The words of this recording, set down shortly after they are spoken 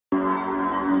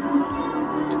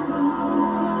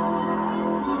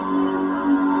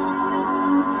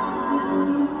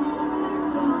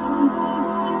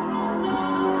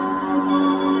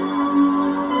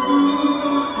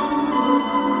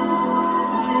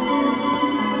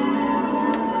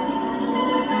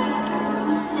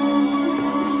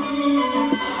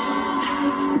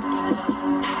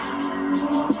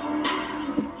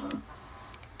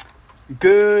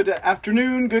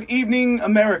afternoon, good evening,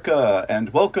 America,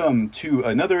 and welcome to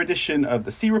another edition of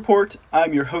the C Report.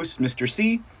 I'm your host, Mr.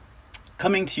 C,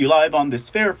 coming to you live on this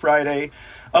fair Friday,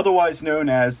 otherwise known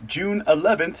as June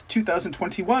 11th,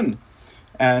 2021.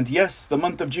 And yes, the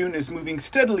month of June is moving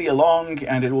steadily along,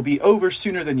 and it will be over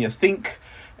sooner than you think.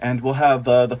 And we'll have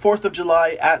the 4th of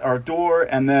July at our door,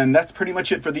 and then that's pretty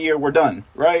much it for the year. We're done,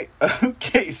 right?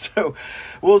 Okay, so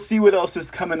we'll see what else is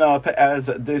coming up as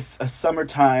this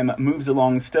summertime moves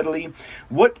along steadily.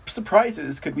 What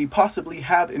surprises could we possibly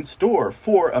have in store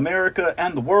for America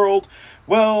and the world?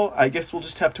 Well, I guess we'll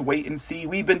just have to wait and see.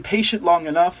 We've been patient long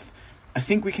enough. I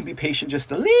think we can be patient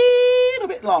just a little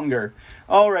bit longer.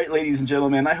 All right, ladies and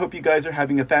gentlemen, I hope you guys are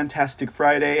having a fantastic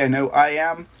Friday. I know I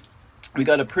am. We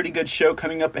got a pretty good show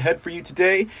coming up ahead for you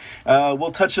today.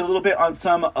 We'll touch a little bit on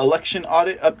some election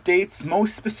audit updates,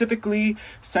 most specifically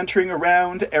centering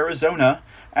around Arizona.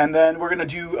 And then we're going to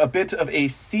do a bit of a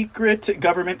secret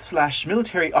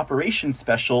government/military operation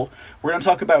special. We're going to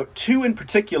talk about two in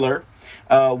particular.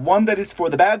 One that is for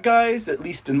the bad guys, at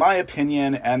least in my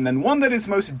opinion, and then one that is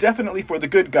most definitely for the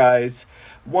good guys.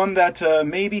 One that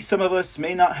maybe some of us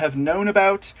may not have known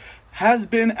about. Has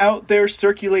been out there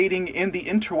circulating in the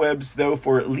interwebs, though,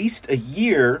 for at least a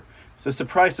year. So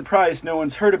surprise, surprise, no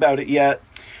one's heard about it yet.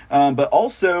 But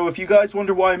also, if you guys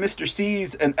wonder why Mr.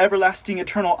 C's an everlasting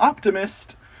eternal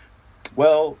optimist,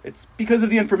 well, it's because of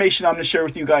the information I'm going to share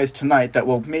with you guys tonight that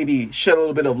will maybe shed a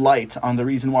little bit of light on the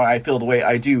reason why I feel the way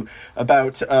I do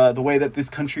about the way that this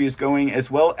country is going,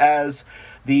 as well as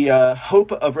the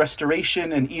hope of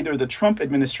restoration in either the Trump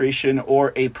administration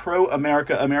or a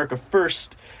pro-America, America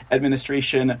First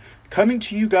administration coming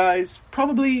to you guys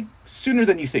probably sooner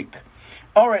than you think.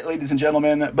 All right, ladies and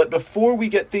gentlemen, but before we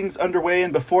get things underway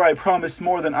and before I promise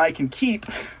more than I can keep,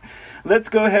 let's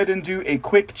go ahead and do a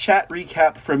quick chat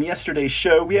recap from yesterday's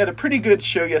show. We had a pretty good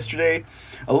show yesterday.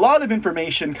 A lot of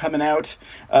information coming out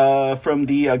from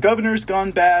the governor's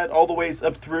gone bad all the ways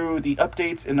up through the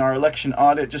updates in our election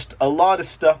audit. Just a lot of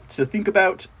stuff to think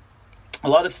about. A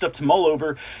lot of stuff to mull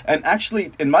over, and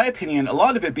actually, in my opinion, a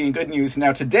lot of it being good news.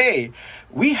 Now, today,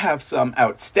 we have some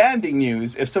outstanding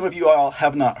news. If some of you all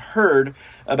have not heard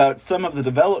about some of the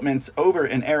developments over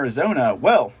in Arizona,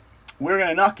 well, we're going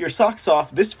to knock your socks off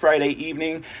this Friday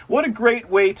evening. What a great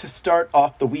way to start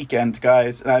off the weekend,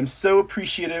 guys. And I'm so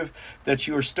appreciative that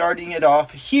you are starting it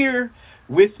off here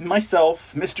with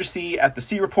myself, Mr. C, at the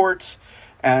C Report.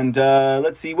 And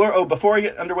let's see, before I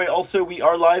get underway, also, we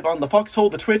are live on the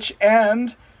Foxhole, the Twitch,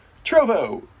 and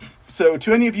Trovo. So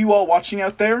to any of you all watching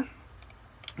out there,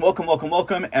 welcome, welcome,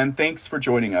 welcome, and thanks for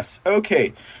joining us.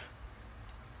 Okay.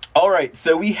 All right,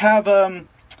 so we have,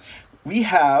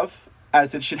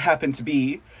 as it should happen to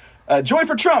be, Joy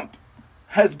for Trump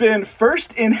has been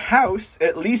first in house,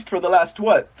 at least for the last,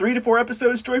 3 to 4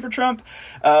 episodes, Joy for Trump.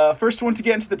 First one to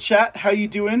get into the chat. How you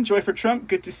doing, Joy for Trump?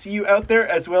 Good to see you out there,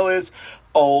 as well as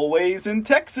Always in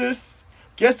Texas.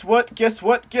 Guess what?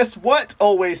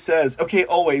 Always says. Okay,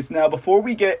 Always. Now, before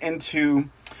we get into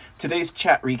today's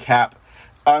chat recap,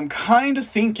 I'm kind of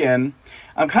thinking,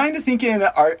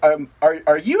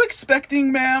 are you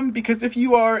expecting, ma'am? Because if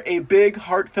you are, a big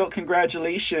heartfelt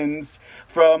congratulations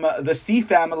from the C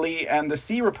family and the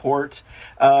C Report.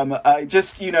 I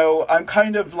just, I'm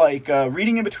kind of like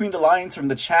reading in between the lines from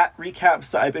the chat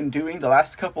recaps I've been doing the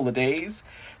last couple of days.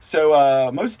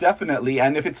 So most definitely,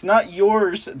 and if it's not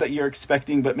yours that you're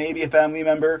expecting, but maybe a family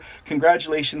member,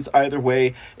 congratulations either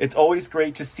way. It's always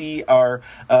great to see our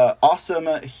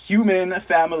awesome human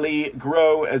family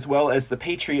grow, as well as the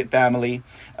Patriot family.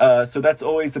 So that's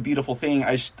always a beautiful thing.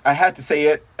 I had to say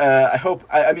it.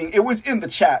 I mean, it was in the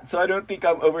chat, so I don't think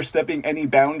I'm overstepping any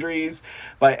boundaries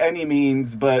by any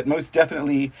means, but most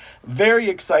definitely very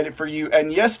excited for you.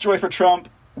 And yes, Joy for Trump,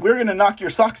 we're going to knock your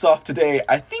socks off today.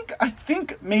 I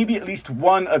think maybe at least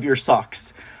one of your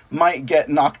socks might get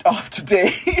knocked off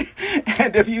today.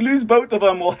 And if you lose both of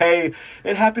them, well, hey,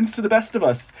 it happens to the best of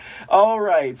us. All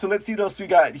right, so let's see what else we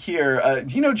got here.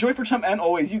 Joy for Trump and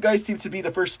Always, you guys seem to be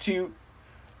the first two.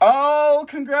 Oh,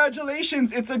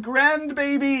 congratulations. It's a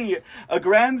grandbaby, a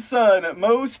grandson.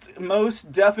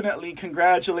 Most definitely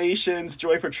congratulations.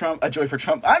 Joy for Trump.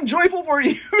 I'm joyful for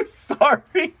you.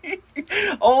 Sorry.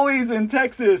 Always in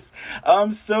Texas.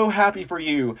 I'm so happy for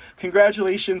you.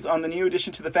 Congratulations on the new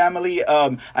addition to the family.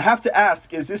 I have to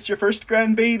ask, is this your first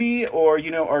grandbaby, or,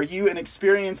 are you an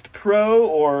experienced pro,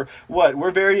 or what? We're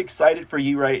very excited for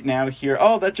you right now here.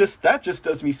 Oh, that just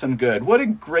does me some good. What a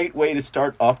great way to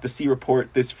start off the C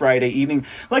Report this Friday evening.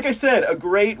 Like I said, a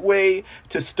great way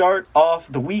to start off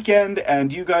the weekend,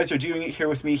 and you guys are doing it here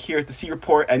with me here at the C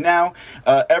Report. And now,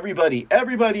 everybody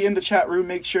in the chat room,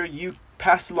 make sure you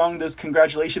pass along those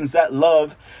congratulations, that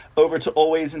love, over to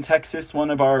Always in Texas, one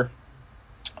of our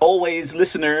Always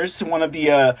listeners, one of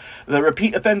the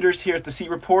repeat offenders here at the C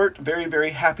Report. Very, very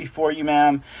happy for you,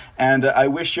 ma'am, and I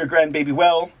wish your grandbaby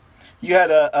well. You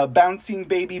had a bouncing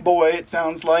baby boy, it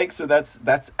sounds like, so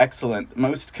that's excellent.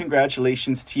 Most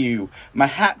congratulations to you. My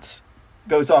hat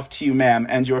goes off to you, ma'am,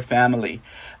 and your family.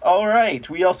 All right,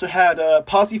 we also had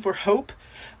Posse for Hope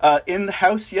in the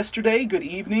house yesterday. Good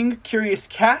evening. Curious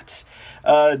Cat.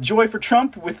 Joy for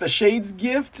Trump with the Shades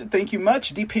gift. Thank you much.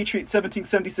 Deep Patriot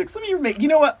 1776. Let me make. You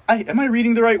know what? Am I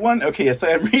reading the right one? Okay, yes, I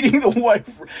am reading the one.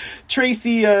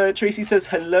 Tracy says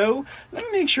hello. Let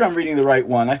me make sure I'm reading the right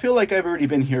one. I feel like I've already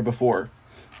been here before.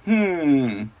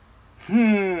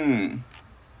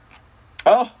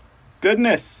 Oh,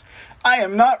 goodness. I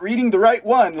am not reading the right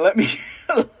one. Let me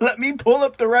pull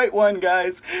up the right one,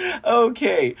 guys.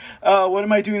 Okay. What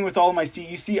am I doing with all of my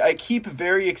You see, I keep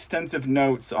very extensive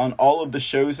notes on all of the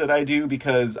shows that I do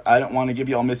because I don't want to give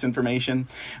you all misinformation.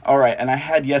 All right. And I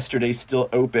had yesterday still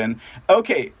open.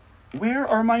 Okay. Where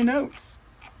are my notes?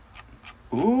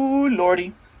 Ooh,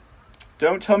 Lordy.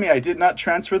 Don't tell me I did not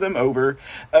transfer them over.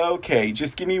 Okay,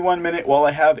 just give me 1 minute while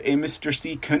I have a Mr.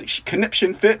 C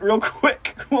conniption fit real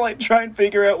quick while I try and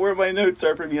figure out where my notes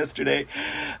are from yesterday.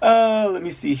 Let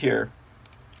me see here.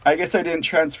 I guess I didn't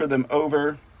transfer them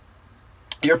over.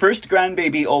 Your first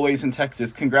grandbaby Always in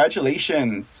Texas.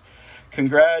 Congratulations.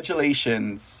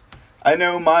 Congratulations. I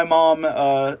know my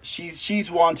mom,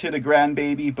 she's wanted a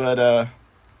grandbaby, but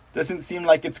doesn't seem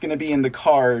like it's going to be in the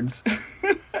cards.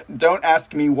 Don't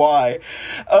ask me why.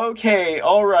 Okay,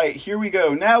 all right, here we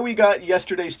go. Now we got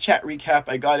yesterday's chat recap.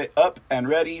 I got it up and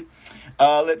ready.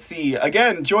 Let's see.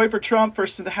 Again, Joy for Trump,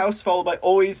 first in the house, followed by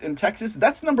Always in Texas.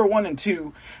 That's number 1 and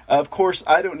 2. Of course,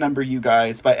 I don't number you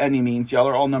guys by any means. Y'all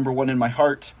are all number 1 in my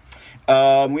heart.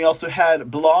 We also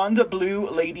had Blonde Blue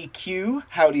Lady Q.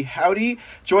 Howdy, howdy.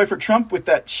 Joy for Trump with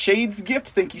that Shades gift.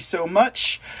 Thank you so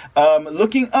much.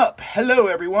 Looking Up. Hello,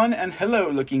 everyone. And hello,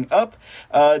 Looking Up.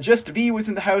 Just V was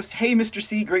in the house. Hey, Mr.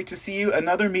 C. Great to see you.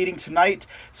 Another meeting tonight.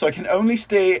 So I can only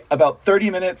stay about 30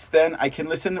 minutes. Then I can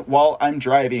listen while I'm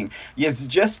driving. Yes,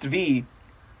 Just V,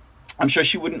 I'm sure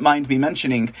she wouldn't mind me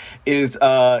mentioning, is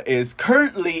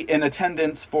currently in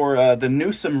attendance for the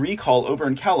Newsom recall over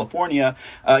in California.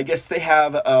 I guess they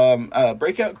have a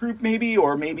breakout group maybe,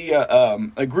 or maybe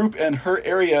a group in her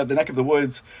area, the neck of the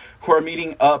woods, who are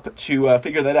meeting up to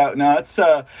figure that out. Now, it's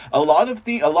a lot of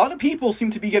people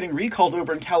seem to be getting recalled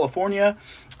over in California.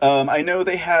 I know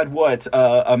they had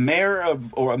a mayor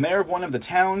of one of the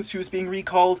towns who's being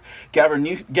recalled.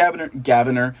 Governor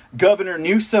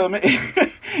Newsom.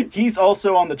 He's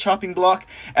also on the chopping block,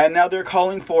 and now they're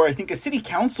calling for, I think, a city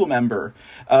council member.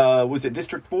 Was it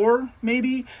District 4,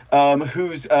 maybe?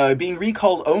 Who's being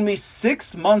recalled only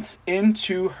 6 months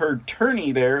into her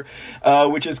tourney there,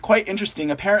 which is quite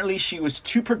interesting. Apparently, she was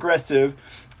too progressive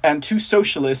and too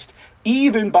socialist,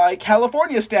 even by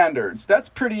California standards. That's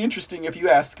pretty interesting if you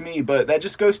ask me, but that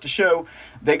just goes to show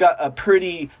they got a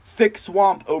pretty thick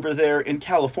swamp over there in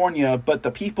California, but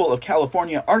the people of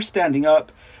California are standing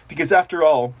up because, after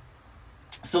all,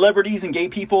 celebrities and gay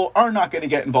people are not going to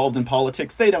get involved in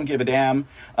politics. They don't give a damn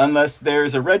unless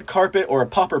there's a red carpet or a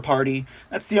popper party.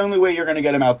 That's the only way you're going to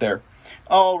get them out there.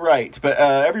 All right, but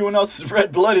everyone else is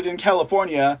red-blooded in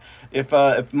California. If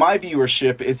my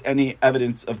viewership is any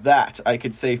evidence of that, I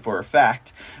could say for a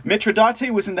fact.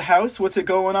 Mitridate was in the house. What's it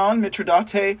going on,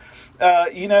 Mitridate?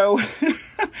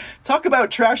 Talk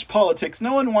about trash politics.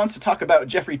 No one wants to talk about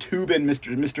Jeffrey Toobin,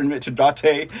 Mr.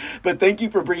 Mitridate, but thank you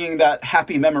for bringing that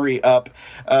happy memory up.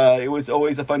 It was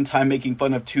always a fun time making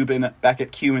fun of Toobin back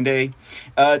at Q&A.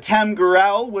 Tam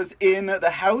Gural was in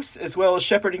the house, as well as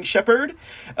Shepherding Shepherd.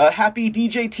 Happy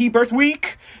DJT birth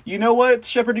week. You know what,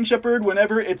 Shepherding Shepherd,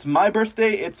 whenever it's my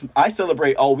birthday, I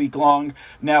celebrate all week long.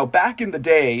 Now, back in the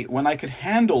day, when I could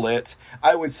handle it,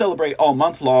 I would celebrate all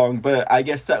month long, but I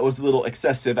guess that was a little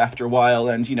excessive after a while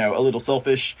and, a little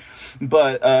selfish.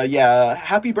 But,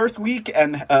 happy birth week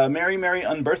and merry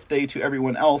unbirthday to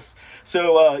everyone else.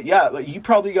 So, you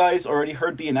probably guys already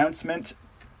heard the announcement.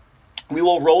 We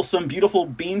will roll some beautiful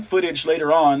beam footage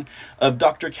later on of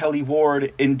Dr. Kelly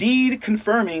Ward indeed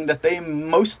confirming that they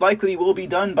most likely will be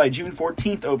done by June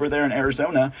 14th over there in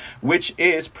Arizona, which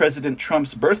is President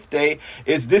Trump's birthday.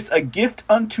 Is this a gift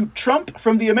unto Trump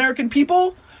from the American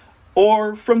people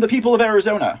or from the people of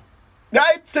Arizona?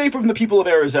 I'd say from the people of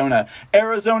Arizona.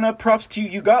 Arizona, props to you.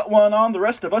 You got one on the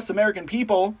rest of us American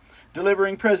people.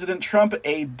 delivering President Trump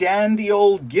a dandy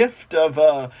old gift of,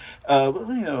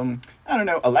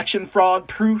 election fraud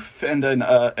proof and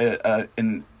a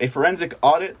forensic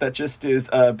audit that just is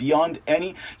beyond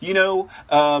any,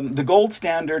 the gold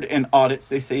standard in audits,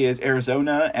 they say, is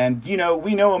Arizona. And,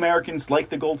 we know Americans like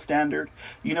the gold standard.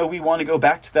 We want to go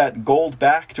back to that gold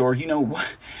backed or,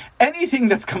 anything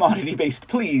that's commodity based,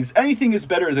 please. Anything is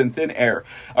better than thin air.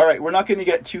 All right, we're not going to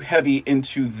get too heavy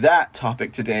into that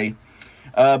topic today.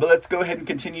 But let's go ahead and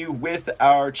continue with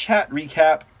our chat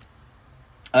recap.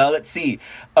 Let's see.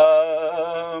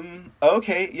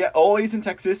 Okay, yeah, always in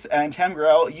Texas. And Tam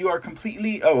Grell, you are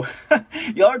completely...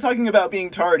 y'all are talking about being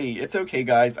tardy. It's okay,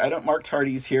 guys. I don't mark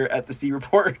tardies here at the C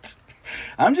Report.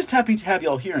 I'm just happy to have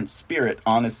y'all here in spirit,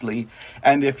 honestly.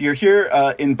 And if you're here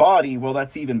in body, well,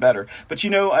 that's even better. But,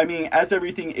 as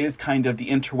everything is kind of the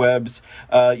interwebs,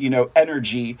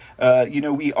 energy,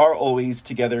 we are always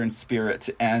together in spirit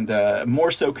and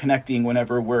more so connecting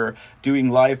whenever we're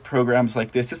doing live programs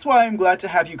like this. That's why I'm glad to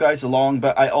have you guys along,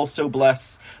 but I also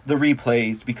bless the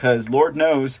replays because Lord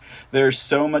knows there's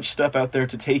so much stuff out there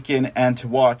to take in and to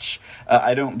watch.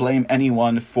 I don't blame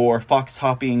anyone for fox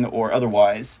hopping or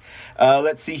otherwise.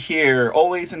 Let's see here.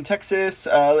 Always in Texas.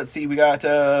 Let's see. We got.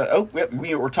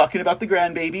 We're talking about the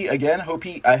grandbaby again. I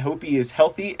hope he is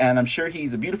healthy, and I'm sure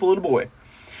he's a beautiful little boy.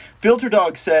 Filter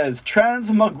Dog says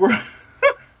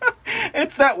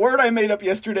It's that word I made up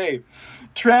yesterday.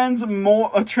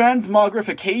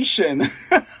 Transmogrification.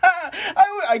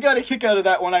 I got a kick out of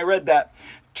that when I read that.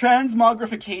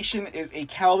 Transmogrification is a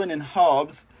Calvin and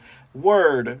Hobbes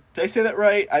word. Did I say that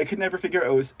right? I could never figure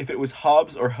out if it was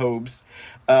Hobbes or Hobbes.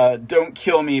 Don't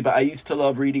kill me, but I used to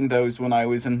love reading those when I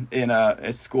was in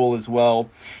school as well.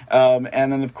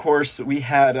 And then, of course, we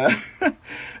had...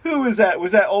 who was that?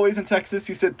 Was that Always in Texas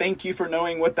who said thank you for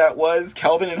knowing what that was?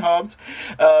 Calvin and Hobbes.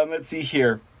 Let's see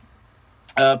here.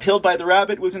 Pilled by the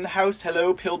Rabbit was in the house.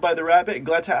 Hello, Pilled by the Rabbit.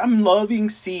 I'm loving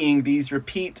seeing these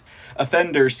repeat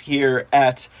offenders here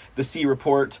at the C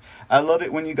Report. I love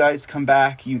it when you guys come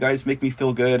back. You guys make me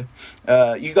feel good.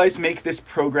 You guys make this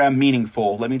program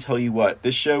meaningful. Let me tell you what.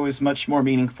 This show is much more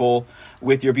meaningful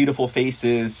with your beautiful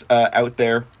faces out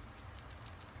there.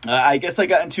 I guess I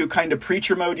got into kind of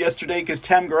preacher mode yesterday because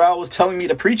Tam Goral was telling me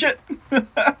to preach it.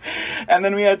 And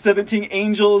then we had 17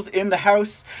 Angels in the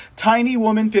house. Tiny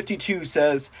Woman 52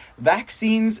 says,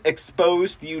 vaccines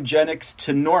exposed the eugenics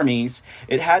to normies.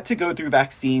 It had to go through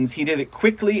vaccines. He did it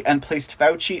quickly and placed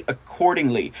Fauci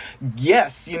accordingly.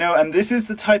 Yes, and this is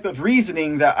the type of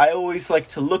reasoning that I always like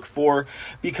to look for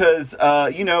because,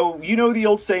 the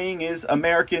old saying is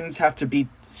Americans have to be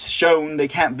shown, they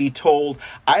can't be told.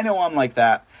 I know I'm like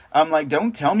that. I'm like,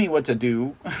 don't tell me what to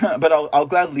do, but I'll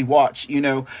gladly watch,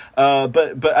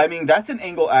 but I mean, that's an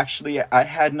angle actually I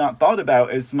had not thought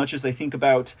about as much as I think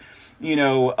about,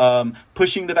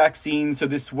 pushing the vaccine. So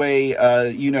this way,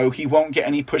 he won't get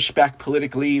any pushback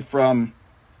politically from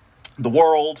the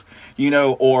world,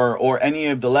 or any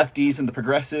of the lefties and the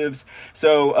progressives.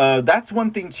 So, that's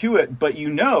one thing to it. But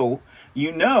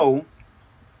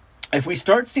if we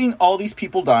start seeing all these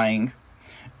people dying,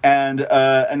 and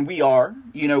we are,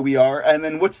 and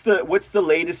then what's the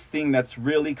latest thing that's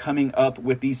really coming up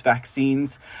with these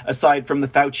vaccines aside from the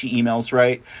Fauci emails,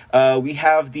 right? We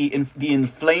have the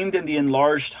inflamed and the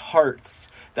enlarged hearts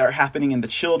that are happening in the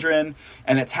children,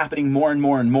 and it's happening more and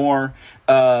more and more.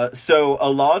 So a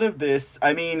lot of this,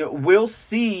 I mean, we'll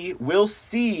see.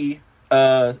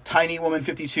 Tiny Woman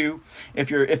 52, if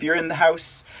you're in the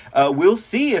house, we'll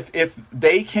see if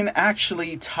they can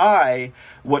actually tie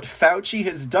what Fauci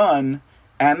has done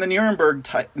and the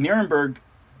Nuremberg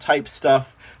type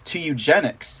stuff to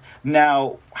eugenics.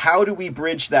 Now, how do we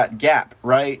bridge that gap,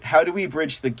 right? How do we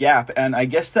bridge the gap? And I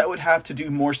guess that would have to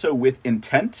do more so with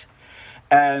intent,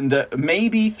 and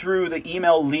maybe through the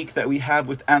email leak that we have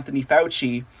with Anthony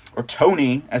Fauci, or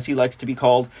Tony, as he likes to be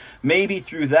called. Maybe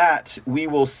through that we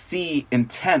will see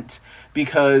intent,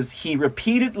 because he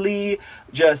repeatedly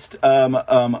just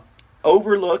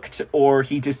overlooked or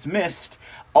he dismissed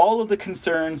all of the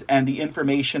concerns and the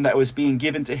information that was being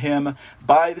given to him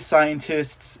by the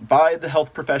scientists, by the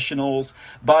health professionals,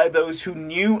 by those who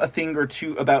knew a thing or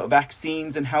two about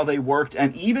vaccines and how they worked,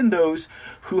 and even those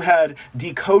who had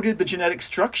decoded the genetic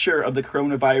structure of the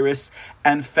coronavirus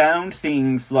and found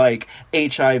things like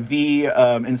HIV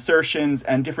insertions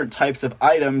and different types of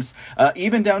items,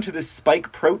 even down to this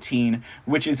spike protein,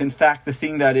 which is in fact the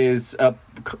thing that is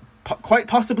quite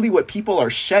possibly what people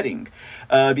are shedding,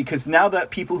 because now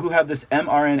that people who have this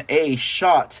mRNA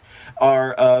shot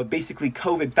are basically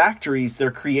COVID factories, they're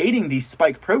creating these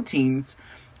spike proteins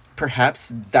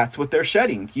perhaps that's what they're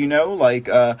shedding, like,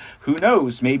 who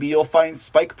knows, maybe you'll find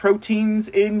spike proteins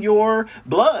in your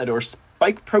blood or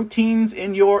spike proteins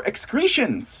in your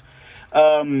excretions.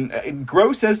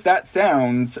 Gross as that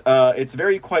sounds, it's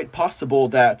very quite possible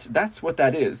that that's what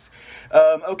that is.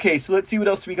 Okay, so let's see what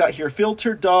else we got here.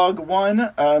 Filtered Dog 1,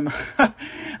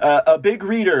 a big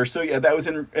reader. So yeah, that was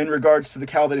in regards to the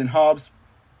Calvin and Hobbes.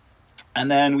 And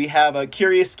then we have a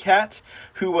Curious Cat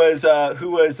who was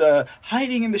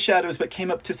hiding in the shadows but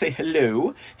came up to say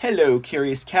hello. Hello,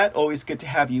 Curious Cat. Always good to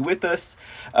have you with us.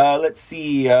 Let's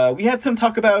see. We had some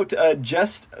talk about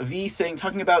Just V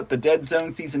talking about the Dead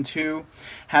Zone Season 2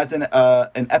 has an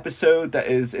episode that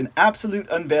is an absolute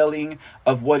unveiling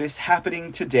of what is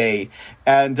happening today.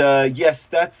 And yes,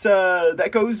 that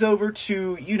goes over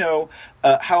to,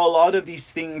 how a lot of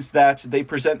these things that they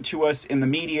present to us in the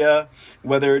media,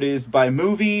 whether it is by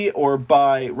movie or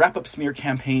by wrap-up smear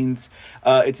campaigns,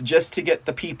 it's just to get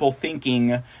the people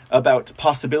thinking about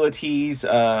possibilities.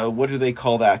 What do they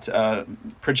call that?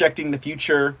 Projecting the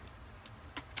future.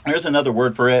 There's another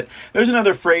word for it. There's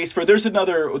another phrase for it. There's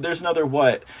another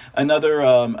what? Another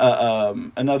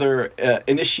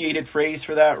initiated phrase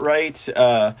for that, right?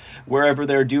 Wherever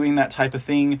they're doing that type of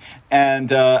thing.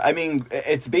 And, I mean,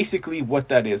 it's basically what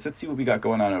that is. Let's see what we got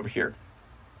going on over here.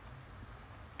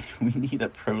 We need a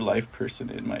pro-life person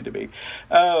in my debate.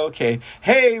 Oh, okay.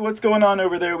 Hey, what's going on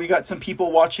over there? We got some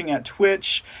people watching at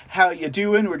Twitch. How you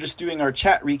doing? We're just doing our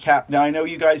chat recap. Now, I know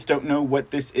you guys don't know what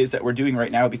this is that we're doing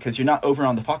right now because you're not over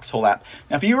on the Foxhole app.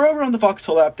 Now, if you were over on the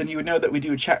Foxhole app, then you would know that we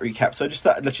do a chat recap. So I just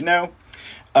thought I'd let you know.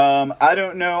 I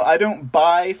don't know. I don't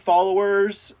buy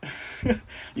followers.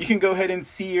 You can go ahead and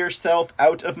see yourself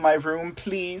out of my room,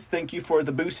 please. Thank you for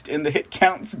the boost in the hit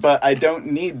counts, but I don't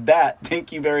need that.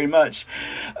 Thank you very much.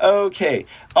 Okay.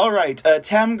 All right.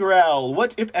 Tam Growl,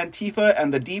 what if Antifa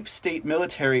and the deep state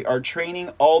military are training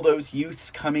all those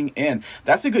youths coming in?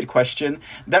 That's a good question.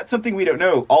 That's something we don't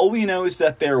know. All we know is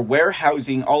that they're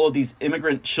warehousing all of these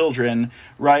immigrant children,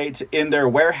 right, in their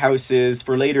warehouses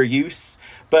for later use.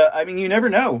 But, I mean, you never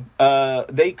know.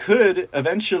 They could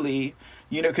eventually,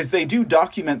 because they do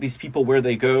document these people where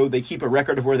they go. They keep a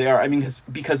record of where they are. I mean,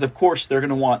 because of course, they're going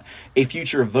to want a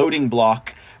future voting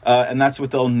block. And that's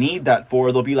what they'll need that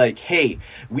for. They'll be like, hey,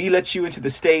 we let you into the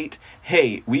state.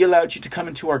 Hey, we allowed you to come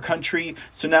into our country.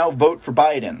 So now vote for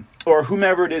Biden. Or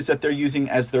whomever it is that they're using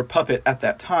as their puppet at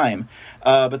that time.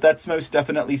 But that's most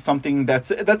definitely something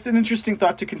that's an interesting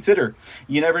thought to consider.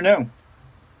 You never know.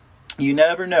 You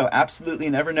never know. Absolutely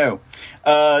never know.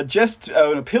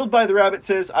 Peeled by the Rabbit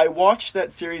says, I watched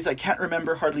that series. I can't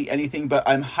remember hardly anything, but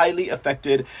I'm highly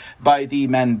affected by the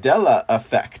Mandela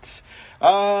effect.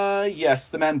 Yes,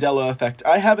 the Mandela effect.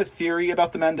 I have a theory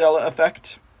about the Mandela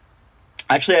effect.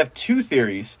 Actually, I have two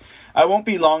theories. I won't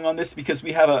be long on this because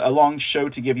we have a long show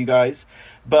to give you guys.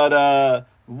 But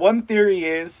one theory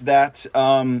is that,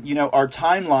 our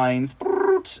timelines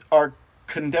are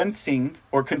condensing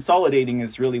or consolidating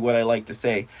is really what I like to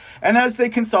say. And as they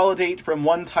consolidate from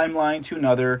one timeline to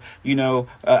another,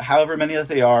 however many that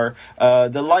they are,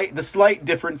 the slight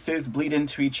differences bleed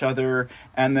into each other.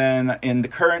 And then in the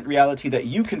current reality that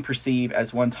you can perceive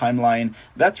as one timeline,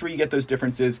 that's where you get those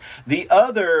differences. The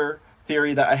other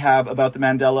theory that I have about the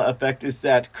Mandela effect is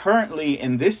that currently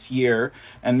in this year,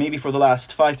 and maybe for the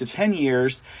last 5 to 10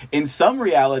 years, in some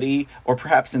reality, or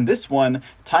perhaps in this one,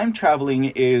 time traveling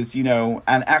is, an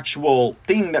actual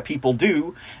thing that people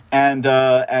do, and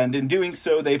in doing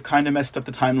so, they've kind of messed up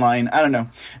the timeline. I don't know.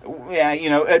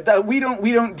 Yeah, we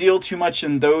don't deal too much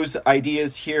in those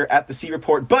ideas here at the C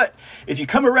Report, but if you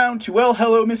come around to, well,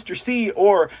 hello, Mr. C,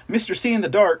 or Mr. C in the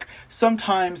Dark,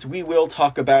 sometimes we will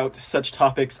talk about such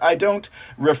topics. I don't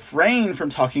refrain from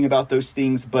talking about those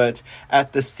things, but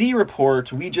at the C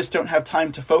Report, we just don't have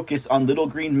time to focus on little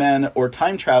green men or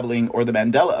time traveling or the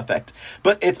Mandela effect.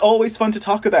 But it's always fun to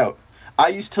talk about. I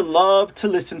used to love to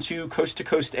listen to Coast to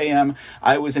Coast AM.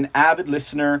 I was an avid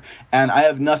listener, and I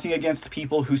have nothing against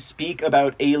people who speak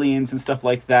about aliens and stuff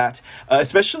like that,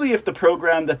 especially if the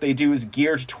program that they do is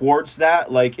geared towards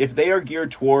that. Like, if they are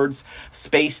geared towards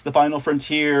space, the final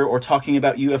frontier, or talking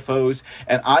about UFOs,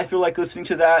 and I feel like listening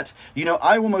to that,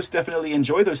 I will most definitely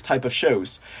enjoy those type of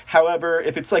shows. However,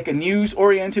 if it's like a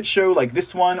news-oriented show like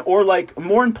this one, or like,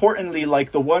 more importantly,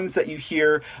 like the ones that you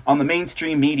hear on the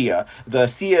mainstream media, the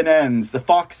CNNs, the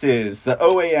Foxes, the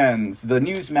OANs, the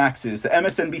Newsmaxes, the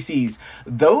MSNBCs,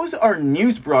 those are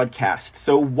news broadcasts.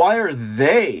 So why are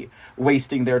they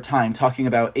wasting their time talking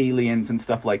about aliens and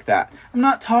stuff like that? I'm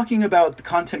not talking about the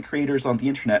content creators on the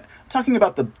internet. I'm talking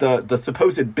about the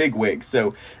supposed bigwigs.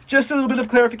 So just a little bit of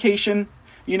clarification.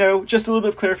 just a little bit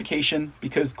of clarification,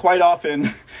 because quite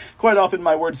often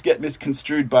my words get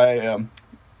misconstrued by,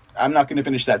 I'm not going to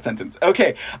finish that sentence.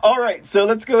 Okay. All right. So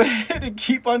let's go ahead and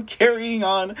keep on carrying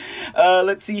on.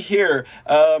 Let's see here.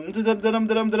 Where are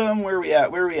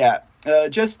we at?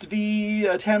 Just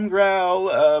the Tam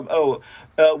Growl.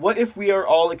 What if we are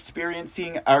all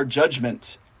experiencing our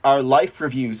judgment? Our life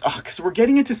reviews, because we're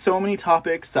getting into so many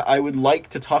topics that I would like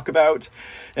to talk about.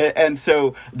 And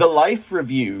so the life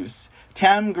reviews.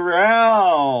 Tam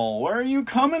Growl, where are you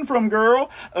coming from,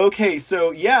 girl? Okay,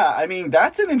 so yeah, I mean,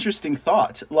 that's an interesting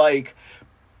thought. Like,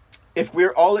 if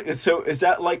we're all, so is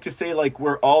that like to say, like,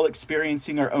 we're all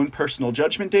experiencing our own personal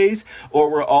judgment days, or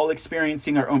we're all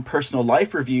experiencing our own personal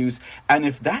life reviews? And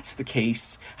if that's the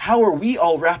case, how are we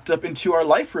all wrapped up into our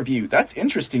life review? That's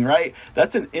interesting, right?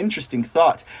 That's an interesting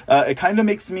thought. It kind of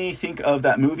makes me think of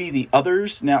that movie, The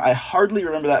Others. Now, I hardly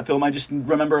remember that film. I just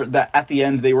remember that at the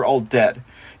end, they were all dead.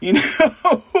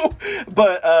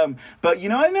 But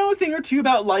I know a thing or two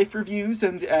about life reviews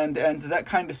and that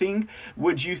kind of thing.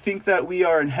 Would you think that we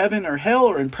are in heaven or hell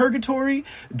or in purgatory?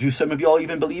 Do some of y'all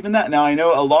even believe in that? Now, I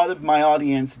know a lot of my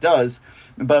audience does,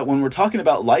 but when we're talking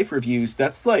about life reviews,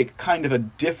 that's like kind of a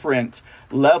different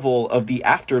level of the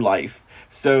afterlife.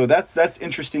 So that's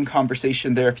interesting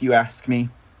conversation there, if you ask me.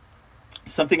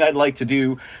 Something I'd like to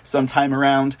do sometime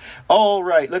around. All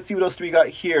right, let's see what else do we got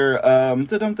here. Blonde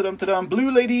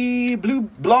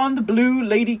blue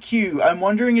lady Q. I'm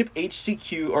wondering if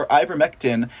HCQ or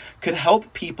ivermectin could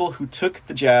help people who took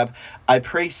the jab. I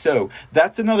pray so.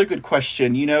 That's another good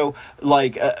question. But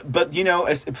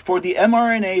as for the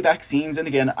mRNA vaccines, and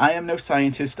again, I am no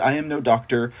scientist, I am no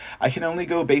doctor. I can only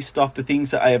go based off the things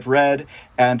that I have read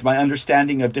and my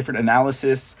understanding of different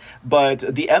analysis. But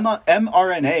the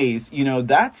mRNAs,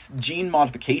 that's gene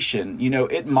modification.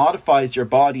 It modifies your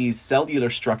body's cellular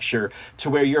structure to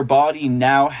where your body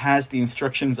now has the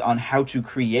instructions on how to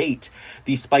create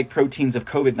the spike proteins of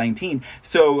COVID-19.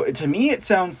 So to me, it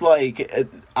sounds like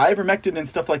ivermectin and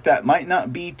stuff like that might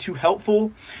not be too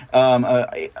helpful.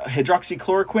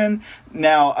 Hydroxychloroquine.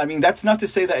 Now, I mean, that's not to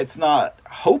say that it's not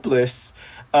hopeless,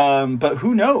 but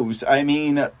who knows? I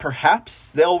mean,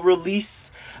 perhaps they'll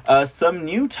release some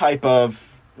new type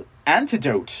of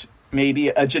antidote, maybe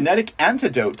a genetic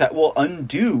antidote that will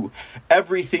undo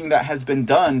everything that has been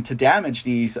done to damage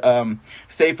these,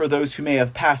 say for those who may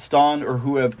have passed on or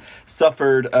who have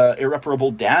suffered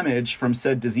irreparable damage from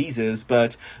said diseases.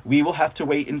 But we will have to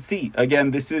wait and see.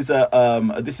 Again, this is a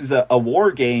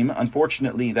war game,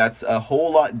 unfortunately, that's a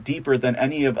whole lot deeper than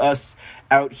any of us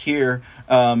out here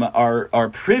are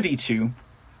privy to.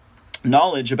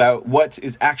 Knowledge about what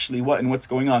is actually what and what's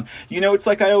going on. It's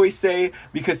like I always say,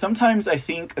 because sometimes I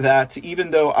think that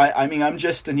even though I'm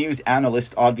just a news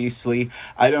analyst, obviously,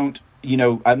 I'm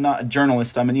not a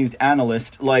journalist, I'm a news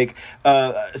analyst.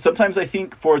 Sometimes I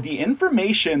think for the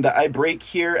information that I break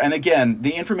here, and again,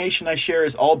 the information I share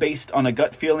is all based on a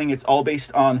gut feeling, it's all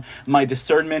based on my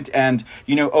discernment and,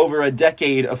 over a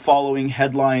decade of following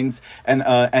headlines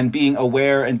and being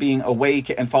aware and being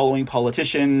awake and following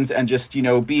politicians and just,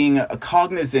 being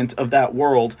cognizant of that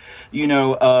world.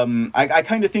 I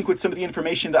kind of think with some of the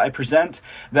information that I present,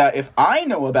 that if I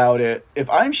know about it, if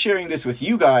I'm sharing this with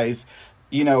you guys,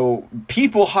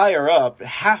 people higher up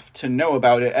have to know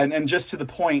about it. And just to the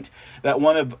point that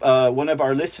one of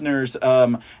our listeners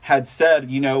had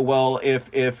said, well,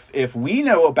 if we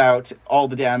know about all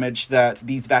the damage that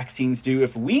these vaccines do,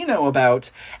 if we know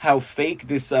about how fake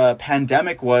this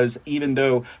pandemic was, even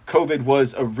though COVID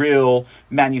was a real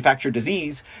manufactured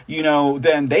disease,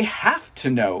 then they have to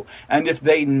know. And if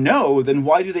they know, then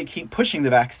why do they keep pushing the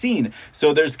vaccine?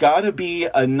 So there's got to be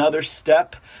another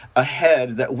step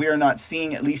ahead that we're not seeing.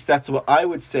 At least that's what I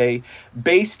would say.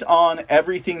 Based on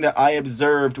everything that I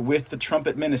observed with the Trump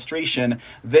administration,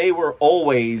 they were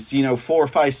always, 4,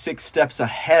 5, 6 steps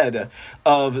ahead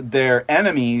of their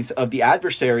enemies, of the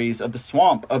adversaries, of the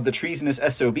swamp, of the treasonous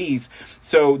SOBs.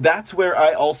 So that's where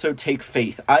I also take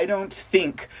faith. I don't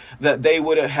think that they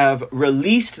would have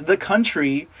released the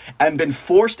country and been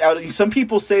forced out. Some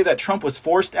people say that Trump was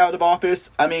forced out of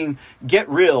office. I mean, get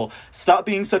real. Stop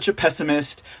being such a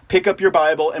pessimist. Pick up your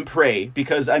Bible and pray,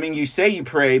 because you say you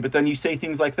pray, but then you say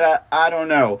things like that. I don't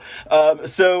know.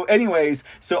 So anyways,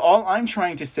 so all I'm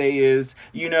trying to say is,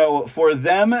 for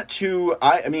them to,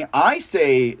 I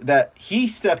say that he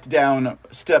stepped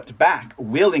back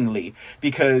willingly,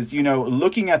 because,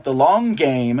 looking at the long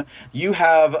game, you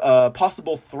have a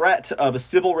possible threat of a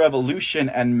civil revolution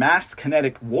and mass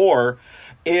kinetic war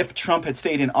if Trump had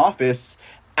stayed in office.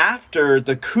 after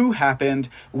the coup happened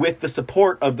with the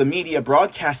support of the media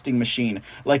broadcasting machine.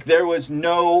 Like, there was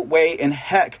no way in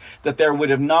heck that there would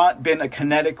have not been a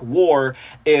kinetic war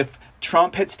if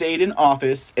Trump had stayed in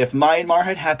office, if Myanmar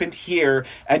had happened here,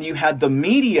 and you had the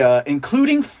media,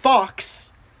 including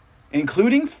Fox,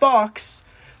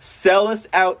 sell us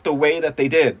out the way that they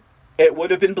did. It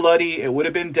would have been bloody, it would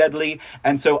have been deadly,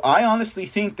 and so I honestly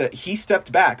think that he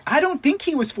stepped back. I don't think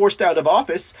he was forced out of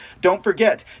office. Don't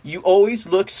forget, you always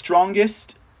look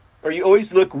strongest, or you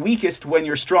always look weakest when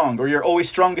you're strong, or you're always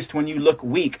strongest when you look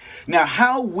weak. Now,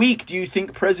 how weak do you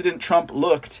think President Trump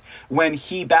looked when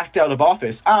he backed out of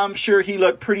office? I'm sure he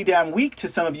looked pretty damn weak to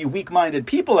some of you weak-minded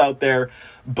people out there,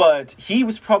 but he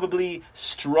was probably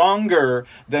stronger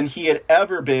than he had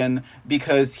ever been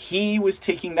because he was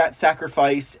taking that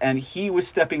sacrifice and he was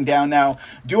stepping down. Now,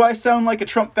 do I sound like a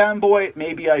Trump fanboy?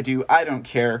 Maybe I do. I don't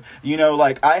care. You know,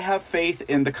 like, I have faith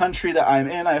in the country that I'm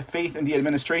in. I have faith in the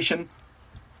administration.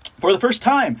 For the first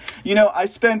time, you know, I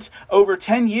spent over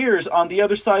 10 years on the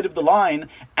other side of the line,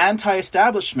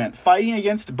 anti-establishment, fighting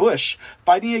against Bush,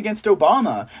 fighting against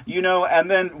Obama, you know, and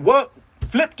then what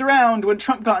flipped around when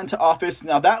Trump got into office.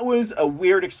 Now, that was a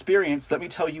weird experience, let me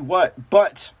tell you what,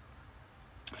 but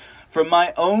from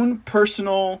my own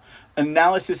personal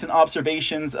analysis and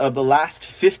observations of the last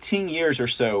 15 years or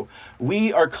so,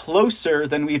 we are closer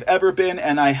than we've ever been,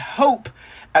 and I hope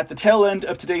at the tail end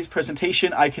of today's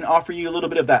presentation, I can offer you a little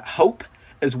bit of that hope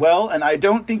as well. And I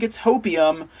don't think it's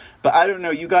hopium, but I don't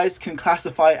know. You guys can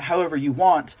classify it however you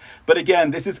want. But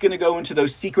again, this is going to go into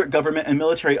those secret government and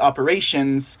military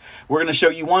operations. We're going to show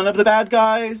you one of the bad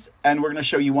guys, and we're going to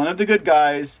show you one of the good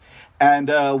guys. And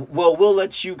we'll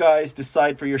let you guys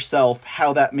decide for yourself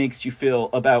how that makes you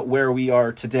feel about where we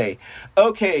are today.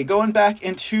 Okay, going back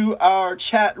into our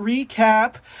chat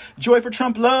recap. Joy for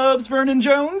Trump loves Vernon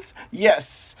Jones.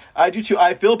 Yes, I do too.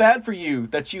 I feel bad for you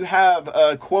that you have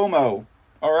Cuomo.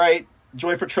 All right,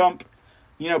 Joy for Trump.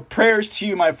 You know, prayers to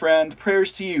you, my friend.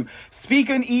 Prayers to you. Speak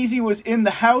Uneasy was in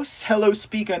the house. Hello,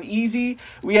 Speak Uneasy.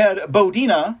 We had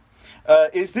Bodina.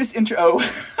 Is this intro...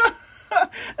 Oh...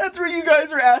 That's where you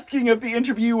guys were asking if the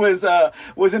interview was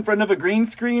in front of a green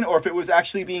screen or if it was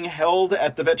actually being held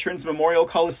at the Veterans Memorial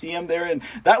Coliseum there, and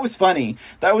that was funny.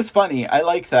 That was funny. I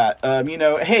like that. You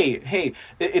know, hey,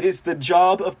 it is the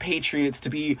job of patriots to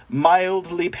be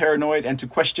mildly paranoid and to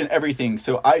question everything.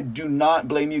 So I do not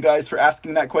blame you guys for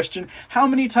asking that question. How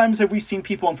many times have we seen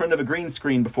people in front of a green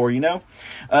screen before, you know?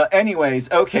 Anyways,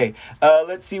 okay.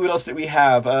 Let's see, what else did we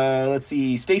have? Let's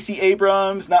see. Stacey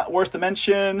Abrams, not worth a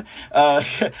mention.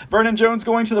 Vernon Jones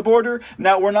going to the border.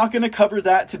 Now, we're not going to cover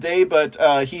that today, but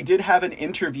he did have an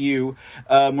interview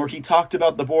where he talked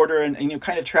about the border and you know,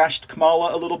 kind of trashed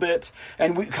Kamala a little bit.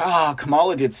 And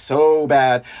Kamala did so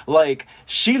bad. Like,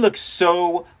 she looks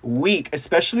so weak,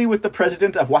 especially with the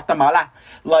president of Guatemala.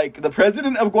 Like, the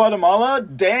president of Guatemala,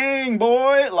 dang,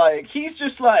 boy. Like, he's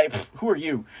just like, who are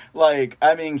you? Like,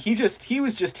 I mean, he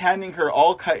was just handing her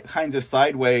all kinds of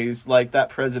sideways, like that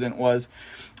president was.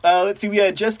 Let's see, we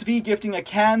had Just V gifting a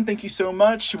can. Thank you so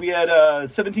much. We had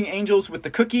 17 Angels with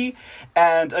the cookie.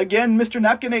 And again, Mr.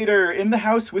 Napkinator in the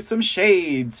house with some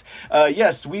shades.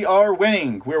 Yes, we are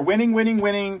winning. We're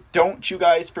winning. Don't you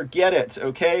guys forget it,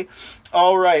 okay?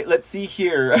 All right, let's see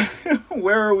here.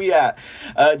 Where are we at?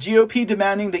 GOP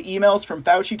demanding the emails from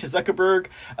Fauci to Zuckerberg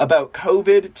about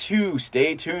COVID too.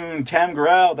 Stay tuned. Tam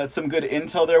Grau, that's some good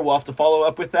intel there. We'll have to follow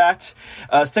up with that.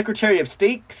 Secretary of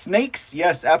State Snakes.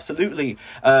 Yes, absolutely.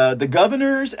 The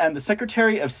governors and the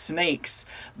Secretary of Snakes,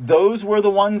 those were the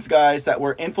ones, guys, that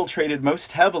were infiltrated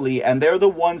most heavily, and they're the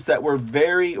ones that were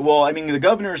very, well, I mean, the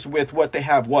governors with what they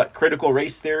have, critical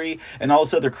race theory and all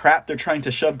this other crap they're trying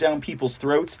to shove down people's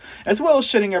throats, as well as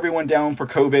shutting everyone down for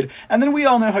COVID. And then we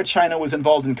all know how China was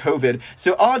involved in COVID,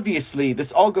 so obviously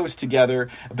this all goes together.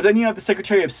 But then you have the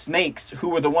Secretary of Snakes, who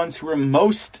were the ones who were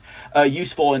most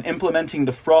useful in implementing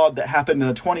the fraud that happened in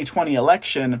the 2020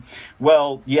 election.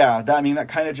 Well, yeah, that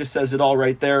kind of just says it all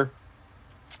right there.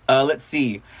 Let's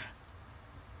see.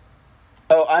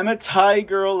 Oh, I'm a tie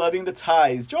girl loving the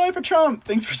ties. Joy for Trump.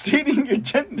 Thanks for stating your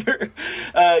gender.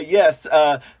 Yes,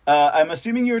 I'm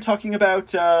assuming you were talking about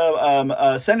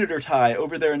Senator Ty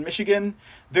over there in Michigan.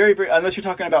 Very, unless you're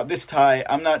talking about this tie,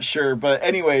 I'm not sure. But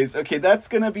anyways, okay, that's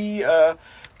gonna be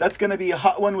That's going to be a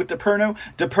hot one with Deperno.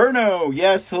 Deperno,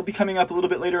 yes, he'll be coming up a little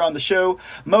bit later on the show.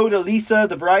 Moda Lisa,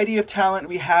 the variety of talent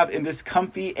we have in this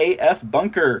comfy AF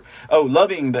bunker. Oh,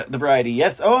 loving the variety,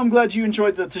 yes. Oh, I'm glad you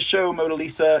enjoyed the show, Moda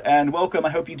Lisa, and welcome. I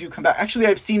hope you do come back. Actually,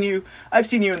 I've seen you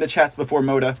in the chats before,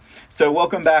 Moda. So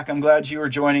welcome back. I'm glad you were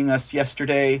joining us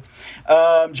yesterday.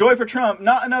 Joy for Trump,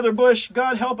 not another Bush.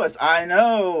 God help us. I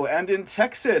know. And in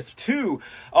Texas, too.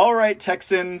 All right,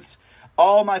 Texans.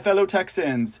 All my fellow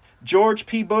Texans. George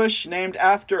P. Bush, named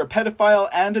after a pedophile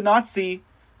and a Nazi.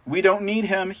 We don't need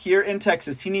him here in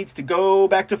Texas. He needs to go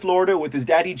back to Florida with his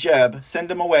daddy Jeb. Send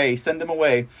him away.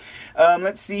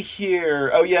 Let's see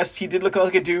here. Oh, yes, he did look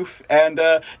like a doof. And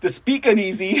the Speak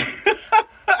Uneasy.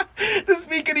 The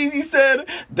Speak Uneasy said,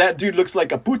 that dude looks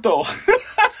like a puto.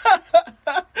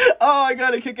 Oh, I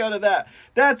got a kick out of that.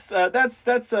 That's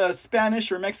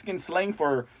Spanish or Mexican slang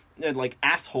for like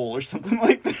asshole or something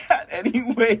like that.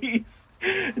 Anyways,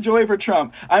 Joy for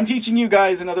Trump. I'm teaching you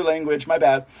guys another language. My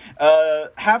bad.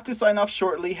 Have to sign off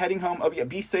shortly. Heading home. Oh yeah,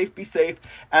 be safe.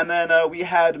 And then we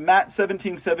had Matt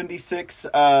 1776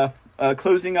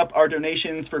 closing up our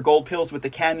donations for Gold Pills with the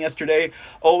can yesterday.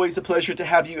 Always a pleasure to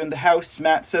have you in the house,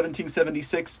 Matt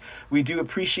 1776. We do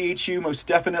appreciate you most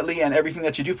definitely and everything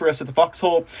that you do for us at the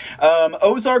Foxhole.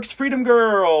 Ozark's Freedom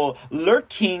Girl,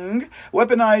 Lurking,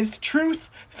 Weaponized Truth,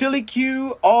 Philly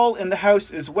Q, all in the house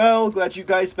as well. Glad you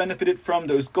guys benefited from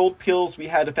those Gold Pills. We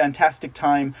had a fantastic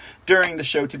time during the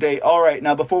show today. All right,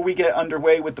 now before we get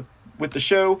underway with the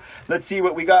show, let's see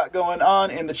what we got going on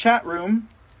in the chat room.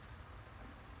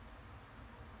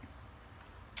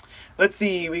 Let's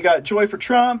see, we got Joy for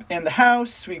Trump in the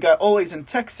house. We got Always in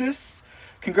Texas.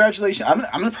 Congratulations.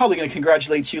 I'm probably going to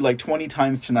congratulate you like 20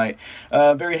 times tonight.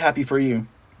 Very happy for you.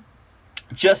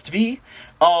 Just V.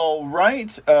 All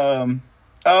right.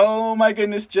 Oh my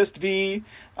goodness, Just V.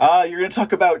 You're going to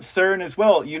talk about CERN as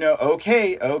well.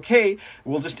 Okay.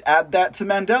 We'll just add that to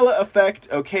Mandela effect.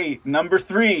 Okay, number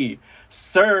 3.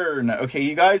 CERN. Okay,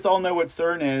 you guys all know what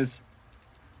CERN is.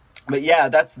 But yeah,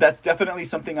 that's definitely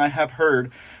something I have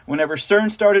heard. Whenever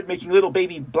CERN started making little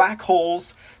baby black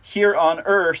holes here on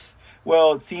Earth,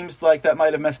 well, it seems like that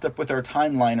might have messed up with our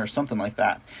timeline or something like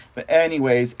that. But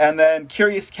anyways, and then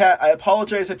Curious Cat, I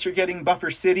apologize that you're getting Buffer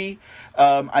City.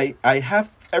 I have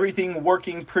everything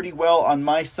working pretty well on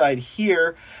my side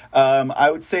here. I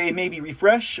would say maybe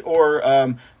refresh,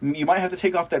 or you might have to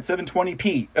take off that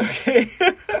 720p, okay?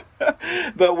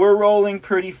 But we're rolling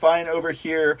pretty fine over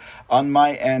here on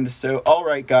my end. So, all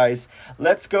right, guys,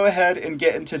 let's go ahead and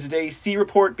get into today's C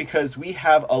Report because we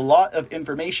have a lot of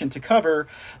information to cover.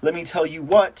 Let me tell you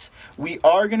what, we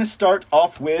are going to start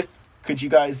off with, could you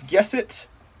guys guess it?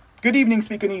 Good evening,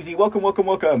 Speak Uneasy.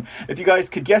 Welcome. If you guys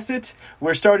could guess it,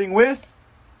 we're starting with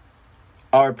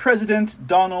our President,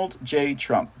 Donald J.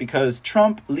 Trump, because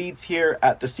Trump leads here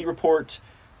at the C Report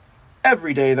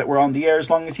every day that we're on the air, as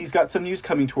long as he's got some news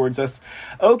coming towards us.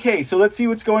 Okay, so let's see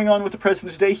what's going on with the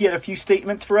president today. He had a few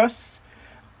statements for us.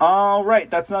 All right,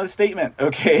 that's not a statement.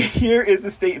 Okay, here is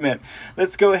a statement.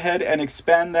 Let's go ahead and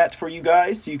expand that for you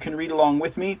guys so you can read along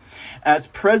with me. As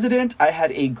president, I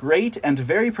had a great and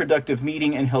very productive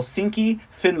meeting in Helsinki,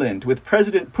 Finland, with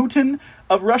President Putin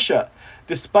of Russia.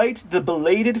 Despite the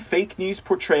belated fake news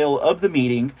portrayal of the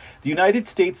meeting, the United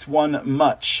States won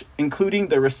much, including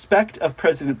the respect of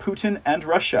President Putin and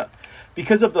Russia.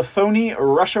 Because of the phony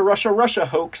Russia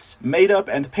hoax made up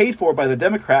and paid for by the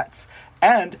Democrats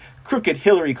and crooked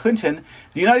Hillary Clinton,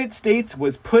 the United States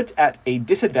was put at a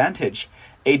disadvantage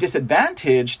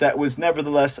that was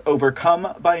nevertheless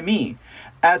overcome by me.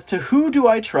 As to who do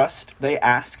I trust, they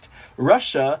asked,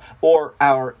 Russia or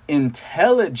our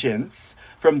intelligence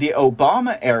from the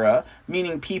Obama era,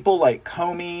 meaning people like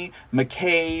Comey,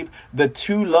 McCabe, the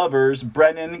two lovers,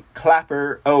 Brennan,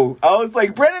 Clapper. Oh, I was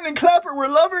like, Brennan and Clapper were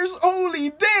lovers?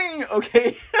 Holy dang!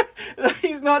 Okay,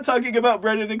 he's not talking about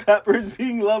Brennan and Clapper as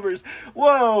being lovers.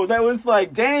 Whoa, that was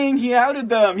like, dang, he outed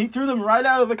them. He threw them right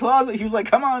out of the closet. He was like,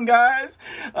 come on, guys.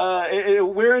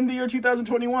 We're in the year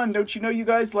 2021. Don't you know you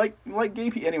guys like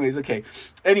gay people?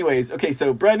 Okay,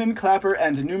 so Brennan, Clapper,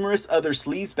 and numerous other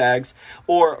sleazebags,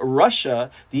 or Russia.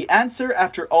 The answer,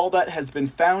 after all that has been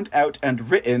found out and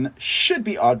written, should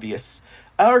be obvious.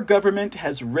 Our government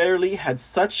has rarely had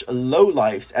such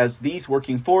lowlifes as these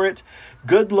working for it.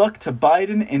 Good luck to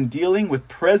Biden in dealing with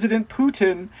President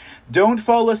Putin. Don't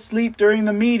fall asleep during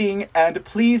the meeting, and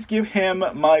please give him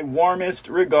my warmest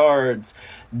regards.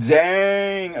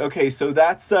 Dang. Okay, so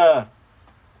that's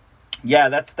Yeah,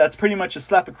 that's pretty much a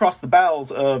slap across the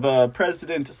bowels of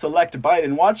President-elect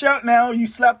Biden. Watch out now, you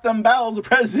slap them bowels of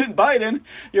President Biden,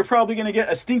 you're probably going to get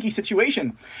a stinky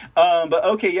situation. But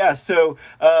okay, yeah, so,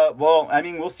 well, I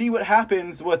mean, we'll see what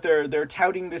happens, what they're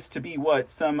touting this to be,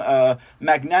 some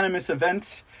magnanimous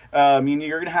event. You're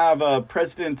going to have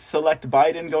President-elect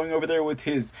Biden going over there with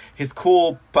his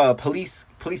cool police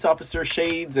officer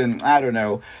shades, and I don't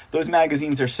know. Those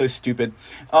magazines are so stupid.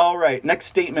 All right, next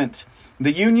statement.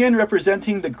 The union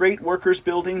representing the great workers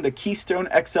building the Keystone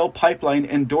XL pipeline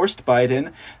endorsed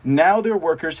Biden. Now their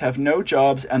workers have no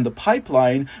jobs, and the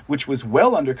pipeline, which was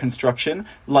well under construction,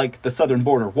 like the southern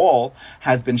border wall,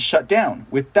 has been shut down,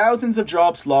 with thousands of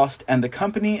jobs lost, and the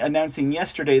company announcing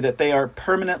yesterday that they are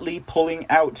permanently pulling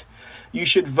out. You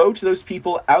should vote those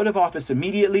people out of office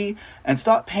immediately and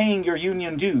stop paying your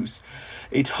union dues.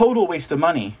 A total waste of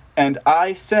money. And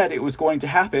I said it was going to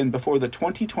happen before the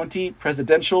 2020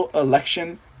 presidential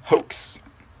election hoax.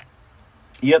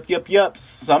 Yep.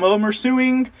 Some of them are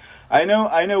suing. I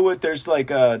know what there's like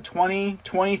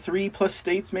 23 plus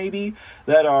states maybe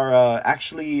that are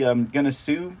actually going to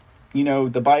sue,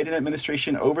 the Biden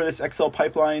administration over this XL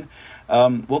pipeline.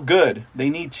 Well, good. They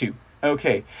need to.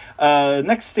 Okay,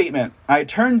 next statement. I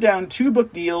turned down 2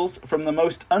 book deals from the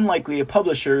most unlikely of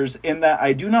publishers in that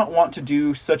I do not want to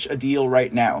do such a deal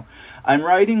right now. I'm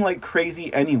writing like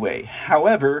crazy anyway.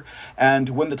 However, and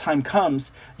when the time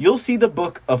comes, you'll see the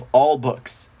book of all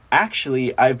books.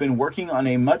 Actually, I've been working on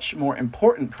a much more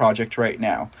important project right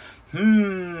now.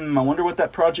 I wonder what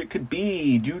that project could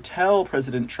be. Do tell,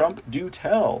 President Trump, do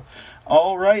tell.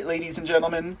 All right, ladies and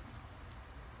gentlemen.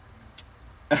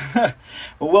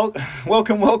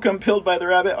 Welcome, Pilled by the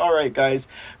Rabbit. All right, guys,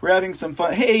 we're having some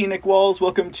fun. Hey, Nick Walls,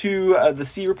 welcome to the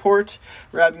C Report.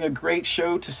 We're having a great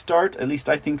show to start. At least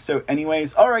I think so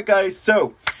anyways. All right, guys,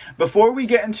 so before we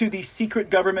get into the secret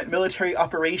government military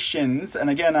operations, and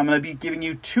again, I'm going to be giving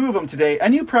you 2 of them today,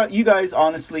 and you guys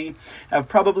honestly have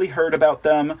probably heard about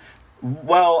them.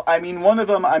 Well, I mean, one of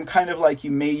them, I'm kind of like,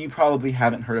 you probably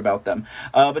haven't heard about them.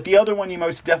 But the other one you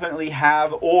most definitely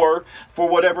have, or for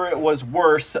whatever it was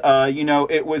worth,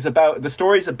 the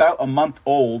story's about a month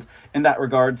old in that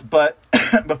regards. But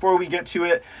before we get to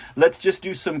it, let's just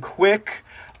do some quick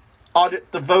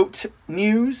audit the vote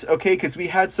news, okay? Because we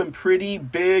had some pretty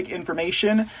big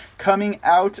information coming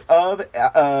out of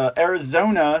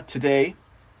Arizona today.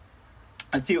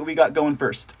 Let's see what we got going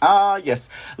first. Yes.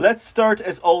 Let's start,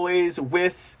 as always,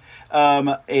 with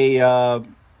a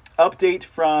update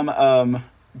from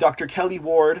Dr. Kelly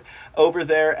Ward over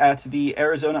there at the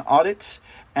Arizona audit.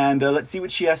 And let's see what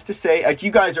she has to say.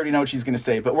 You guys already know what she's going to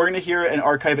say, but we're going to hear it and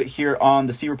archive it here on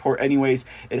the C Report anyways.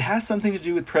 It has something to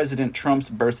do with President Trump's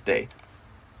birthday.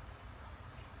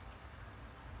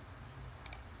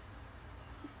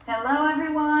 Hello,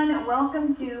 everyone.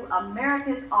 Welcome to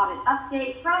America's Audit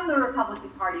Update from the Republican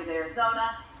Party of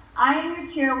Arizona. I am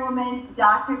your chairwoman,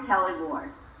 Dr. Kelly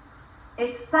Ward.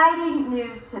 Exciting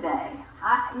news today.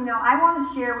 I want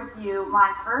to share with you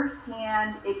my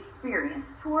firsthand experience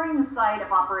touring the site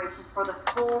of operations for the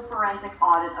full forensic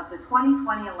audit of the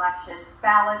 2020 election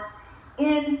ballots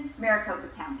in Maricopa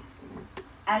County.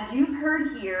 As you've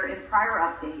heard here in prior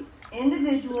updates,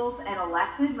 individuals and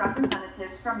elected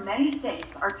representatives from many states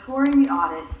are touring the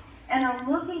audit and are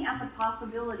looking at the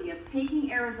possibility of taking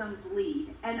Arizona's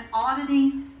lead and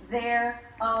auditing their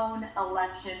own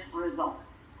election results.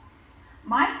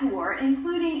 My tour,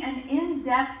 including an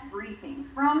in-depth briefing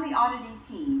from the auditing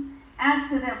team as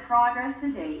to their progress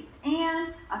to date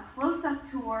and a close-up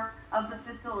tour of the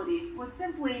facilities, was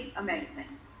simply amazing.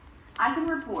 I can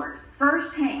report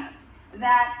firsthand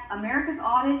that America's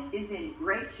audit is in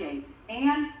great shape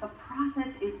and the process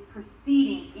is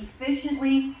proceeding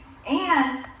efficiently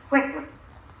and quickly.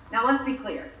 Now let's be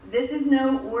clear, this is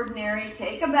no ordinary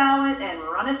take a ballot and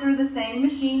run it through the same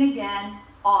machine again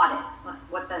audit,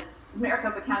 what the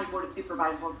Maricopa County Board of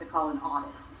Supervisors wants to call an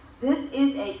audit. This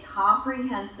is a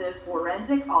comprehensive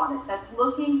forensic audit that's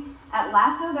looking at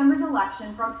last November's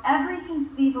election from every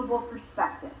conceivable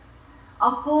perspective.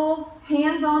 A full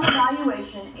hands-on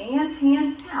evaluation and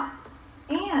hand count,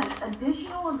 and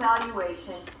additional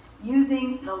evaluation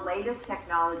using the latest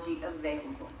technology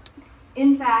available.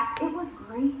 In fact, it was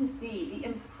great to see the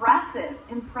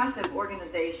impressive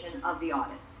organization of the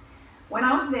audit. When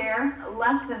I was there,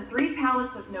 less than 3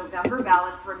 pallets of November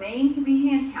ballots remain to be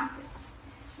hand counted.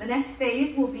 The next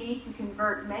phase will be to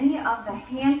convert many of the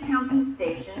hand counting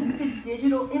stations to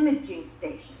digital imaging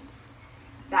stations.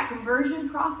 That conversion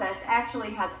process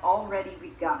actually has already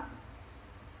begun.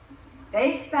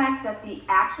 They expect that the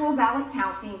actual ballot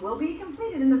counting will be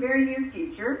completed in the very near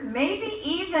future, maybe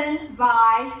even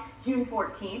by June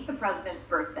 14th, the president's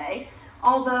birthday,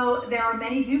 although there are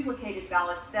many duplicated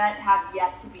ballots that have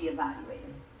yet to be evaluated.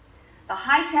 The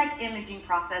high-tech imaging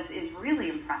process is really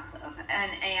impressive,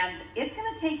 and it's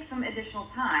going to take some additional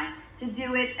time to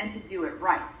do it and to do it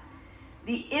right.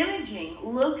 The imaging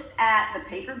looks at the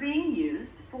paper being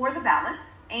used for the ballots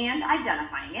and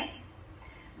identifying it.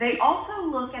 They also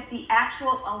look at the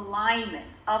actual alignment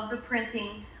of the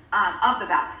printing of the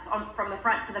ballots from the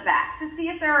front to the back to see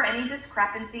if there are any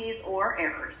discrepancies or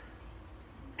errors.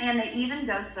 And they even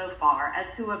go so far as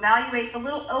to evaluate the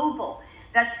little oval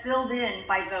that's filled in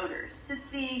by voters to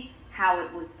see how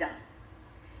it was done.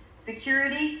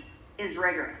 Security is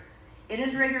rigorous. It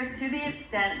is rigorous to the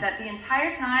extent that the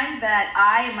entire time that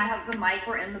I and my husband Mike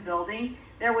were in the building,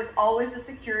 there was always a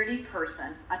security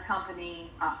person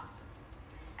accompanying us.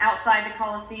 Outside the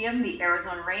Coliseum, the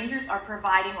Arizona Rangers are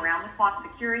providing round-the-clock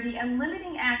security and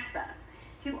limiting access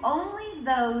to only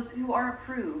those who are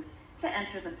approved to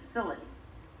enter the facility.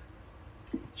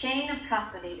 Chain of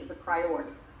custody is a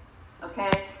priority, okay?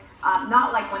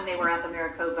 Not like when they were at the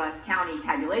Maricopa County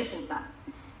Tabulation Center.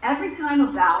 Every time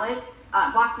a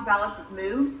box of ballots is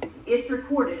moved, it's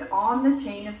recorded on the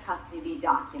chain of custody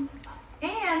documents.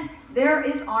 And there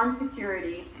is armed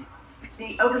security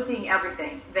overseeing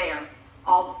everything there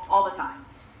all the time.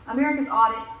 America's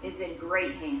audit is in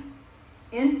great hands.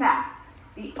 In fact,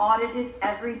 the audit is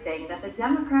everything that the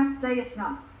Democrats say it's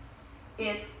not.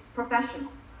 It's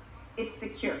professional, it's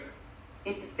secure,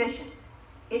 it's efficient,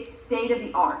 it's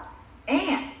state-of-the-art,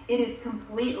 and it is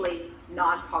completely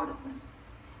nonpartisan.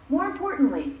 More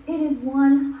importantly, it is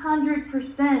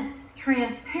 100%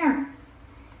 transparent.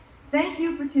 Thank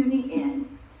you for tuning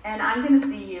in, and I'm going to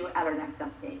see you at our next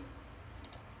update.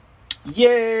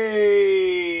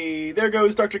 Yay! There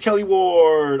goes Dr. Kelly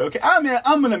Ward. Okay,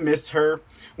 I'm going to miss her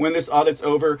when this audit's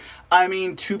over. I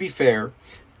mean, to be fair,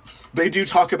 they do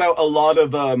talk about a lot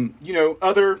of,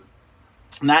 other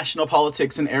national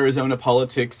politics and Arizona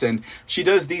politics, and she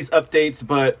does these updates,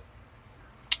 but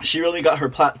she really got her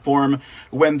platform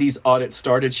when these audits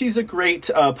started. She's a great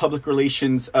public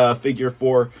relations figure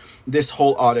for this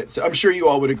whole audit, so I'm sure you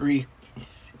all would agree.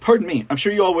 Pardon me. I'm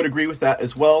sure you all would agree with that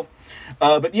as well.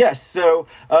 But yes, so,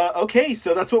 okay,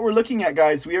 so that's what we're looking at,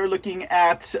 guys. We are looking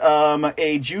at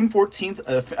a June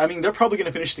 14th. They're probably going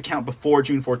to finish the count before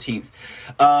June 14th.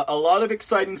 A lot of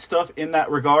exciting stuff in that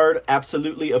regard.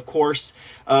 Absolutely, of course,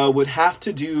 would have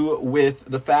to do with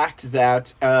the fact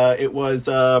that it was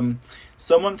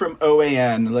someone from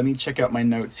OAN. Let me check out my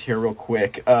notes here real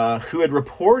quick. Who had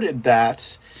reported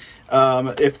that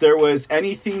if there was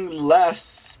anything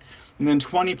less than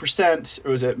 20%, or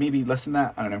was it maybe less than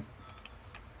that? I don't know.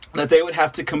 That they would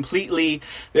have to completely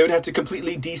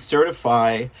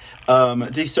decertify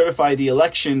the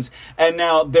elections. And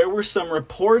now there were some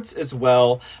reports as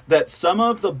well that some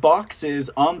of the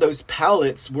boxes on those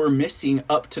ballots were missing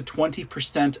up to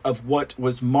 20% of what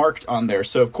was marked on there.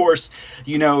 So of course,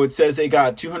 it says they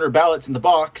got 200 ballots in the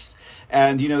box,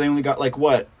 and they only got like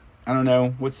what? I don't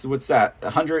know, what's that,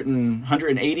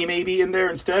 180 maybe in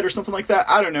there instead, or something like that?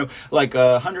 I don't know, like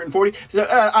 140? So,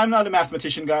 I'm not a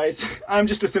mathematician, guys. I'm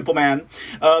just a simple man.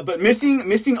 But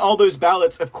missing all those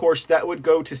ballots, of course, that would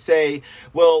go to say,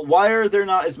 well, why are there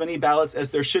not as many ballots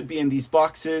as there should be in these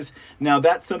boxes? Now,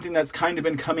 that's something that's kind of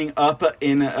been coming up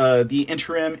in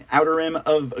the outer rim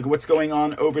of what's going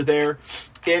on over there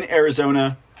in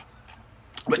Arizona.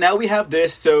 But now we have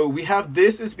this, so we have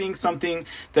this as being something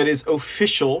that is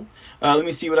official. Let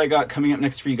me see what I got coming up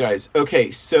next for you guys. Okay,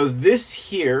 so this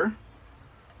here...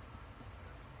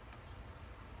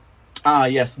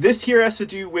 yes, this here has to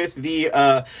do with the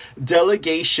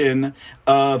delegation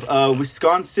of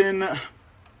Wisconsin...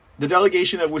 The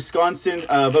delegation of Wisconsin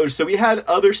voters. So we had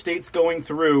other states going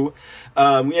through.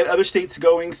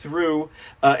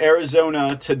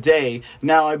 Arizona today.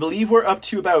 Now I believe we're up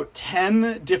to about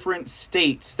 10 different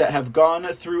states that have gone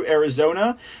through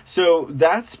Arizona. So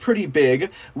that's pretty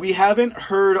big. We haven't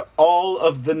heard all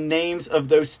of the names of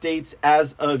those states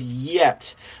as of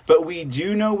yet, but we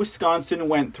do know Wisconsin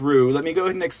went through. Let me go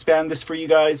ahead and expand this for you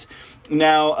guys.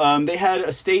 Now, they had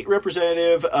a state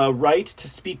representative right to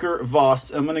Speaker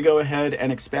Voss. I'm going to go ahead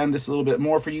and expand this a little bit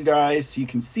more for you guys so you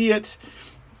can see it.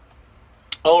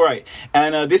 All right.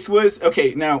 And this was...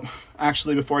 Okay, now,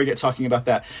 actually, before I get talking about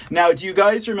that. Now, do you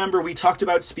guys remember we talked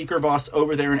about Speaker Voss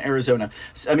over there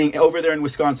in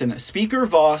Wisconsin? Speaker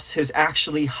Voss has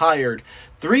actually hired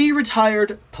 3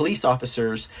 retired police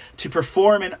officers to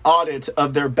perform an audit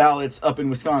of their ballots up in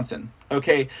Wisconsin.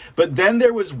 Okay, but then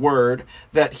there was word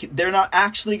that they're not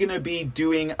actually going to be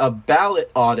doing a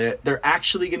ballot audit. They're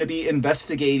actually going to be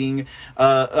investigating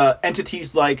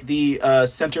entities like the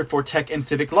Center for Tech and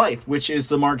Civic Life, which is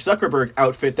the Mark Zuckerberg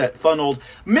outfit that funneled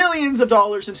millions of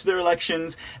dollars into their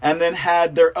elections and then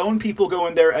had their own people go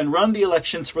in there and run the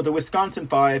elections for the Wisconsin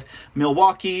 5,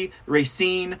 Milwaukee,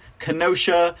 Racine,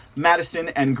 Kenosha, Madison,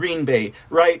 and Green Bay,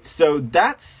 right? So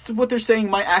that's what they're saying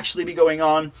might actually be going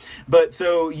on. But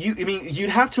so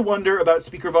you'd have to wonder about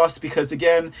Speaker Voss, because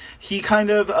again, he kind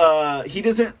of he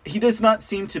does not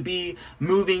seem to be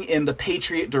moving in the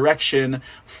patriot direction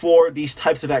for these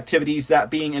types of activities,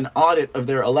 that being an audit of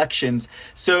their elections.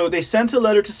 So they sent a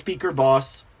letter to Speaker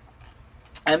Voss,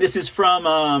 and this was from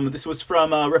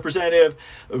Representative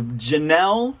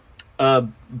Janelle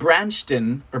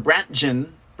Brantgen.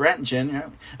 Yeah.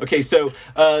 Okay, so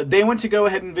they went to go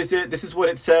ahead and visit. This is what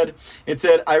it said. It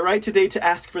said, I write today to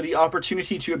ask for the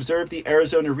opportunity to observe the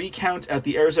Arizona recount at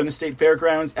the Arizona State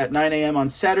Fairgrounds at 9 a.m.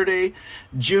 on Saturday,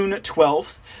 June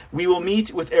 12th. We will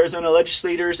meet with Arizona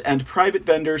legislators and private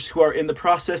vendors who are in the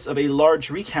process of a large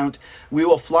recount. We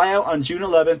will fly out on June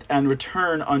 11th and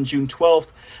return on June 12th.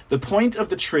 The point of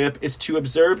the trip is to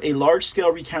observe a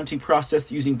large-scale recounting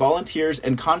process using volunteers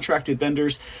and contracted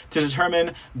vendors to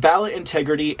determine ballot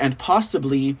integrity and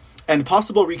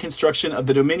possible reconstruction of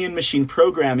the Dominion machine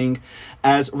programming.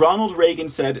 As Ronald Reagan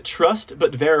said, trust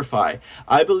but verify.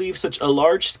 I believe such a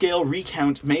large-scale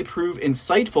recount may prove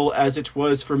insightful as it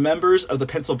was for members of the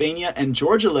Pennsylvania and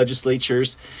Georgia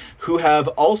legislatures who have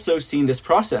also seen this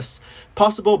process.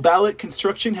 Possible ballot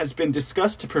construction has been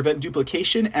discussed to prevent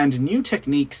duplication, and new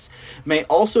techniques may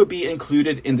also be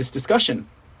included in this discussion.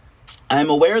 I am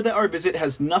aware that our visit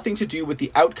has nothing to do with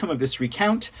the outcome of this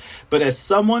recount, but as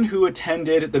someone who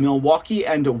attended the Milwaukee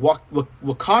and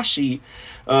Waukesha,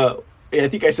 I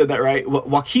think I said that right,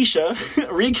 Waukesha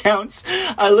recounts,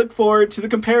 I look forward to the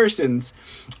comparisons.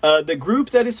 The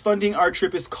group that is funding our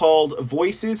trip is called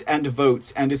Voices and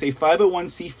Votes and is a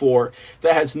 501c4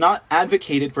 that has not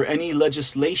advocated for any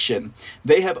legislation.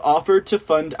 They have offered to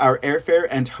fund our airfare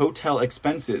and hotel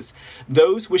expenses.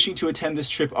 Those wishing to attend this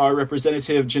trip are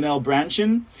Representative Janelle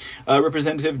Brantgen,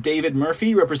 Representative David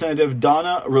Murphy, Representative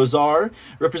Donna Rosar,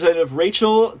 Representative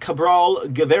Rachel Cabral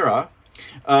Guevara,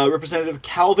 Representative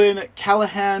Calvin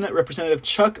Callahan, Representative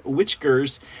Chuck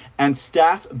Witchgers, and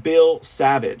Staff Bill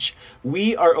Savage.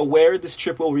 We are aware this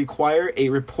trip will require a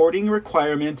reporting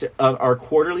requirement of our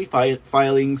quarterly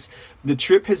filings. The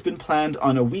trip has been planned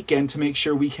on a weekend to make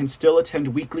sure we can still attend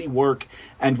weekly work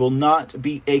and will not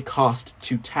be a cost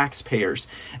to taxpayers.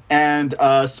 And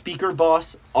Speaker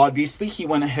Voss, obviously, he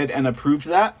went ahead and approved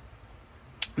that.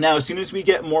 Now, as soon as we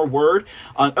get more word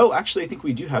on... Oh, actually, I think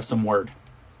we do have some word.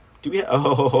 Do we?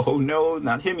 Oh, no,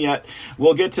 not him yet.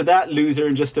 We'll get to that loser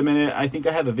in just a minute. I think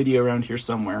I have a video around here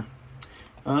somewhere.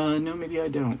 No, maybe I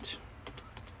don't.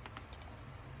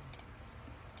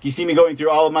 You see me going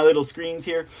through all of my little screens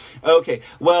here? Okay,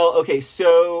 well, okay,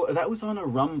 so that was on a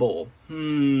Rumble.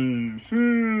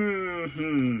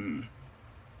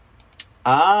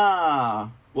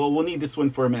 Ah, well, we'll need this one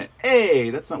for a minute.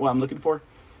 Hey, that's not what I'm looking for.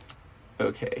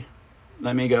 Okay,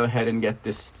 let me go ahead and get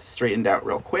this straightened out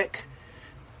real quick.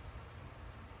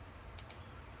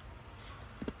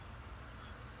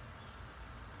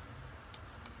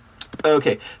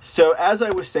 Okay, so as I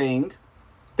was saying,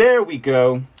 there we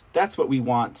go. That's what we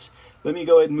want. Let me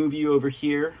go ahead and move you over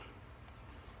here.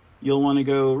 You'll want to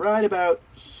go right about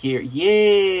here.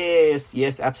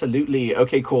 Yes, absolutely.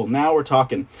 Okay, cool. Now we're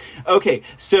talking. Okay,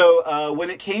 so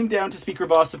when it came down to Speaker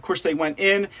Voss, of course, they went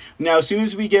in. Now, as soon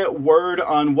as we get word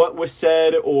on what was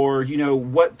said or, you know,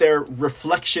 what their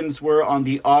reflections were on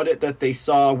the audit that they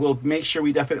saw, we'll make sure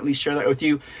we definitely share that with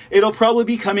you. It'll probably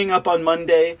be coming up on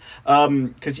Monday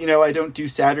because, you know, I don't do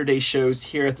Saturday shows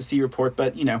here at the C Report,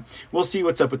 but, you know, we'll see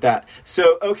what's up with that.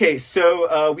 So, okay,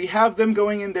 so we have them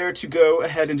going in there to go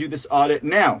ahead and do this audit.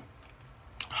 Now,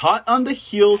 hot on the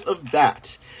heels of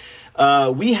that,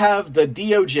 we have the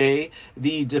DOJ,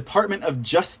 the Department of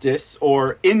Justice,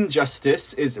 or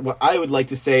Injustice is what I would like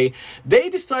to say. They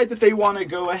decide that they want to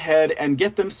go ahead and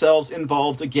get themselves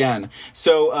involved again.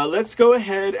 So let's go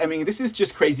ahead. I mean, this is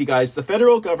just crazy, guys. The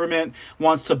federal government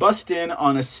wants to bust in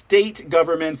on a state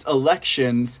government's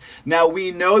elections. Now,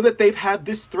 we know that they've had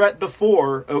this threat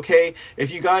before, okay?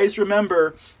 If you guys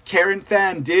remember, Karen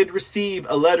Fan did receive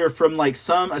a letter from like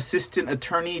some assistant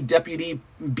attorney deputy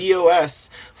BOS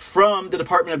from the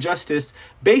Department of Justice,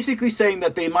 basically saying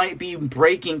that they might be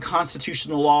breaking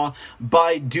constitutional law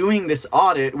by doing this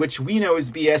audit, which we know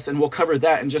is BS, and we'll cover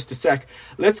that in just a sec.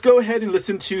 Let's go ahead and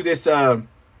listen to this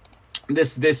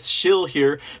this shill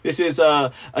here. This is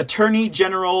Attorney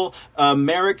General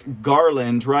Merrick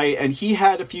Garland, right? And he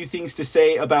had a few things to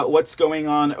say about what's going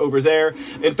on over there.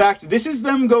 In fact, this is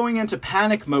them going into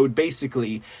panic mode,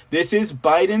 basically. This is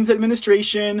Biden's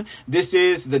administration. This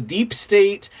is the deep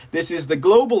state. This is the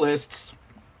globalists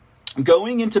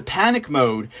going into panic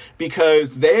mode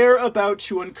because they're about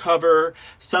to uncover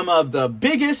some of the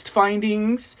biggest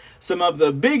findings, some of the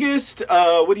biggest,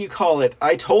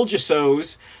 I told you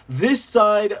so's this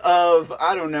side of,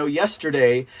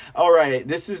 yesterday. All right,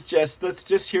 let's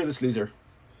just hear this loser.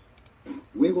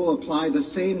 We will apply the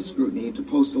same scrutiny to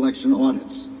post-election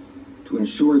audits to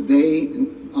ensure they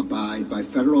abide by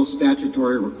federal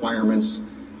statutory requirements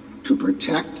to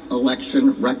protect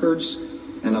election records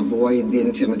and avoid the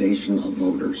intimidation of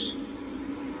voters.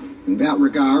 In that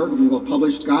regard, we will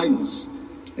publish guidance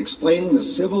explaining the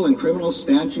civil and criminal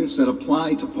statutes that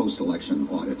apply to post-election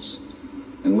audits.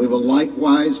 And we will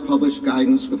likewise publish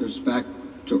guidance with respect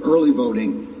to early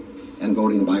voting and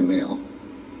voting by mail.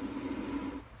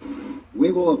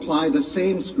 We will apply the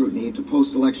same scrutiny to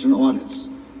post-election audits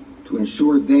to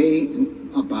ensure they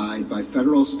abide by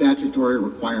federal statutory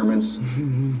requirements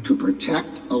to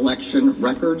protect election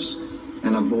records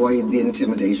and avoid the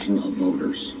intimidation of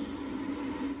voters.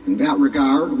 In that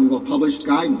regard, we will publish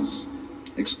guidance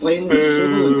explaining the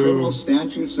civil and criminal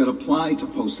statutes that apply to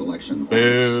post-election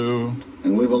audits.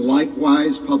 And we will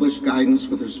likewise publish guidance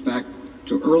with respect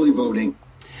to early voting.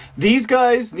 These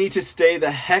guys need to stay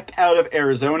the heck out of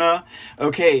Arizona.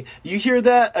 Okay, you hear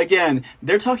that? Again,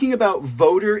 they're talking about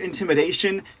voter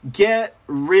intimidation. Get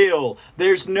real.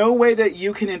 There's no way that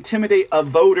you can intimidate a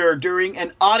voter during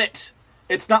an audit.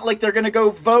 It's not like they're going to go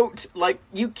vote. Like,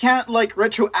 you can't,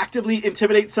 retroactively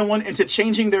intimidate someone into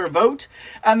changing their vote.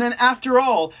 And then, after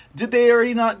all, did they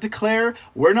already not declare,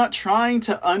 we're not trying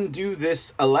to undo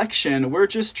this election. We're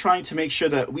just trying to make sure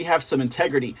that we have some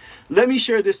integrity. Let me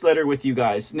share this letter with you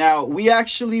guys. Now, we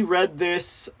actually read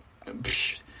this.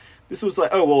 This was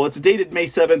it's dated May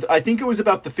 7th. I think it was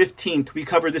about the 15th. We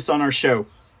covered this on our show.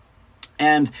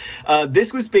 And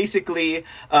this was basically,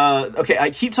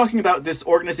 I keep talking about this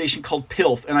organization called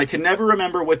PILF, and I can never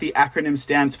remember what the acronym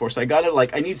stands for, so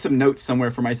I need some notes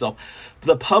somewhere for myself.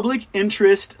 The Public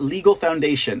Interest Legal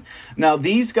Foundation. Now,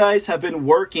 these guys have been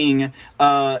working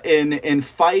in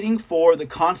fighting for the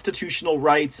constitutional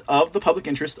rights of the public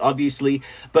interest, obviously,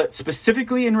 but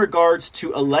specifically in regards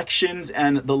to elections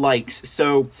and the likes.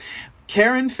 So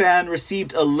Karen Fan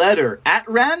received a letter at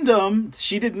random.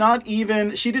 She did not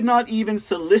even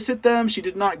solicit them. She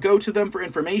did not go to them for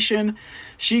information.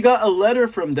 She got a letter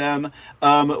from them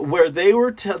where they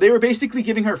were basically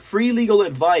giving her free legal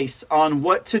advice on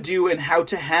what to do and how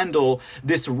to handle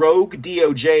this rogue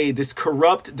DOJ, this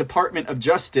corrupt Department of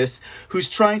Justice, who's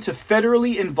trying to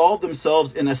federally involve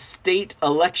themselves in a state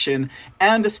election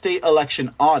and a state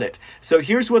election audit. So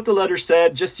here's what the letter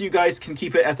said, just so you guys can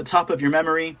keep it at the top of your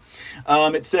memory.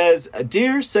 It says,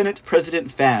 Dear Senate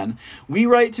President Fan, we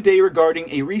write today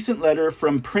regarding a recent letter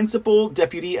from Principal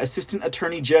Deputy Assistant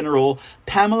Attorney General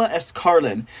Pamela S.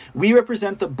 Carlin. We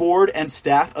represent the board and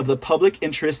staff of the Public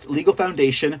Interest Legal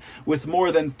Foundation with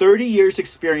more than 30 years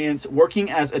experience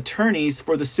working as attorneys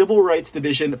for the Civil Rights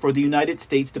Division for the United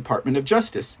States Department of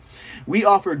Justice. We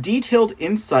offer detailed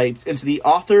insights into the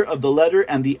author of the letter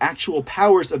and the actual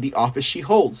powers of the office she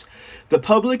holds. The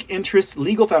Public Interest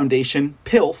Legal Foundation,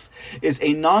 PILF, is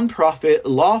a nonprofit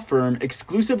law firm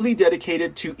exclusively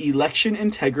dedicated to election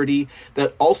integrity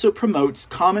that also promotes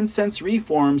common sense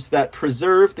reforms that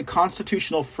preserve the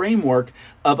constitutional framework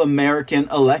of American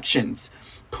elections.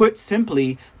 Put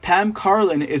simply, Pam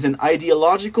Carlin is an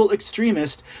ideological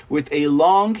extremist with a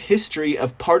long history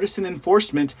of partisan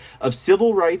enforcement of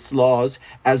civil rights laws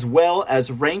as well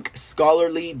as rank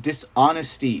scholarly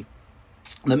dishonesty.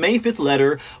 The May 5th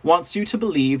letter wants you to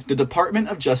believe the Department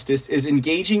of Justice is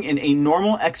engaging in a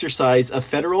normal exercise of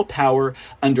federal power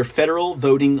under federal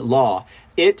voting law.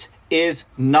 It is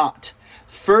not.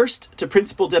 First, to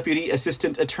Principal Deputy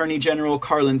Assistant Attorney General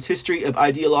Carlin's history of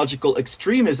ideological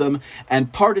extremism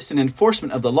and partisan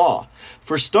enforcement of the law.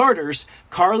 For starters,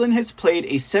 Carlin has played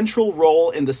a central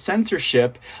role in the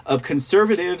censorship of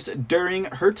conservatives during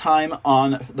her time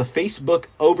on the Facebook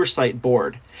Oversight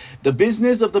Board. The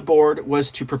business of the board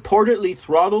was to purportedly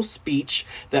throttle speech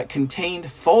that contained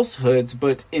falsehoods,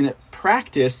 but in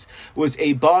practice was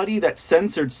a body that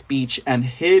censored speech and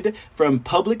hid from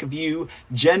public view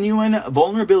genuine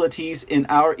vulnerabilities in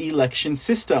our election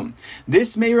system.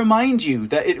 This may remind you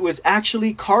that it was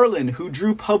actually Carlin who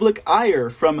drew public ire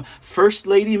from First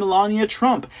Lady Melania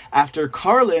Trump after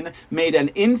Carlin made an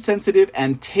insensitive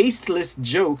and tasteless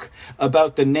joke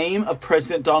about the name of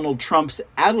President Donald Trump's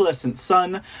adolescent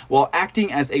son while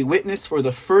acting as a witness for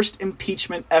the first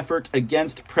impeachment effort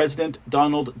against President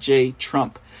Donald J.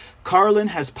 Trump. Carlin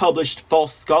has published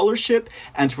false scholarship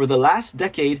and for the last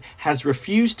decade has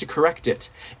refused to correct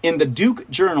it. In the Duke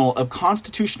Journal of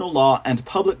Constitutional Law and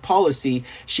Public Policy,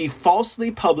 she falsely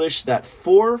published that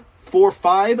for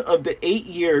 5 of the 8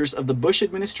 years of the Bush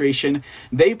administration,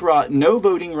 they brought no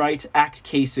Voting Rights Act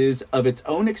cases of its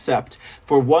own except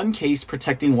for one case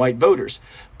protecting white voters.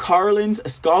 Carlin's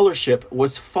scholarship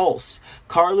was false.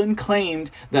 Carlin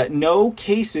claimed that no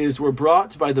cases were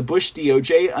brought by the Bush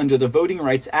DOJ under the Voting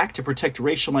Rights Act to protect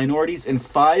racial minorities in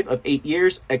 5 of 8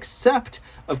 years, except,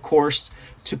 of course,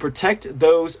 to protect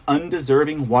those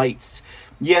undeserving whites.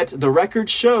 Yet the record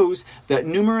shows that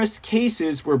numerous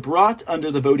cases were brought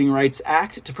under the Voting Rights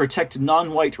Act to protect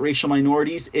non-white racial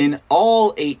minorities in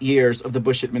all 8 years of the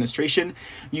Bush administration.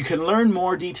 You can learn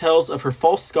more details of her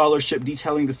false scholarship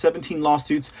detailing the 17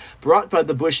 lawsuits brought by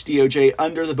the Bush DOJ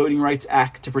under the Voting Rights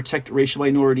Act to protect racial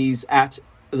minorities at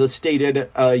the stated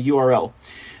URL.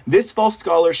 This false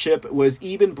scholarship was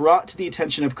even brought to the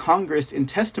attention of Congress in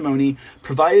testimony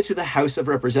provided to the House of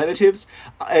Representatives.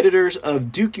 Editors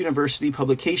of Duke University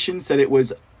publications said it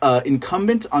was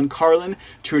incumbent on Carlin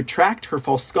to retract her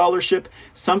false scholarship,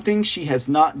 something she has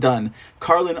not done.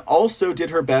 Carlin also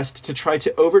did her best to try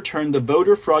to overturn the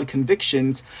voter fraud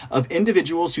convictions of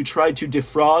individuals who tried to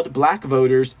defraud black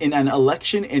voters in an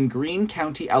election in Greene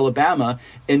County, Alabama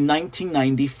in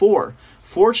 1994.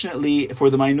 Fortunately for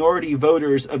the minority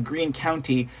voters of Greene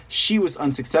County, she was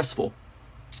unsuccessful.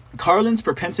 Carlin's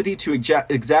propensity to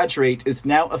exaggerate is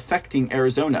now affecting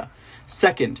Arizona.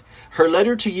 Second, her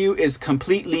letter to you is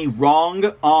completely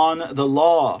wrong on the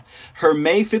law. Her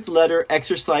May 5th letter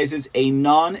exercises a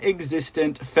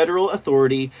non-existent federal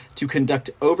authority to conduct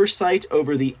oversight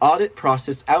over the audit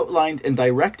process outlined and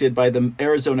directed by the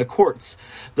Arizona courts.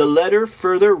 The letter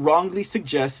further wrongly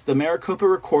suggests the Maricopa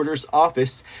Recorder's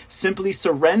Office simply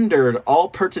surrendered all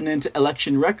pertinent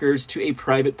election records to a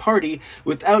private party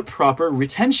without proper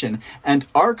retention and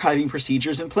archiving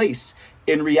procedures in place.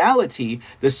 In reality,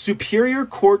 the Superior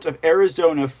Court of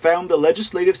Arizona found the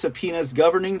legislative subpoenas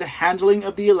governing the handling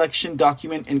of the election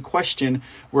document in question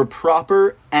were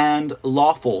proper and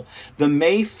lawful. The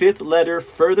May 5th letter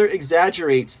further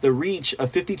exaggerates the reach of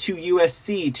 52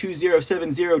 U.S.C.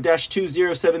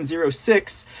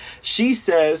 2070-20706. She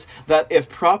says that if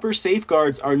proper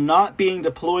safeguards are not being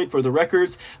deployed for the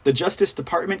records, the Justice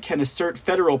Department can assert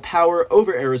federal power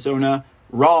over Arizona.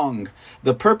 Wrong.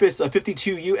 The purpose of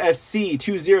 52 U.S.C.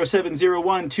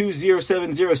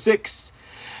 20701-20706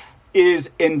 is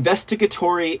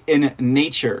investigatory in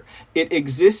nature. It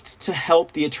exists to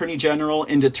help the Attorney General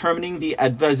in determining the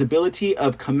advisability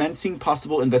of commencing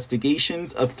possible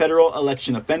investigations of federal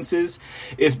election offenses.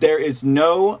 If there is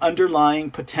no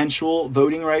underlying potential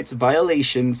voting rights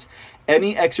violations,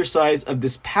 any exercise of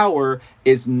this power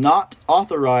is not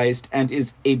authorized and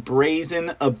is a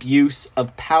brazen abuse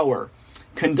of power.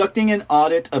 Conducting an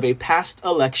audit of a past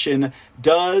election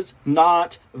does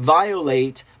not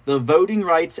violate the Voting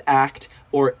Rights Act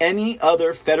or any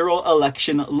other federal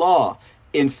election law.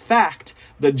 In fact,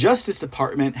 the Justice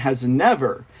Department has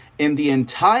never, in the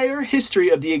entire history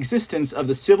of the existence of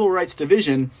the Civil Rights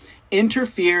Division,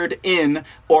 interfered in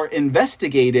or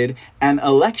investigated an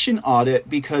election audit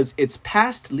because its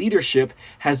past leadership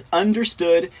has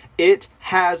understood it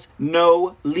has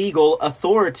no legal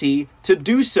authority to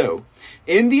do so.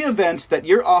 In the event that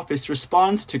your office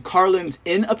responds to Carlin's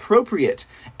inappropriate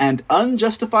and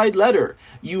unjustified letter,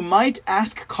 you might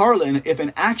ask Carlin if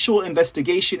an actual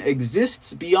investigation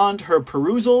exists beyond her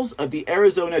perusals of the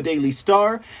Arizona Daily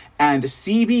Star and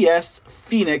CBS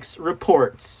Phoenix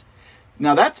reports.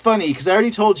 Now that's funny because I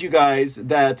already told you guys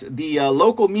that the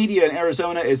local media in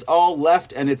Arizona is all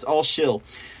left and it's all shill.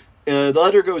 The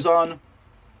letter goes on.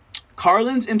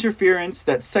 Carlin's interference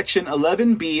that Section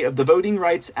 11B of the Voting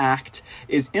Rights Act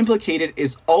is implicated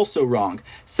is also wrong.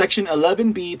 Section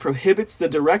 11B prohibits the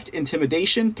direct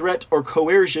intimidation, threat, or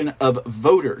coercion of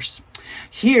voters.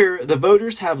 Here, the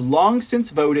voters have long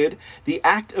since voted. The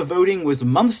act of voting was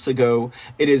months ago.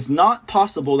 It is not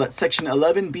possible that Section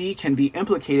 11B can be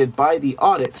implicated by the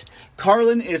audit.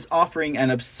 Carlin is offering an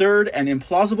absurd and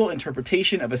implausible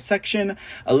interpretation of a Section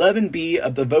 11B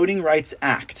of the Voting Rights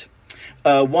Act.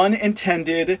 one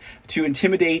intended to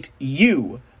intimidate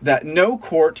you, that no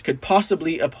court could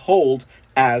possibly uphold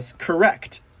as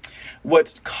correct.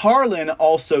 What Carlin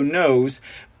also knows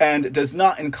and does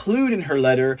not include in her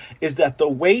letter is that the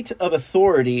weight of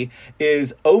authority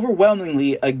is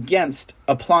overwhelmingly against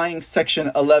applying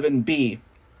Section 11B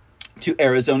to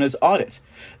Arizona's audit.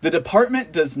 The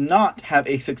department does not have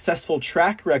a successful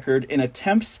track record in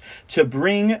attempts to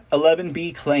bring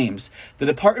 11B claims. The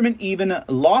department even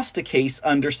lost a case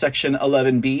under Section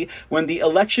 11B when the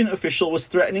election official was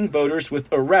threatening voters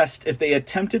with arrest if they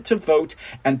attempted to vote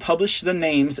and publish the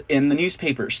names in the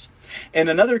newspapers. In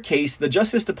another case, the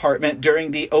Justice Department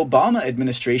during the Obama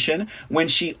administration, when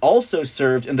she also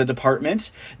served in the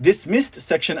department, dismissed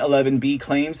Section 11B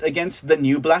claims against the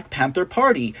new Black Panther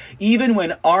Party, even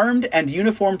when armed and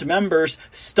uniformed members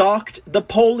stalked the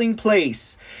polling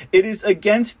place. It is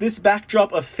against this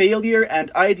backdrop of failure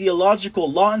and ideological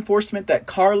law enforcement that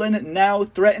Carlin now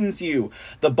threatens you.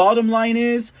 The bottom line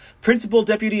is, Principal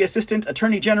Deputy Assistant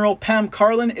Attorney General Pam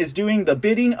Carlin is doing the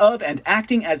bidding of and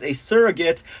acting as a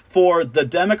surrogate for the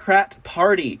Democrat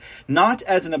Party, not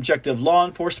as an objective law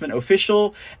enforcement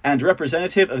official and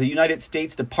representative of the United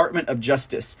States Department of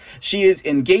Justice. She is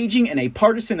engaging in a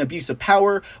partisan abuse of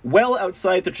power well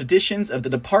outside the traditions of the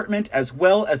department, as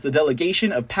well as the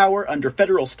delegation of power under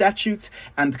federal statutes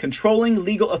and the controlling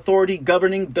legal authority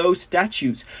governing those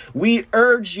statutes. We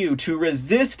urge you to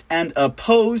resist and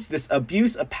oppose this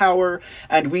abuse of power,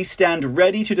 and we stand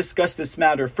ready to discuss this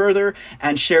matter further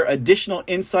and share additional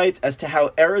insights as to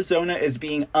how Arizona is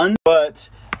being But,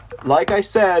 like I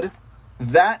said,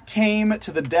 that came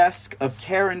to the desk of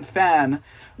Karen Fann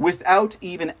without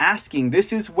even asking.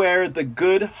 This is where the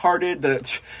good-hearted,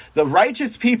 the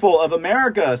righteous people of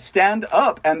America stand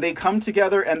up, and they come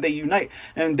together and they unite.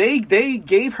 And they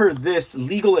gave her this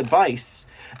legal advice.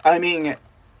 I mean,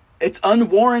 it's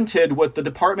unwarranted what the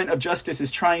Department of Justice is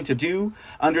trying to do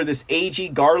under this A.G.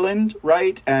 Garland,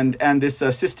 right? And this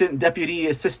deputy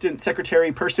assistant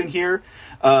secretary person here,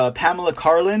 Pamela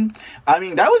Carlin. I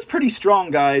mean, that was pretty strong,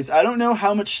 guys. I don't know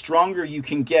how much stronger you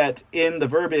can get in the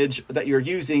verbiage that you're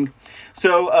using.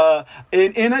 So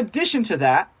in addition to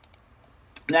that,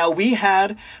 now we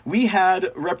had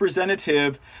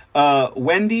Representative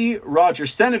Wendy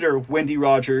Rogers, Senator Wendy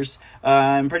Rogers.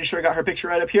 I'm pretty sure I got her picture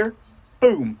right up here.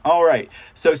 Boom. All right.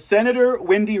 So Senator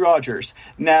Wendy Rogers.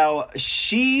 Now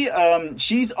she's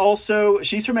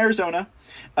from Arizona.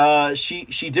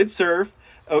 She did serve.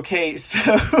 Okay.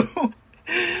 So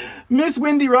Miss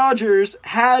Wendy Rogers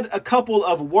had a couple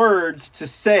of words to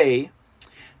say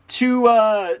to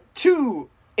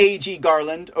A.G.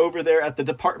 Garland over there at the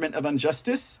Department of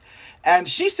Injustice. And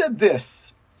she said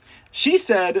this. She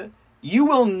said, "You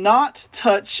will not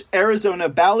touch Arizona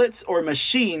ballots or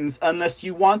machines unless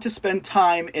you want to spend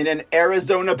time in an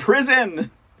Arizona prison.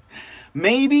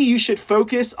 Maybe you should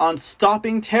focus on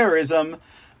stopping terrorism.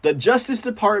 The Justice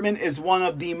Department is one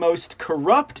of the most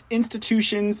corrupt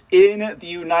institutions in the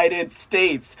United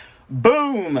States."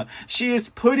 Boom! She is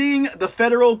putting the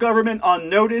federal government on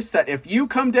notice that if you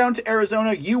come down to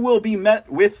Arizona, you will be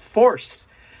met with force.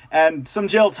 And some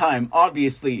jail time,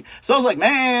 obviously. So I was like,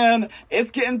 man,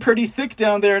 it's getting pretty thick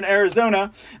down there in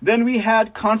Arizona. Then we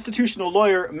had constitutional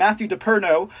lawyer Matthew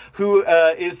Deperno, who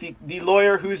is the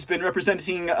lawyer who's been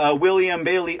representing William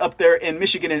Bailey up there in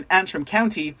Michigan in Antrim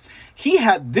County. He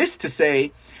had this to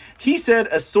say. He said,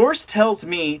 "A source tells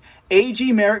me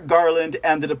A.G. Merrick Garland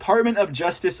and the Department of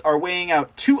Justice are weighing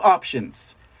out two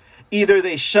options. Either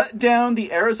they shut down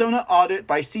the Arizona audit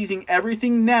by seizing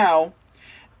everything now,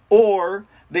 or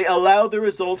they allow the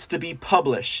results to be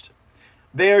published.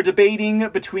 They are debating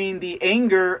between the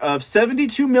anger of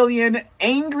 72 million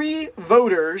angry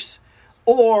voters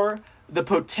or the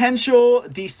potential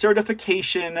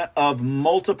decertification of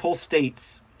multiple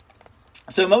states."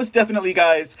 So most definitely,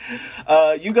 guys,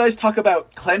 you guys talk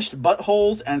about clenched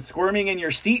buttholes and squirming in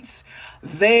your seats.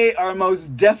 They are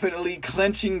most definitely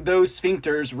clenching those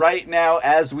sphincters right now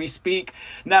as we speak.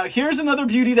 Now, here's another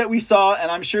beauty that we saw, and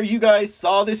I'm sure you guys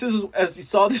saw this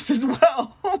as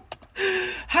well.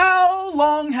 How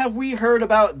long have we heard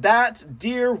about that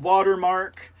dear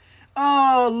watermark?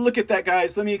 Oh, look at that,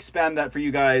 guys. Let me expand that for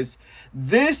you guys.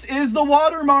 This is the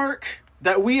watermark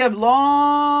that we have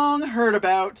long heard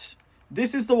about.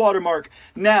 This is the watermark.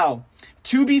 Now,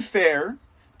 to be fair,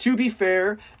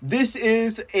 this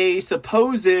is a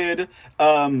supposed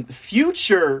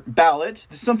future ballot.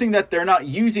 This is something that they're not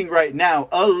using right now,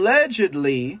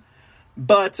 allegedly.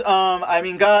 But, I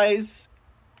mean, guys,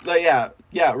 yeah,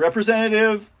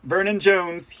 Representative Vernon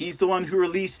Jones, he's the one who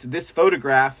released this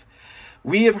photograph.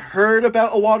 We have heard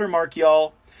about a watermark,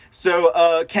 y'all.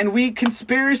 So, can we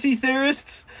conspiracy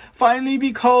theorists finally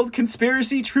be called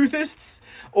conspiracy truthists?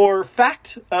 Or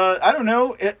fact, I don't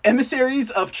know,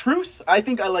 emissaries of truth? I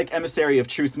think I like emissary of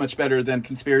truth much better than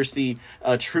conspiracy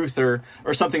truther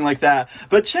or something like that.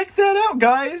 But check that out,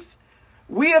 guys.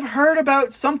 We have heard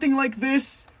about something like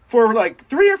this for like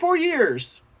 3 or 4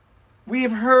 years. We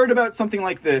have heard about something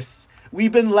like this.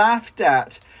 We've been laughed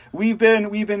at. We've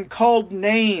been called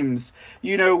names.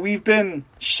 You know, we've been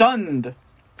shunned.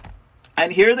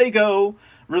 And here they go,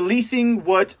 releasing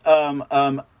what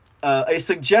a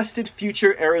suggested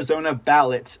future Arizona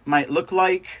ballot might look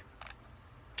like.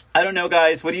 I don't know,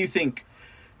 guys. What do you think?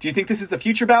 Do you think this is the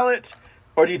future ballot?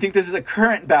 Or do you think this is a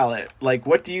current ballot? Like,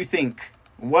 what do you think?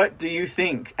 What do you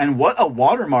think? And what a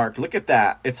watermark. Look at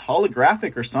that. It's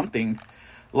holographic or something.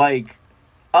 Like,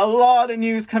 a lot of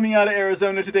news coming out of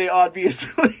Arizona today,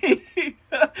 obviously.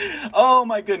 Oh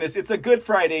my goodness. It's a good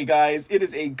Friday, guys. It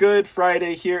is a good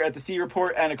Friday here at the C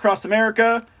Report and across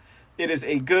America. It is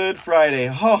a good Friday.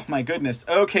 Oh my goodness.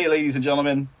 Okay, ladies and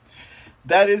gentlemen.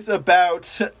 That is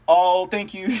about all.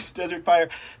 Thank you, Desert Fire.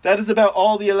 That is about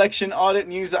all the election audit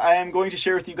news that I am going to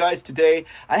share with you guys today.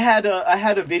 I had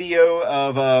a video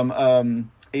of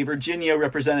a Virginia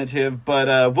representative,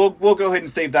 but we'll go ahead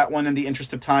and save that one in the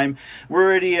interest of time. We're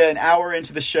already an hour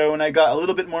into the show, and I got a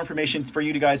little bit more information for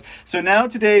you guys. So now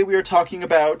today we are talking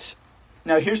about.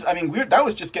 Now that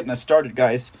was just getting us started,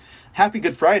 guys. Happy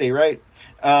Good Friday, right?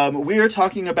 We are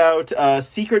talking about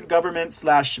secret government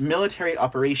 / military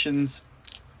operations.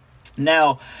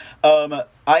 Now, I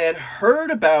had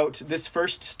heard about this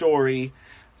first story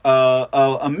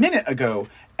a minute ago,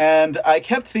 and I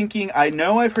kept thinking, I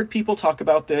know I've heard people talk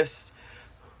about this.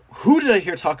 Who did I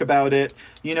hear talk about it?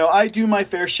 You know, I do my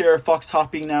fair share of fox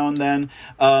hopping now and then,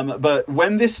 but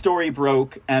when this story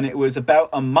broke, and it was about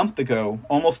a month ago,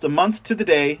 almost a month to the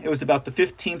day, it was about the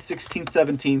 15th, 16th,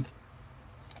 17th,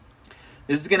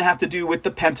 this is going to have to do with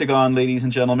the Pentagon, ladies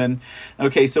and gentlemen.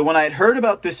 Okay, so when I had heard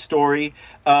about this story,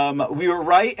 we were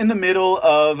right in the middle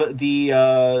of the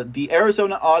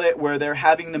Arizona audit where they're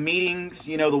having the meetings,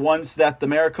 you know, the ones that the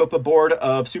Maricopa Board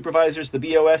of Supervisors, the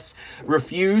BOS,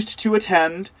 refused to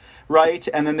attend, right?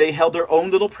 And then they held their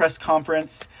own little press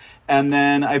conference. And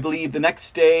then I believe the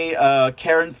next day,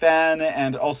 Karen Fan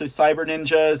and also Cyber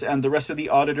Ninjas and the rest of the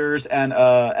auditors and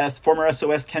former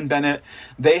SOS Ken Bennett,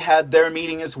 they had their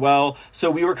meeting as well.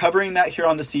 So we were covering that here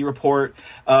on the C Report.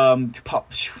 Man,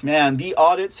 the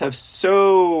audits have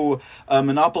so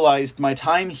monopolized my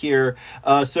time here.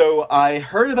 So I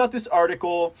heard about this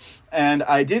article, and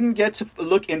I didn't get to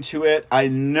look into it. I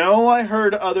know I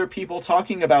heard other people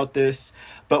talking about this,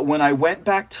 but when I went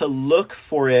back to look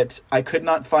for it, I could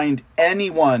not find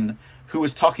anyone who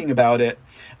was talking about it.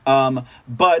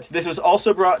 But this was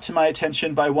also brought to my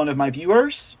attention by one of my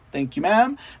viewers. Thank you,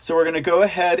 ma'am. So we're going to go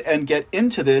ahead and get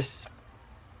into this.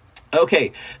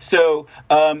 Okay, so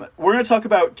we're going to talk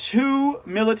about 2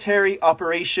 military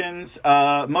operations,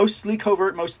 mostly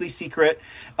covert, mostly secret.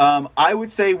 I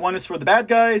would say one is for the bad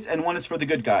guys and one is for the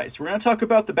good guys. We're going to talk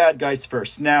about the bad guys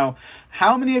first. Now,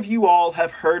 how many of you all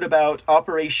have heard about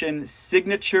Operation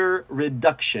Signature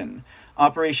Reduction?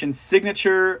 Operation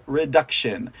Signature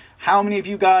Reduction. How many of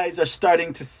you guys are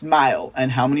starting to smile?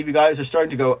 And how many of you guys are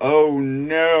starting to go, oh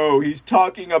no, he's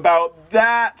talking about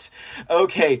that?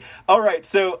 Okay, all right,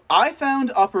 so I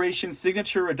found Operation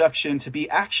Signature Reduction to be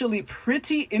actually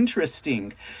pretty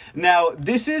interesting. Now,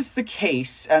 this is the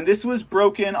case, and this was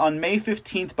broken on May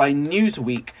 15th by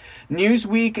Newsweek.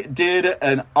 Newsweek did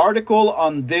an article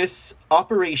on this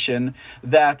operation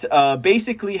that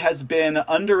basically has been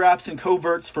under wraps and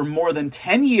coverts for more than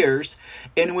 10 years,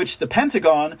 in which the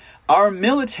Pentagon, our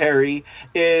military,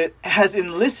 it has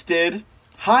enlisted,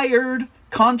 hired,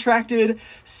 contracted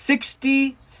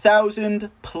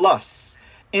 60,000 plus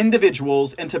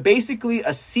individuals into basically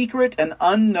a secret and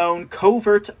unknown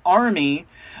covert army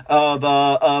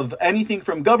of anything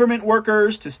from government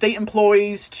workers to state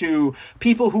employees to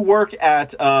people who work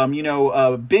at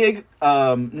big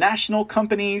national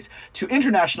companies to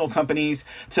international companies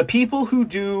to people who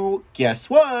do, guess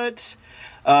what,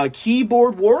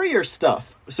 keyboard warrior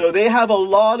stuff. So they have a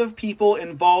lot of people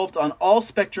involved on all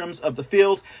spectrums of the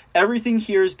field. Everything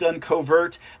here is done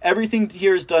covert. Everything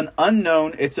here is done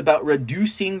unknown. It's about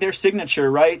reducing their signature,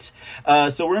 right?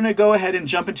 So we're going to go ahead and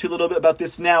jump into a little bit about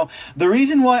this now. The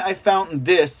reason why I found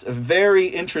this very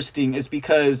interesting is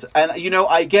because, and you know,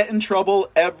 I get in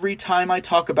trouble every time I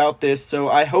talk about this, so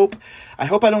I hope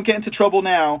I don't get into trouble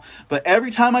now, but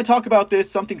every time I talk about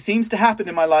this, something seems to happen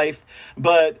in my life.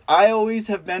 But I always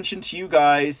have mentioned to you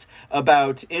guys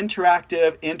about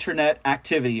Internet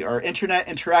Activity, or Internet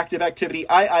Interactive Activity,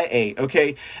 IIA,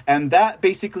 okay? And that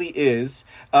basically is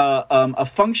a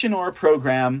function or a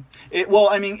program. It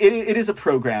is a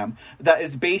program that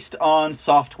is based on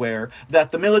software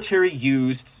that the military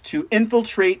used to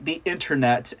infiltrate the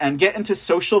internet and get into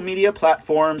social media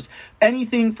platforms,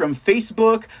 anything from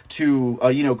Facebook to,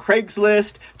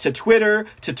 Craigslist, to Twitter,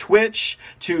 to Twitch,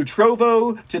 to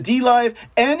Trovo, to DLive,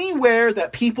 anywhere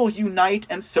that people unite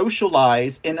and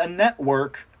socialize in a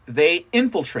network, they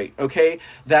infiltrate, okay?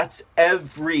 That's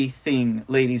everything,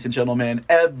 ladies and gentlemen,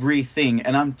 everything.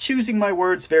 And I'm choosing my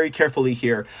words very carefully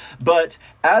here. But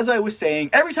as I was saying,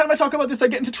 every time I talk about this, I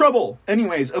get into trouble.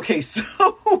 Anyways, okay,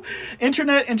 so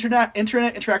Internet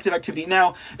Interactive Activity.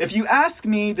 Now, if you ask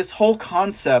me, this whole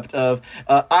concept of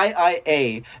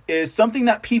IIA is something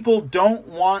that people don't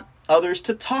want others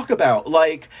to talk about.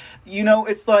 Like,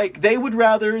 it's like they would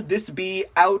rather this be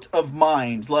out of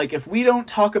mind. Like, if we don't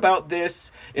talk about this,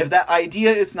 if that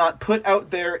idea is not put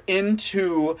out there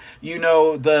into,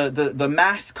 the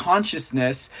mass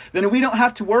consciousness, then we don't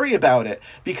have to worry about it.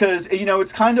 Because,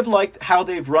 it's kind of like how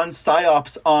they've run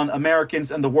psyops on Americans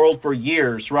and the world for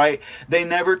years, right? They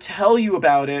never tell you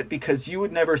about it because you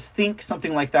would never think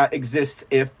something like that exists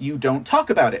if you don't talk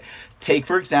about it. Take,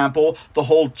 for example, the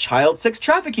whole child sex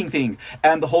trafficking thing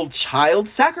and the whole child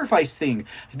sacrifice thing,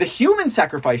 the human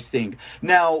sacrifice thing.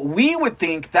 Now, we would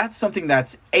think that's something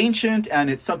that's ancient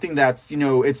and it's something that's,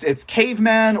 it's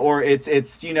caveman, or it's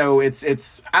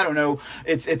I don't know,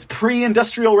 it's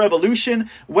pre-industrial revolution,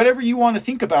 whatever you want to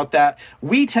think about that.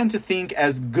 We tend to think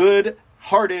as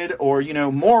good-hearted or,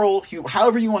 moral,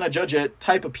 however you want to judge it,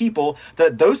 type of people,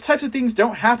 that those types of things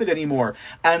don't happen anymore.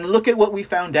 And look at what we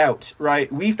found out,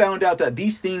 right? We found out that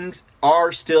these things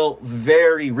are still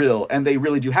very real, and they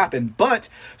really do happen. But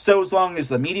so as long as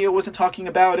the media wasn't talking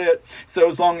about it, so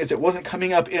as long as it wasn't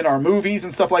coming up in our movies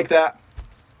and stuff like that,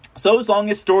 so as long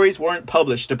as stories weren't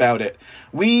published about it,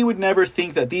 we would never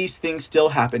think that these things still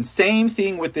happen. Same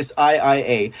thing with this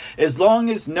IIA. As long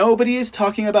as nobody is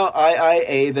talking about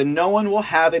IIA, then no one will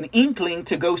have an inkling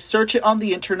to go search it on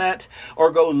the internet,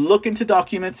 or go look into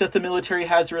documents that the military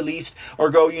has released, or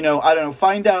go,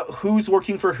 find out who's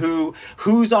working for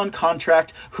who's on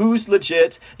contract, who's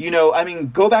legit.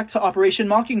 Go back to Operation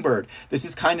Mockingbird. This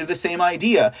is kind of the same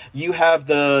idea. You have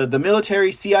the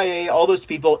military, CIA, all those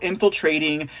people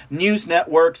infiltrating news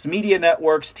networks, media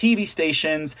networks, TV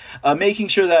stations, making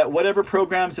sure that whatever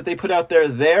programs that they put out there,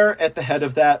 they're at the head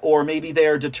of that, or maybe they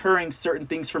are deterring certain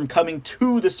things from coming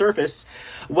to the surface.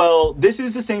 Well, this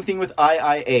is the same thing with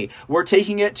IIA. We're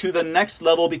taking it to the next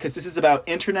level because this is about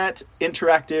Internet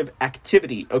Interactive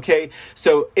Activity, okay?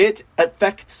 So it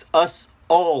affects us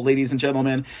all, ladies and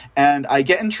gentlemen, and I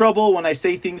get in trouble when I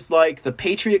say things like the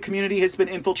Patriot community has been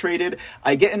infiltrated.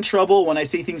 I get in trouble when I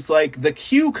say things like the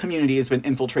Q community has been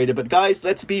infiltrated. But guys,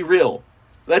 let's be real.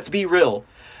 Let's be real.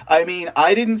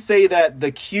 I didn't say that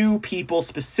the Q people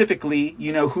specifically,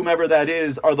 whomever that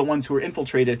is, are the ones who are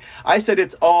infiltrated. I said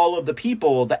it's all of the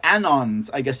people, the Anons,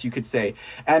 I guess you could say.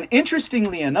 And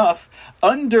interestingly enough,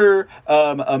 under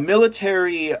a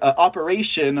military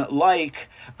operation like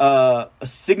a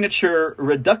signature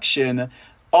reduction,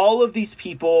 all of these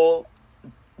people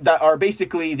that are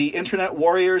basically the internet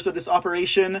warriors of this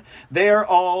operation, they are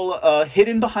all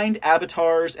hidden behind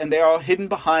avatars, and they are all hidden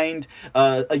behind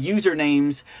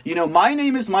usernames. My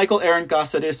name is Michael Aaron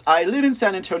Gasadis. I live in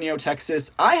San Antonio,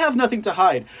 Texas. I have nothing to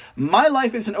hide. My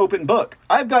life is an open book.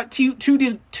 I've got two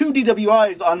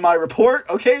DWIs on my report,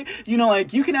 okay?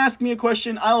 You can ask me a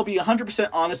question, I'll be 100%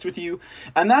 honest with you.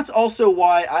 And that's also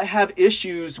why I have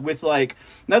issues with,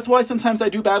 that's why sometimes I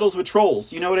do battles with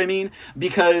trolls, you know what I mean?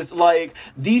 Because,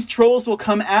 these trolls will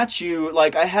come at you.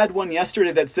 I had one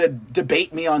yesterday that said,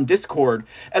 debate me on Discord.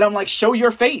 And I'm like, show your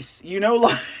face,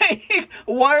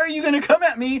 why are you going to come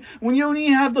at me when you don't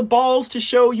even have the balls to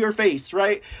show your face,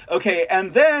 right? Okay,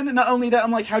 and then, not only that,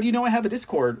 I'm like, how do you know I have a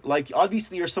Discord?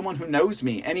 Obviously you're someone who knows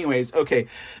me. Anyways, okay,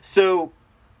 so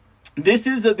this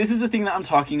is a thing that I'm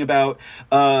talking about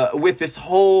with this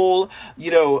whole,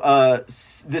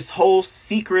 this whole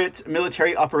secret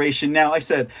military operation. Now, I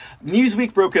said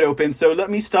Newsweek broke it open, so let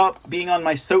me stop being on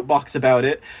my soapbox about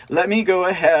it. Let me go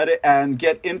ahead and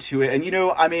get into it.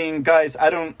 And guys,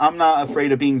 I'm not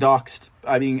afraid of being doxxed.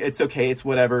 It's okay. It's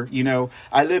whatever.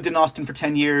 I lived in Austin for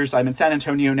 10 years. I'm in San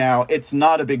Antonio now. It's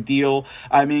not a big deal.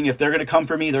 If they're going to come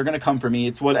for me, they're going to come for me.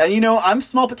 And I'm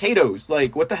small potatoes.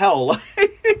 What the hell?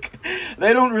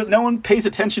 No one pays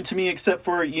attention to me except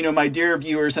for, my dear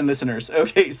viewers and listeners.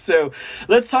 Okay, so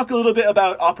let's talk a little bit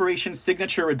about Operation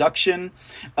Signature Reduction.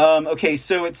 Okay,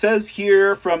 so it says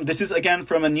here this is again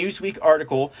from a Newsweek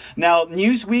article. Now,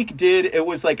 Newsweek it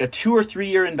was like a 2 or 3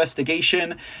 year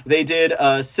investigation. They did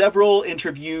several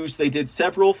interviews. They did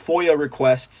several FOIA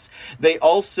requests. They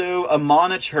also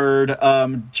monitored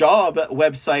job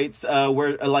websites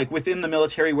where, like, within the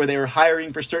military where they were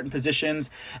hiring for certain positions.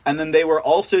 And then they were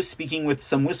also speaking with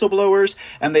some whistleblowers,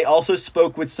 and they also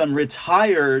spoke with some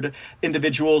retired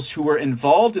individuals who were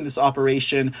involved in this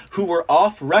operation who were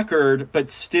off record but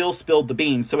still spilled the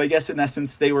beans. So I guess in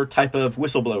essence they were type of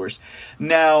whistleblowers.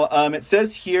 Now it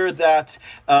says here that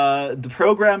the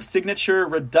program Signature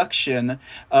Reduction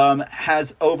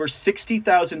has over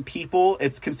 60,000 people.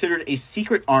 It's considered a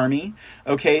secret army.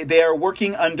 Okay, they are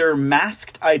working under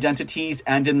masked identities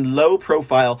and in low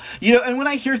profile. And when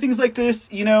I hear things like this,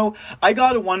 I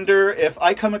gotta wonder if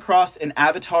I come across an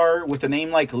avatar with a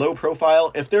name like Low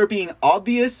Profile, if they're being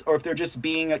obvious or if they're just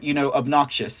being,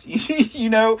 obnoxious.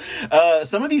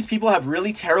 Some of these people have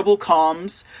really terrible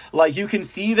comms. Like, you can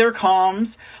see their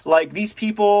comms. Like, these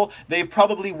people, they've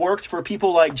probably worked for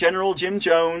people like General Jim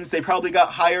Jones. They probably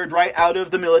got hired right out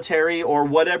of the military or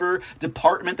whatever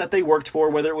department that they worked for,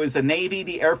 whether it was the Navy,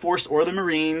 the Air Force, or the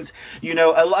Marines.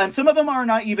 And some of them are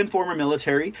not even former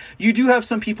military. You do have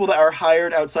some people that are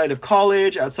hired outside of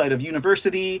college, outside of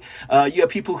university. You have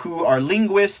people who are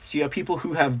linguists. You have people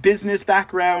who have business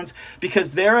backgrounds,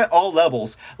 because they're at all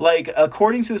levels. Like,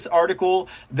 according to this article,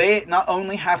 they not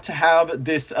only have to have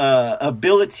this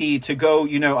ability to go,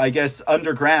 I guess,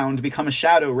 underground, become a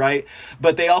shadow, right?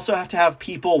 But they also have to have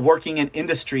people working in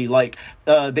industry. Like,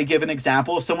 they give an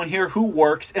example of someone here who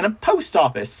works in a post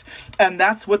office, and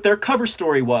that's what their cover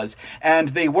story was. And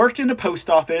they worked in a post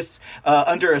office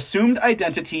under assumed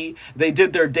identity. They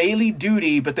did their daily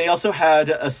duty, but they also had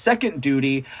a second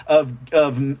duty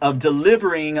of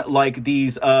delivering, like,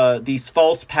 these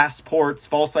false passports,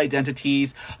 false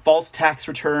identities, false tax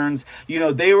returns.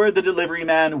 They were the delivery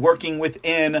man working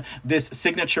within this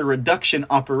signature reduction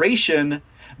operation,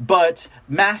 but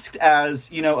masked as,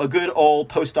 a good old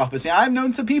post office. Now, I've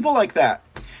known some people like that.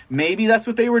 Maybe that's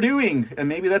what they were doing, and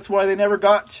maybe that's why they never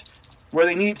got where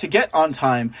they needed to get on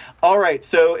time. All right,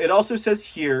 so it also says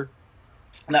here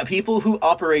that people who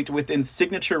operate within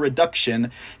signature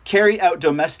reduction carry out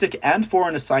domestic and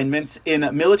foreign assignments in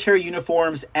military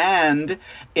uniforms and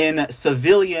in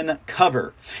civilian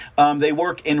cover. They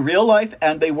work in real life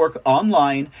and they work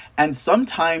online, and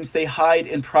sometimes they hide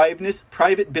in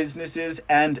private businesses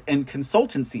and in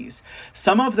consultancies.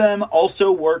 Some of them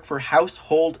also work for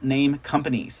household name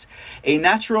companies. A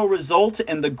natural result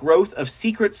in the growth of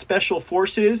secret special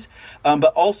forces,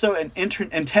 but also an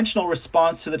intentional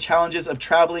response to the challenges of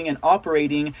traveling and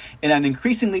operating in an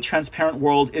increasingly transparent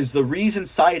world is the reason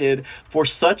cited for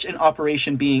such an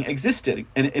operation being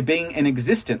in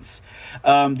existence.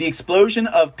 The explosion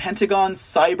of Pentagon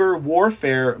cyber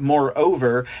warfare,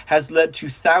 moreover, has led to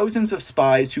thousands of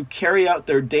spies who carry out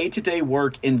their day-to-day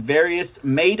work in various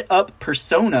made-up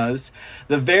personas,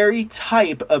 the very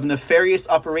type of nefarious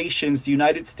operations the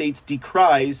United States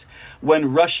decries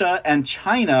when Russia and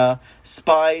China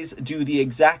spies do the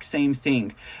exact same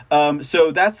thing.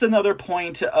 So that's another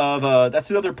point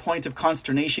of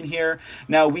consternation here.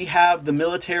 Now, we have the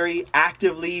military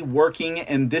actively working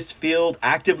in this field,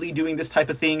 actively doing this type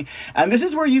of thing, and this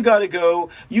is where you got to go.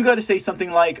 You got to say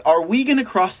something like, "Are we going to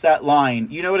cross that line?"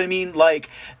 You know what I mean? Like,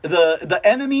 the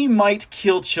enemy might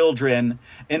kill children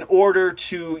in order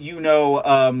to,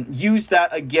 use that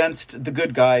against the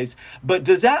good guys. But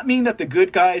does that mean that the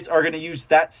good guys are going to use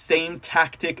that same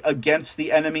tactic against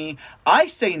the enemy? I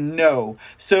say no.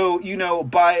 So,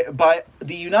 by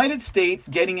the United States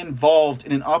getting involved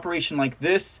in an operation like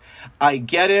this, I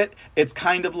get it. It's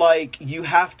kind of like you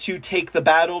have to take the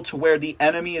battle to where the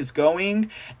enemy is going.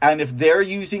 And if they're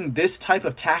using this type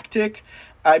of tactic,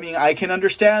 I mean, I can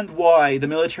understand why the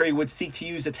military would seek to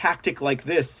use a tactic like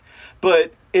this,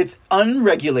 but it's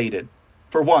unregulated,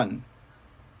 for one.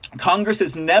 Congress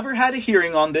has never had a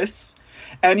hearing on this.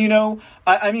 And,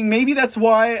 I mean, maybe that's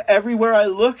why everywhere I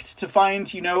looked to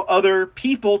find, other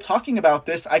people talking about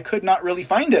this, I could not really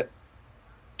find it.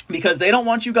 Because they don't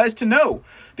want you guys to know.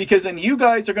 Because then you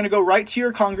guys are going to go right to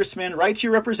your congressman, right to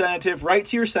your representative, right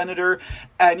to your senator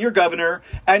and your governor,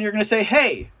 and you're going to say,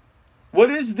 "Hey, what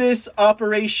is this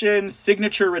Operation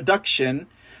Signature Reduction?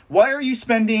 Why are you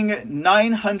spending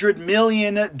 $900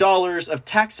 million of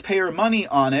taxpayer money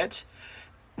on it?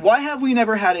 Why have we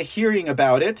never had a hearing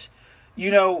about it?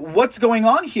 What's going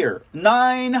on here?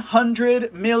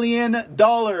 $900 million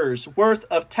worth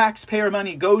of taxpayer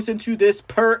money goes into this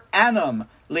per annum.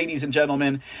 ladies and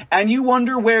gentlemen, and you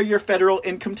wonder where your federal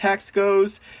income tax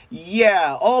goes,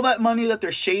 yeah, all that money that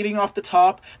they're shaving off the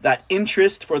top, that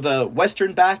interest for the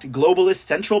Western-backed globalist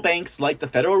central banks like the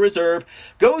Federal Reserve,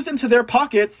 goes into their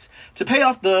pockets to pay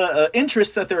off the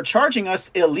interest that they're charging us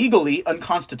illegally,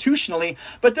 unconstitutionally,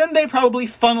 but then they probably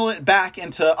funnel it back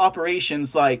into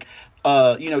operations like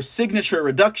signature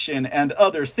reduction and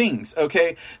other things,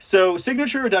 okay? So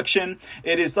signature reduction,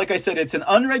 it is, like I said, it's an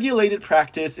unregulated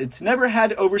practice. It's never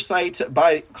had oversight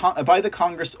by the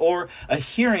Congress or a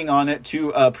hearing on it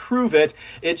to prove it.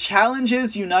 It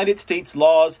challenges United States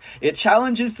laws. It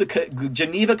challenges the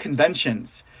Geneva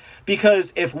Conventions.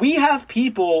 Because if we have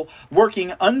people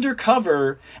working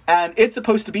undercover and it's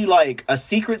supposed to be like a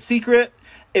secret,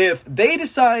 if they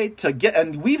decide to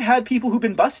and we've had people who've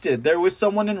been busted. There was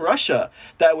someone in Russia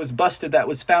that was busted, that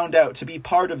was found out to be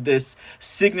part of this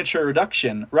signature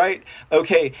reduction, right?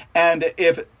 Okay, and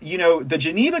if, the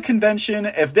Geneva Convention,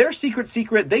 if they're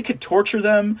secret, they could torture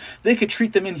them, they could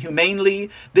treat them inhumanely,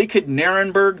 they could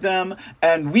Nuremberg them,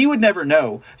 and we would never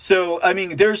know. So,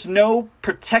 there's no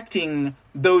protecting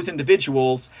those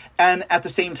individuals, and at the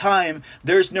same time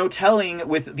there's no telling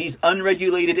with these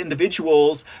unregulated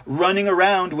individuals running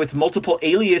around with multiple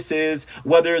aliases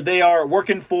whether they are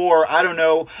working for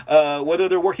whether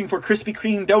they're working for Krispy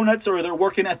Kreme donuts or they're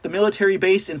working at the military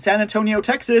base in San Antonio,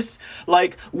 Texas.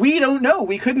 Like, we don't know,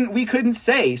 we couldn't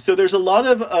say. So there's a lot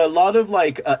of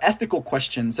ethical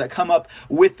questions that come up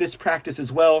with this practice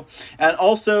as well. And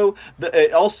also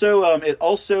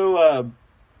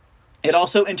it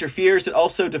also interferes, it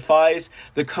also defies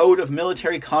the code of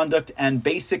military conduct and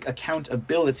basic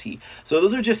accountability. So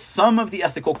those are just some of the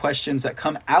ethical questions that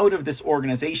come out of this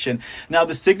organization. Now,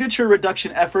 the signature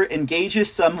reduction effort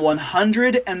engages some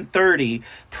 130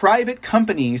 private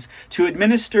companies to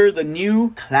administer the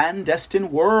new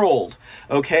clandestine world.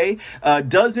 Okay?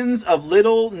 Dozens of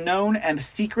little known and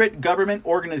secret government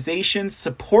organizations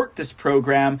support this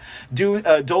program,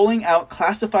 doling out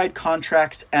classified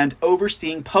contracts and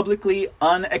overseeing publicly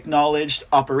unacknowledged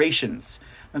operations.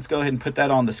 Let's go ahead and put that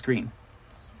on the screen.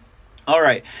 All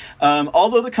right.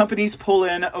 Although the companies pull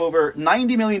in over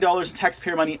 $90 million in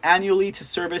taxpayer money annually to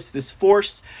service this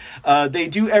force, they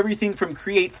do everything from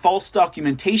create false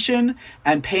documentation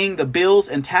and paying the bills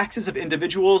and taxes of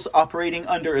individuals operating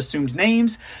under assumed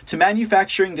names to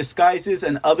manufacturing disguises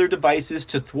and other devices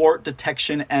to thwart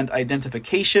detection and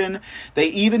identification. They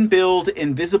even build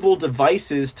invisible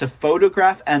devices to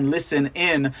photograph and listen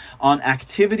in on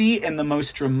activity in the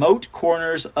most remote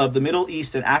corners of the Middle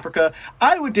East and Africa.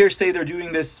 I would dare say they're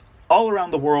doing this all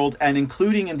around the world and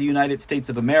including in the United States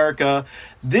of America.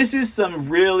 This is some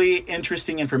really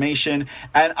interesting information,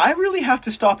 and I really have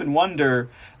to stop and wonder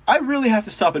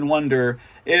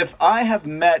if I have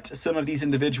met some of these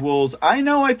individuals. I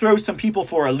know I throw some people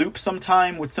for a loop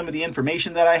sometime with some of the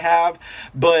information that I have,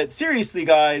 but seriously,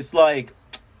 guys,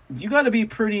 you got to be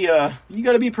pretty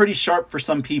sharp for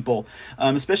some people,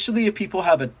 especially if people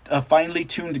have a finely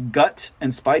tuned gut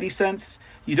and spidey sense.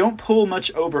 You don't pull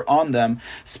much over on them.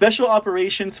 Special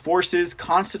operations forces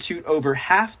constitute over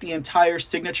half the entire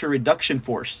signature reduction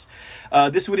force.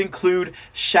 This would include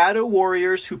shadow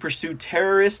warriors who pursue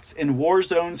terrorists in war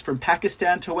zones from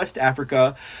Pakistan to West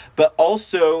Africa, but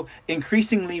also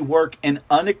increasingly work in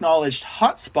unacknowledged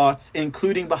hotspots,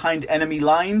 including behind enemy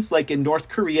lines like in North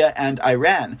Korea and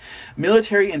Iran.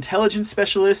 Military intelligence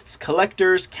specialists,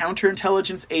 collectors,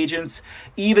 counterintelligence agents,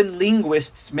 even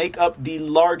linguists make up the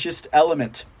largest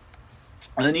element.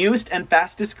 The newest and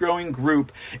fastest growing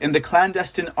group in the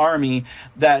clandestine army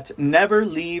that never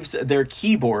leaves their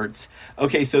keyboards.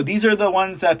 Okay, so these are the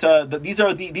ones that these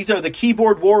are the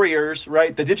keyboard warriors,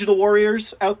 right? The digital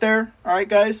warriors out there. All right,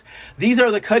 guys. These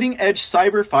are the cutting edge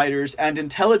cyber fighters and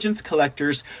intelligence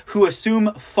collectors who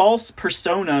assume false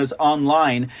personas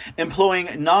online,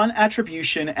 employing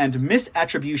non-attribution and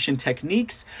misattribution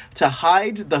techniques to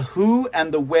hide the who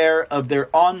and the where of their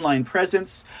online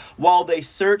presence, while they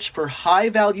search for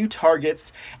high-value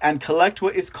targets and collect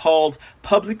what is called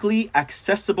publicly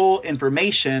accessible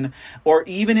information, or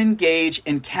even engage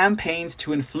in campaigns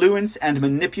to influence and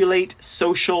manipulate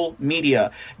social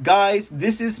media. Guys,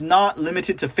 this is not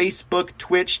limited to Facebook,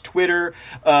 Twitch, Twitter,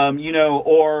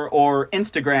 or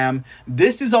Instagram.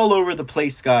 This is all over the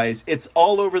place, guys. It's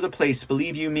all over the place,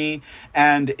 believe you me.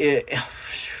 And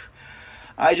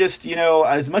I just,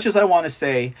 as much as I want to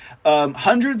say,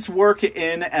 hundreds work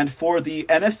in and for the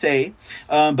NSA,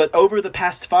 but over the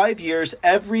past 5 years,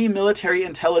 every military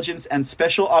intelligence and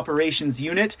special operations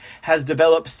unit has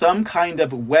developed some kind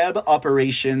of web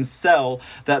operations cell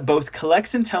that both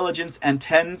collects intelligence and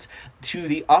tends to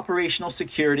the operational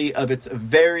security of its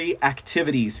very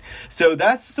activities. So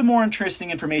that's some more interesting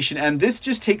information, and this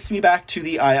just takes me back to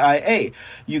the IIA.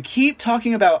 You keep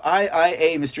talking about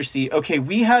IIA, Mr. C. Okay,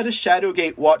 we had a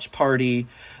Shadowgate watch party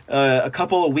a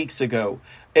couple of weeks ago.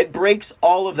 It breaks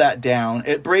all of that down.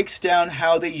 It breaks down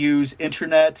how they use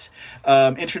internet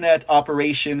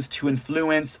operations to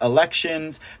influence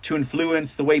elections, to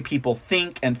influence the way people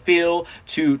think and feel,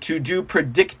 to do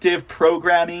predictive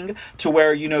programming to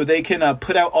where, they can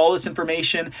put out all this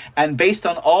information, and based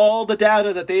on all the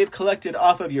data that they've collected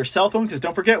off of your cell phone, because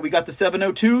don't forget, we got the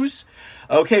 702s.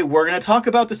 Okay, we're going to talk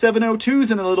about the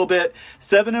 702s in a little bit.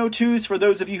 702s, for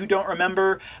those of you who don't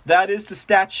remember, that is the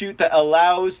statute that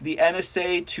allows the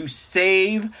NSA to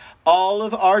save all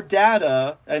of our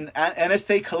data, and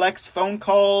NSA collects phone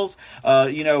calls,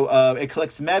 it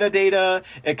collects metadata,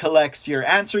 it collects your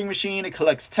answering machine, it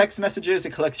collects text messages,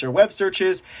 it collects your web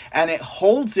searches, and it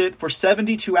holds it for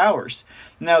 72 hours.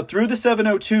 Now, through the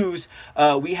 702s,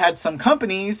 we had some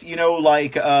companies, some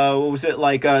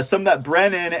that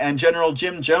Brennan and General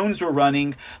Jim Jones were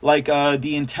running, like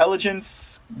the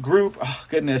intelligence group,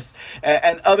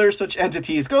 and other such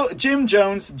entities. Jim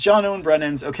Jones, John Owen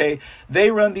Brennan's, okay,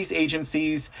 they run these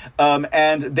agencies,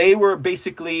 and they were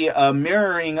basically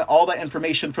mirroring all that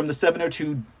information from the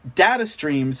 702 data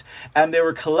streams, and they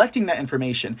were collecting that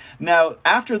information. Now,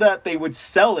 after that, they would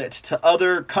sell it to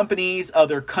other companies,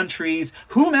 other countries,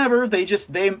 whomever. They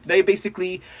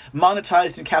basically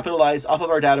monetized and capitalized off of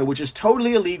our data, which is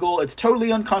totally illegal. It's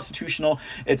totally unconstitutional.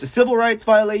 It's a civil rights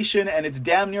violation, and it's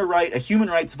damn near right a human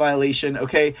rights violation.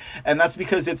 Okay, and that's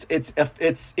because it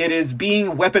is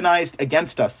being weaponized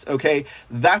against us. Okay,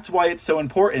 that's why it's so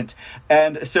important.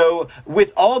 And so,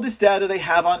 with all this data they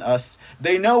have on us,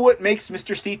 they know what makes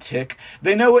Mr. C tick.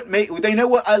 They know what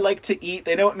I like to eat.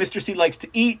 They know what Mr. C likes to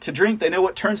eat, to drink. They know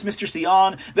what turns Mr. C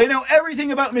on. They know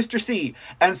everything about Mr. C.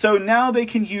 And so now they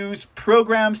can use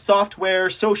programs, software,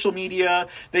 social media.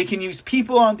 They can use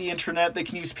people on the internet. They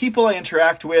can use people I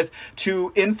interact with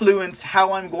to influence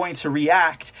how I'm going to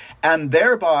react. And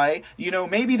thereby,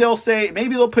 maybe they'll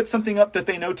put something up that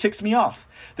they know ticks me off.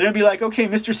 They're going to be like, okay,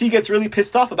 Mr. C gets really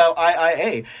pissed off about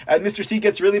IIA, and Mr. C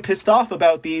gets really pissed off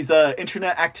about these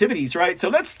internet activities, right? So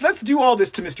let's do all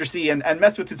this to Mr. C and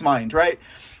mess with his mind, right?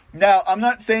 Now, I'm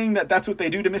not saying that that's what they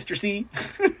do to Mr. C.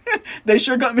 They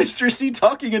sure got Mr. C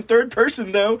talking in third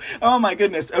person, though. Oh, my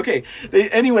goodness. Okay.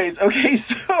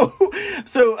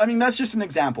 So, I mean, that's just an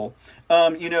example.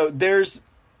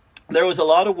 There was a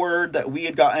lot of word that we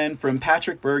had gotten from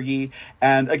Patrick Berge,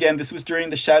 and again, this was during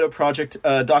the Shadow Project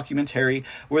documentary,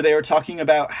 where they were talking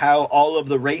about how all of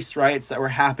the race riots that were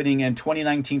happening in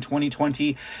 2019,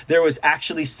 2020, there was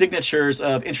actually signatures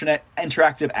of internet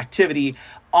interactive activity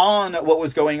on what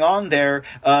was going on there,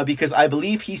 because I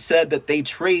believe he said that they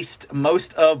traced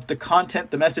most of the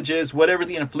content, the messages, whatever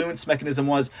the influence mechanism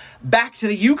was, back to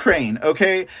the Ukraine,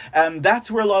 okay? And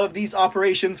that's where a lot of these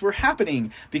operations were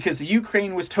happening, because the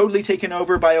Ukraine was totally taken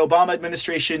over by Obama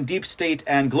administration, deep state,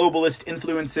 and globalist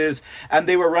influences, and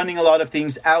they were running a lot of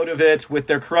things out of it with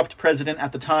their corrupt president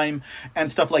at the time,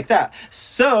 and stuff like that.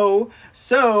 So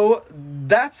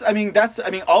that's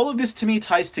all of this to me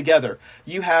ties together.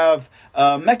 You have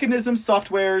mechanism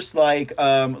softwares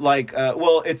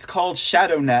it's called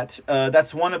ShadowNet.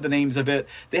 That's one of the names of it.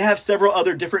 They have several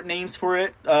other different names for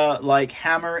it, like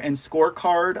Hammer and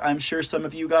Scorecard. I'm sure some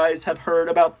of you guys have heard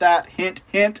about that. Hint,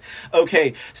 hint.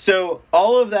 Okay, so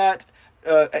all of that,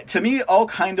 to me, all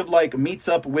kind of like meets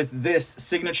up with this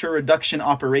signature reduction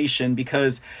operation,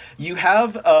 because you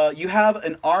have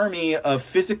an army of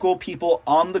physical people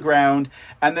on the ground,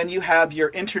 and then you have your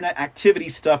internet activity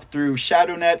stuff through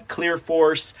ShadowNet,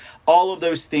 ClearForce, all of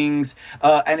those things,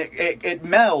 and it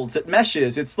melds, it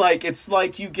meshes. It's like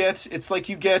you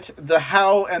get the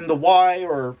how and the why,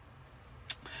 or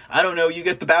I don't know, you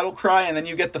get the battle cry and then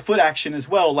you get the foot action as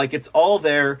well. Like, it's all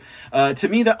there. To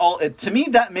me,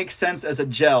 that makes sense as a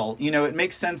gel. It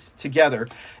makes sense together.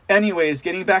 Anyways,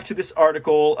 getting back to this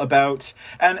article about,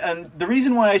 and the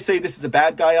reason why I say this is a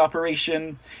bad guy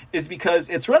operation is because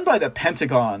it's run by the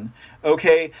Pentagon.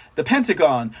 Okay, the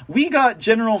Pentagon. We got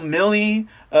General Milley,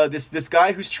 this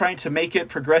guy who's trying to make it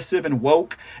progressive and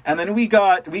woke, and then we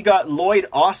got Lloyd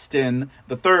Austin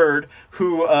III,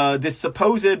 who this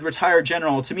supposed retired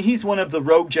general. To me, he's one of the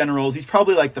rogue generals. He's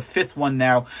probably like the fifth one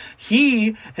now.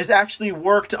 He has actually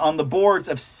worked on the boards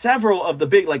of several of the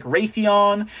big, like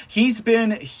Raytheon. He's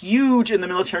been huge in the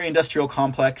military-industrial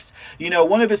complex. You know,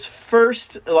 one of his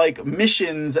first like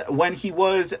missions when he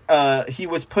was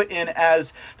put in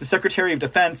as the Secretary of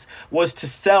Defense was to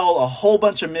sell a whole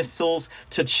bunch of missiles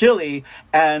to Chile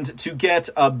and to get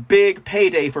a big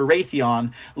payday for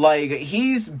Raytheon. Like,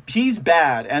 he's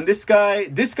bad, and this guy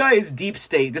is deep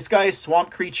state. This guy is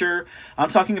swamp creature. I'm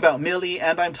talking about Milley,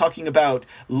 and I'm talking about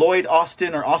Lloyd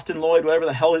Austin, or Austin Lloyd, whatever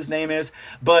the hell his name is.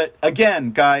 But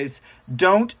again, guys,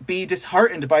 don't be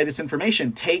disheartened by this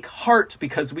information. Take heart,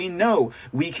 because we know,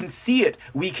 we can see it,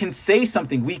 we can say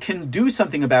something, we can do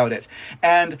something about it.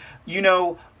 And, you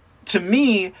know, to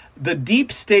me, the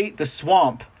deep state, the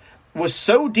swamp, was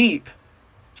so deep.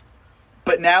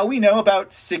 But now we know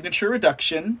about signature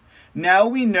reduction. Now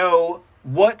we know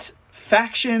what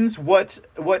factions, what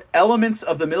elements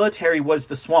of the military was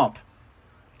the swamp.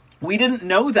 We didn't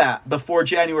know that before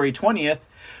January 20th.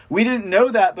 We didn't know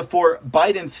that before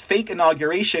Biden's fake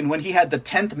inauguration, when he had the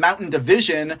 10th Mountain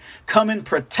Division come and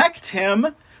protect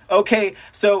him. Okay,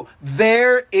 so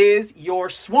there is your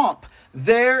swamp.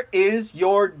 There is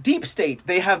your deep state.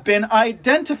 They have been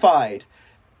identified.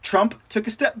 Trump took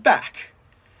a step back.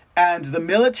 And the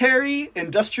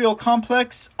military-industrial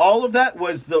complex, all of that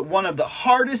was one of the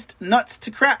hardest nuts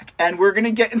to crack. And we're going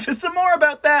to get into some more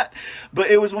about that. But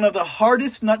it was one of the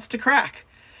hardest nuts to crack.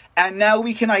 And now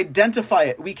we can identify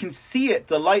it. We can see it.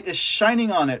 The light is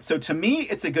shining on it. So to me,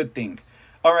 it's a good thing.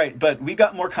 All right, but we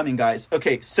got more coming, guys.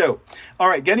 Okay, so, all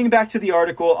right, getting back to the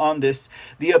article on this,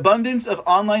 the abundance of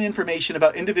online information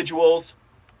about individuals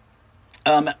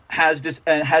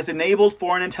has enabled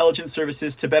foreign intelligence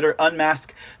services to better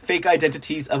unmask fake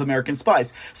identities of American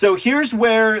spies. So here's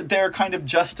where they're kind of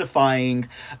justifying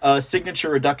signature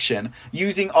reduction,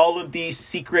 using all of these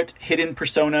secret hidden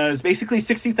personas, basically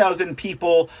 60,000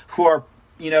 people who are,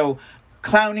 you know,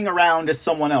 clowning around as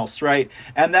someone else, right?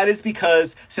 And that is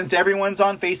because since everyone's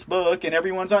on Facebook and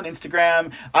everyone's on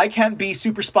Instagram, I can't be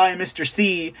super spy Mr.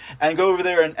 C and go over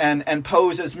there and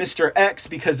pose as Mr. X,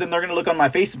 because then they're going to look on my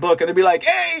Facebook and they'll be like,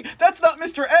 hey, that's not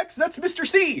Mr. X, that's Mr.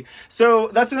 C. So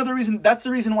that's another reason, that's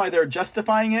the reason why they're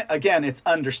justifying it. Again, it's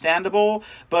understandable,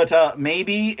 but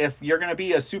maybe if you're going to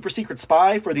be a super secret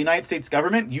spy for the United States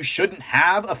government, you shouldn't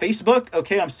have a Facebook.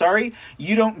 Okay, I'm sorry.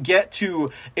 You don't get to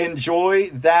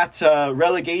enjoy that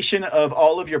relegation of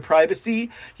all of your privacy,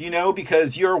 you know,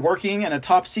 because you're working in a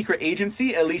top secret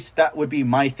agency. At least that would be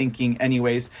my thinking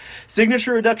anyways.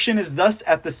 Signature reduction is thus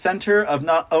at the center of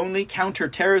not only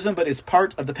counterterrorism, but is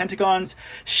part of the Pentagon's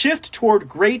shift toward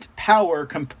great power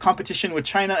competition with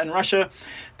China and Russia.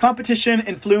 Competition,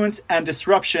 influence, and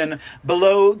disruption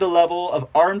below the level of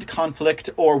armed conflict,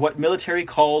 or what military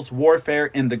calls warfare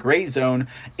in the gray zone,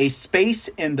 a space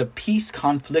in the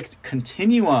peace-conflict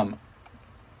continuum.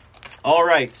 All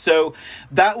right, so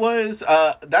that was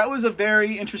a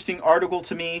very interesting article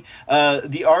to me.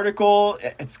 The article,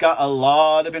 it's got a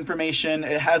lot of information.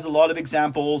 It has a lot of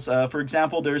examples. For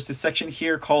example, there's this section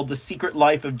here called "The Secret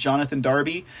Life of Jonathan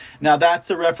Darby." Now,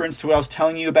 that's a reference to what I was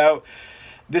telling you about.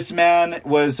 This man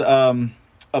was a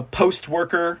post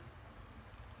worker,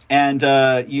 and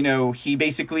you know, he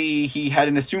had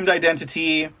an assumed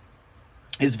identity.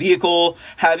 His vehicle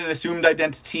had an assumed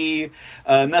identity.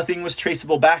 Nothing was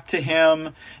traceable back to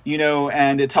him, you know,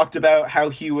 and it talked about how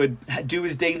he would do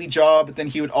his daily job, but then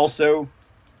he would also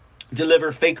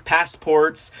deliver fake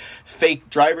passports, fake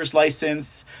driver's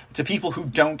license to people who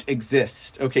don't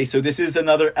exist. Okay, so this is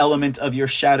another element of your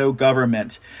shadow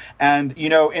government. And, you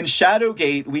know, in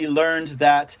Shadowgate, we learned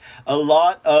that a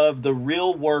lot of the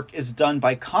real work is done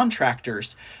by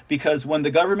contractors, because when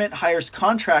the government hires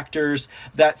contractors,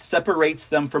 that separates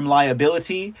them from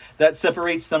liability, that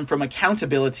separates them from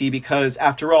accountability, because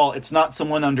after all, it's not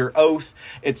someone under oath,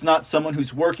 it's not someone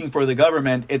who's working for the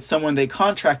government, it's someone they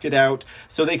contracted out,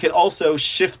 so they could also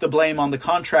shift the blame on the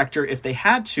contractor if they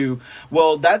had to.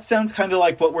 Well, that sounds kind of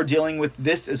like what we're dealing with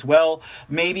this as well.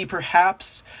 Maybe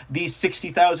perhaps these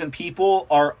 60,000 people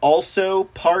are also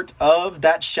part of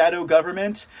that shadow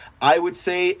government. I would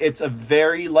say it's a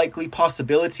very likely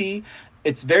possibility.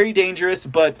 It's very dangerous,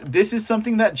 but this is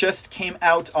something that just came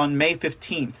out on May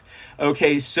 15th.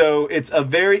 Okay, so it's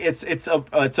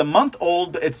a month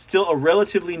old, but it's still a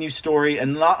relatively new story,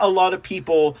 and not a lot of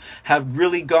people have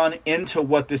really gone into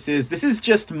what this is. This is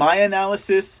just my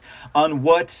analysis on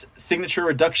what signature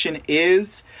reduction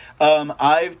is.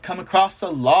 I've come across a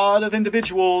lot of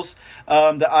individuals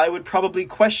that I would probably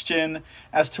question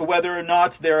as to whether or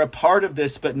not they're a part of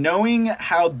this, but knowing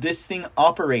how this thing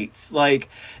operates, like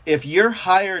if you're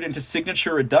hired into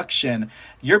signature reduction,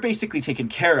 you're basically taken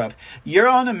care of. You're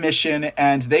on a mission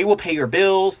and they will pay your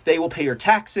bills, they will pay your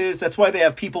taxes. That's why they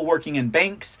have people working in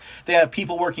banks, they have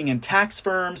people working in tax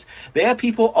firms, they have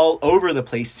people all over the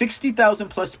place, 60,000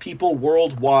 plus people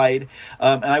worldwide.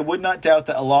 And I would not doubt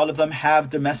that a lot of them have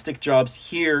domestic jobs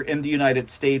here in the United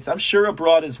States. I'm sure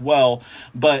abroad as well.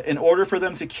 But in order for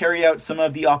them to carry out some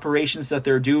of the operations that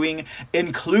they're doing,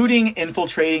 including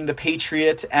infiltrating the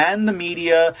Patriot and the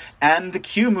media and the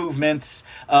Q movements,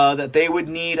 that they would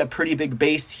need a pretty big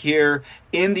base here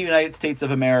in the United States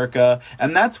of America.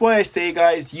 And that's why I say,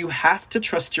 guys, you have to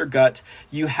trust your gut.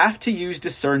 You have to use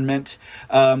discernment.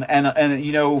 And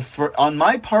you know, on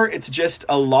my part, it's just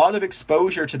a lot of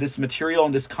exposure to this material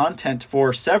and this content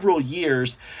for several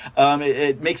years.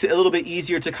 It makes it a little bit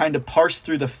easier to kind of parse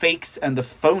through the fakes and the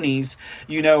phonies,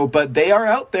 you know, but they are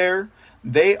out there.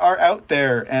 They are out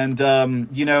there, and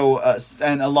you know,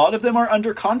 and a lot of them are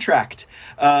under contract.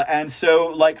 And so,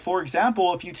 like, for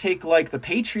example, if you take like the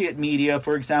Patriot media,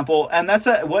 for example, and that's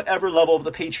at whatever level of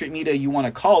the Patriot media you want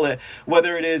to call it,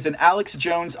 whether it is an Alex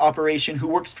Jones operation who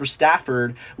works for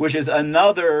Stafford, which is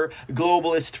another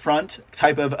globalist front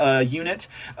type of unit,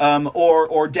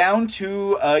 or down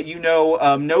to you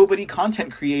know, nobody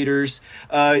content creators.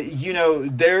 You know,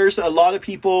 there's a lot of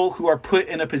people who are put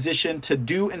in a position to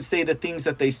do and say the things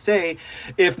that they say,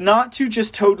 if not to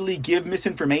just totally give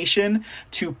misinformation,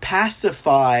 to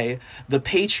pacify the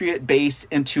Patriot base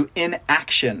into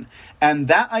inaction. And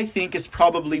that, I think, is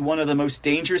probably one of the most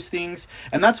dangerous things.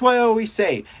 And that's why I always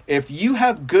say, if you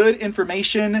have good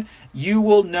information, you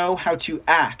will know how to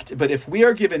act. But if we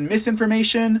are given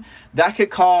misinformation, that could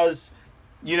cause,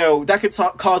 you know, that could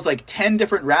cause like 10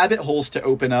 different rabbit holes to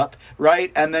open up,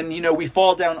 right? And then, you know, we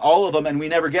fall down all of them and we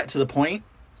never get to the point.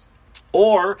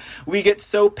 Or we get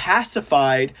so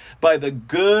pacified by the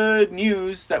good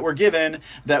news that we're given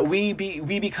that we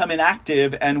become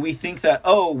inactive, and we think that,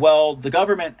 oh, well, the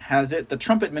government has it, the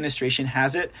Trump administration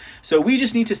has it, so we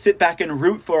just need to sit back and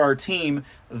root for our team.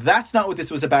 That's not what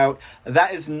this was about.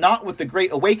 That is not what the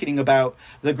Great Awakening about.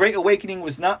 The Great Awakening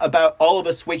was not about all of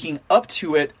us waking up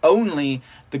to it only.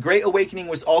 The Great Awakening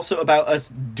was also about us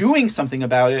doing something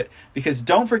about it, because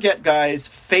don't forget, guys,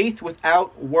 faith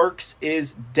without works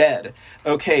is dead.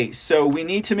 Okay, so we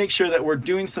need to make sure that we're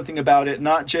doing something about it,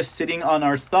 not just sitting on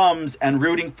our thumbs and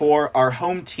rooting for our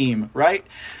home team, right?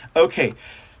 Okay,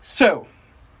 so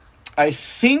I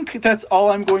think that's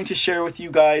all I'm going to share with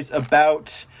you guys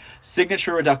about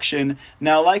signature reduction.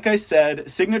 Now, like I said,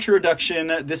 signature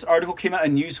reduction, this article came out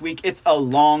in Newsweek. It's a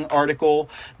long article.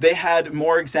 They had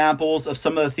more examples of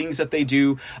some of the things that they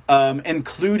do,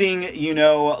 including, you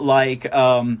know, like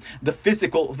the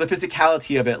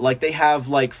physicality of it. Like they have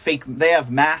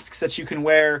masks that you can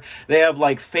wear. They have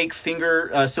like fake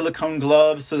finger silicone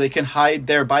gloves so they can hide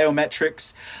their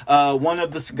biometrics. One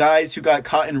of the guys who got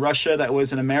caught in Russia, that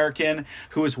was an American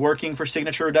who was working for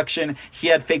signature reduction, he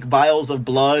had fake vials of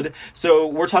blood. So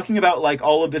we're talking about like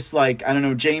all of this, like, I don't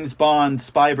know, James Bond,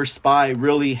 spy versus spy,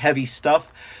 really heavy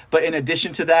stuff. But in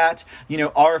addition to that, you know,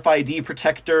 RFID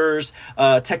protectors,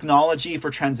 technology for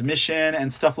transmission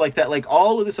and stuff like that, like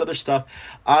all of this other stuff.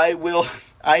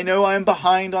 I know I'm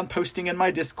behind on posting in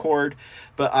my Discord,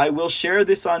 but I will share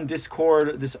this on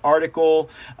Discord, this article.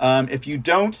 If you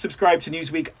don't subscribe to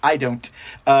Newsweek, I don't.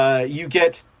 You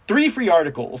get 3 free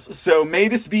articles. So may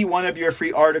this be one of your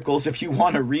free articles if you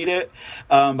want to read it.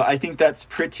 But I think that's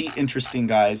pretty interesting,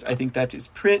 guys. I think that is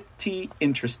pretty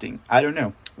interesting. I don't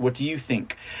know. What do you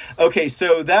think? Okay,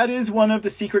 so that is one of the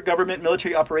secret government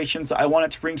military operations that I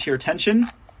wanted to bring to your attention.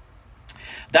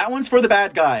 That one's for the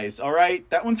bad guys, all right?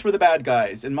 That one's for the bad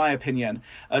guys, in my opinion.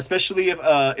 Especially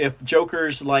if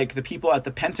jokers like the people at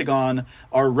the Pentagon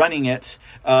are running it.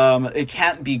 It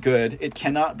can't be good. It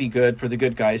cannot be good for the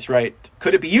good guys, right?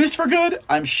 Could it be used for good?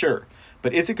 I'm sure.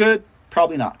 But is it good?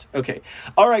 Probably not. Okay.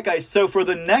 All right, guys. So for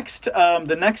the next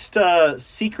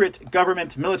secret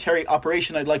government military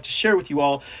operation I'd like to share with you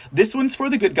all, this one's for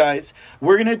the good guys.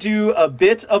 We're going to do a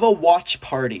bit of a watch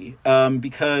party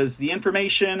because the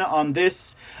information on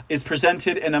this is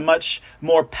presented in a much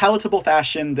more palatable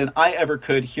fashion than I ever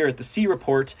could here at the C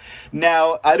Report.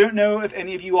 Now, I don't know if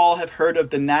any of you all have heard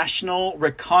of the National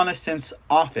Reconnaissance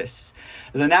Office.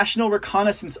 The National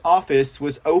Reconnaissance Office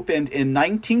was opened in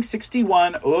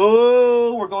 1961.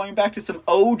 Oh, we're going back to some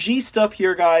OG stuff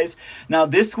here, guys. Now,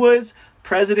 this was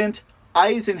President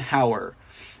Eisenhower.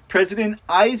 President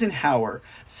Eisenhower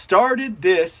started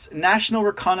this National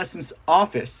Reconnaissance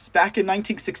Office back in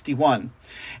 1961.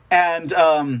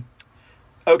 And,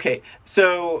 okay,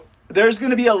 so there's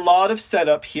going to be a lot of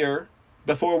setup here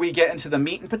before we get into the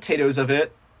meat and potatoes of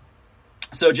it.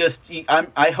 So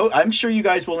I'm sure you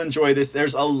guys will enjoy this.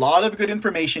 There's a lot of good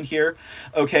information here.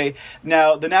 Okay.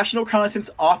 Now, the National Reconnaissance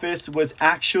Office was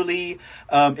actually,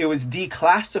 it was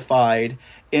declassified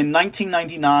in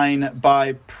 1999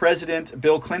 by President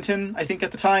Bill Clinton, I think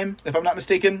at the time, if I'm not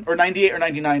mistaken, or 98 or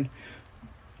 99.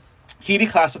 He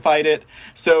declassified it.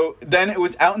 So then it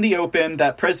was out in the open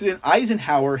that President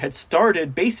Eisenhower had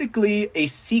started basically a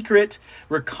secret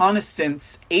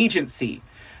reconnaissance agency.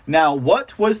 Now,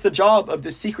 what was the job of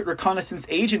the secret reconnaissance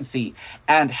agency,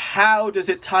 and how does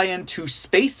it tie into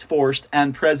Space Force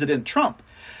and President Trump?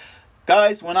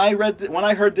 Guys, when I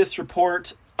heard this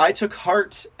report, I took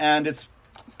heart, and it's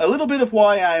a little bit of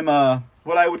why I'm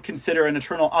what I would consider an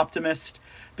eternal optimist,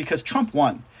 because Trump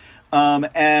won.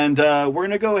 And we're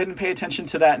going to go ahead and pay attention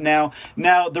to that now.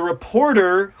 Now, the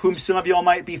reporter, whom some of y'all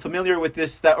might be familiar with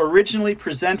this, that originally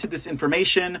presented this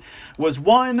information was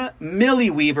one Millie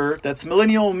Weaver. That's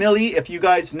Millennial Millie, if you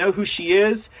guys know who she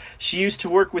is. She used to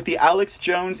work with the Alex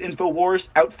Jones InfoWars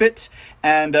outfit,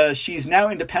 and she's now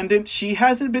independent. She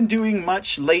hasn't been doing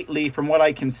much lately from what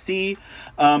I can see,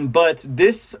 but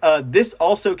this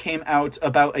also came out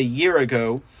about a year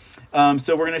ago.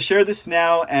 So we're going to share this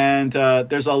now, and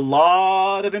there's a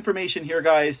lot of information here,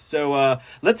 guys. So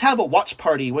let's have a watch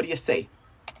party. What do you say?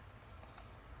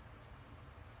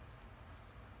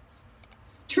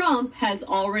 Trump has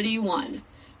already won.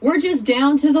 We're just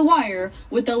down to the wire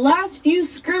with the last few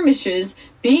skirmishes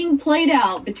being played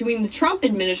out between the Trump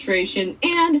administration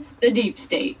and the deep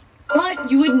state.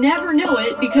 But you would never know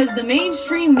it because the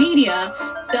mainstream media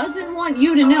doesn't want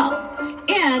you to know.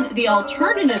 And the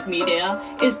alternative media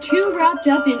is too wrapped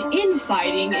up in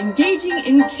infighting, engaging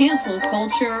in cancel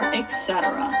culture,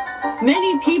 etc.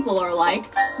 Many people are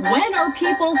like, when are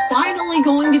people finally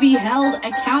going to be held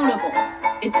accountable?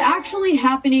 It's actually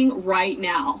happening right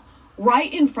now,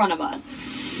 right in front of us.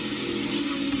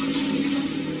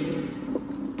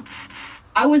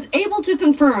 I was able to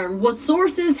confirm what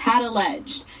sources had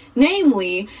alleged.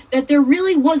 Namely, that there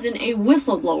really wasn't a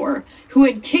whistleblower who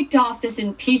had kicked off this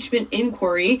impeachment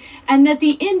inquiry, and that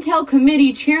the Intel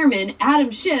Committee Chairman,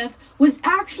 Adam Schiff, was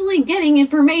actually getting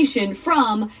information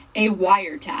from a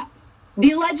wiretap.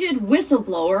 The alleged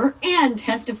whistleblower and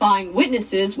testifying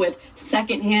witnesses with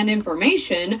secondhand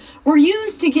information were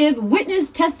used to give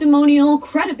witness testimonial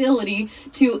credibility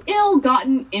to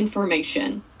ill-gotten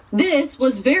information. This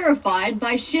was verified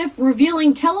by Schiff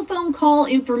revealing telephone call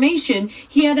information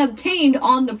he had obtained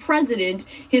on the president,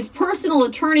 his personal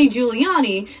attorney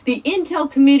Giuliani, the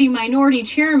Intel Committee Minority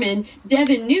Chairman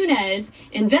Devin Nunes,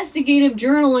 investigative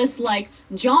journalists like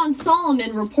John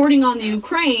Solomon reporting on the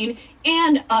Ukraine,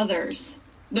 and others.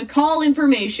 The call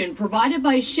information provided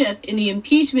by Schiff in the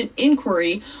impeachment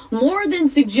inquiry more than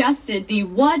suggested the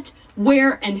what,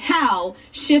 where, and how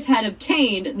Schiff had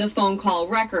obtained the phone call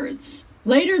records.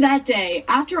 Later that day,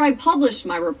 after I published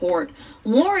my report,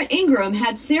 Laura Ingraham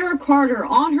had Sarah Carter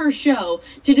on her show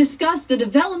to discuss the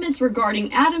developments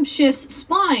regarding Adam Schiff's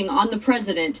spying on the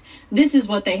president. This is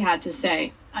what they had to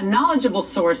say. A knowledgeable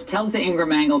source tells the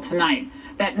Ingraham angle tonight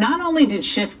that not only did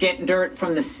Schiff get dirt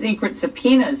from the secret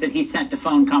subpoenas that he sent to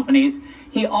phone companies,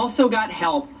 he also got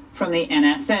help from the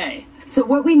NSA. So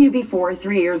what we knew before,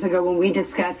 3 years ago, when we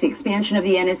discussed the expansion of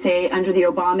the NSA under the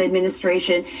Obama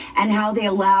administration and how they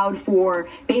allowed for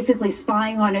basically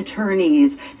spying on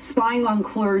attorneys, spying on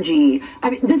clergy. I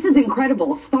mean, this is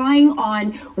incredible. Spying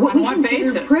on what we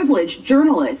consider privileged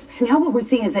journalists. Now what we're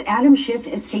seeing is that Adam Schiff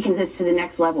has taken this to the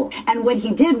next level. And what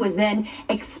he did was then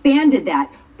expanded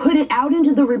that, put it out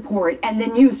into the report, and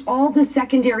then used all the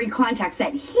secondary contacts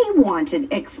that he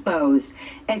wanted exposed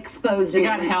They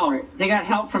got help. They got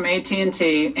help from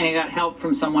AT&T, and he got help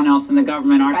from someone else in the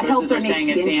government. Our sources are saying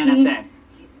it's the NSA.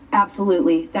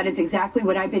 Absolutely. That is exactly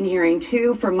what I've been hearing,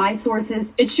 too, from my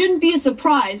sources. It shouldn't be a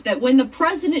surprise that when the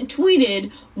president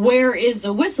tweeted, "Where is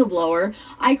the whistleblower?"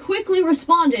 I quickly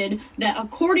responded that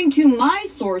according to my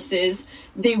sources,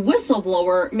 the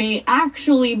whistleblower may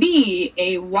actually be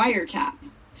a wiretap.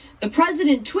 The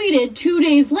president tweeted 2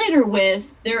 days later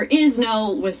with, "There is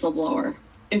no whistleblower."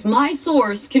 If my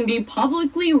source can be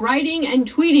publicly writing and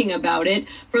tweeting about it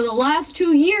for the last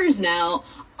 2 years now,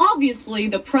 obviously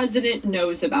the president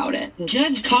knows about it.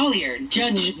 Judge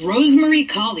Rosemary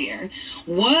Collier,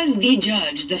 was the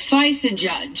judge, the FISA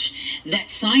judge,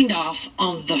 that signed off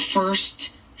on the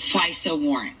first FISA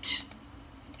warrant.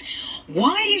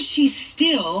 Why is she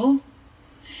still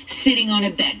sitting on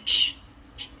a bench?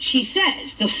 She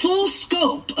says the full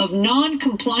scope of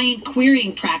non-compliant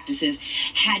querying practices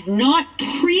had not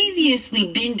previously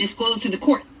been disclosed to the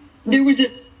court. There was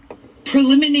a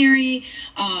preliminary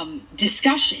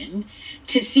discussion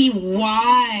to see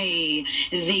why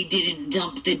they didn't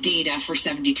dump the data for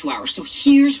 72 hours. So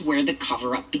here's where the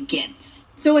cover-up begins.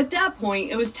 So at that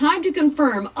point, it was time to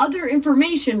confirm other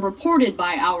information reported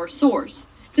by our source.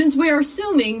 Since we are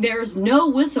assuming there's no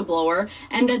whistleblower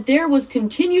and that there was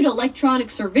continued electronic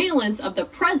surveillance of the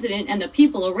president and the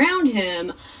people around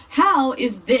him, how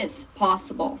is this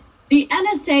possible? The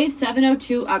NSA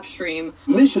 702 upstream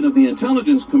mission of the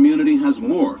intelligence community has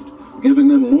morphed, giving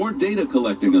them more data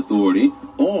collecting authority,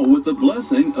 all with the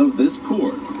blessing of this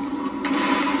court.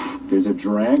 There's a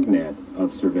dragnet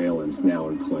of surveillance now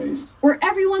in place, where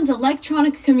everyone's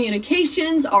electronic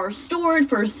communications are stored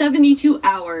for 72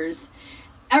 hours.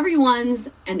 Everyone's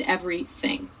and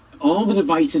everything. All the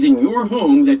devices in your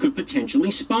home that could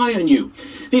potentially spy on you.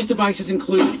 These devices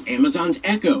include Amazon's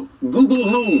Echo, Google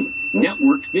Home,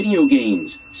 networked video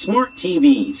games, smart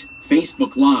TVs,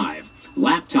 Facebook Live,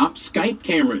 laptop Skype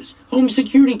cameras, home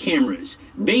security cameras,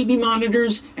 baby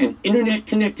monitors, and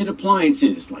internet-connected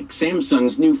appliances like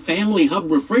Samsung's new Family Hub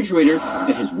refrigerator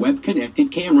that has web-connected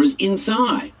cameras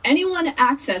inside. Anyone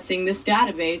accessing this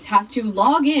database has to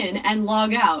log in and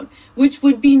log out, which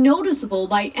would be noticeable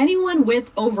by anyone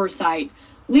with oversight,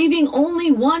 leaving only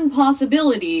one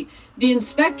possibility: the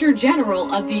Inspector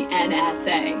General of the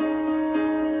NSA.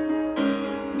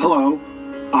 Hello.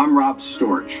 I'm Rob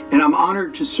Storch, and I'm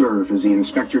honored to serve as the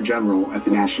Inspector General at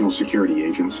the National Security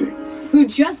Agency, who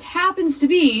just happens to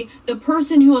be the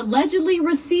person who allegedly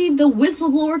received the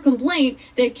whistleblower complaint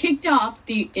that kicked off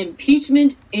the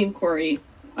impeachment inquiry.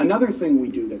 Another thing we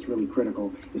do that's really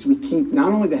critical is we keep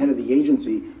not only the head of the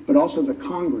agency, but also the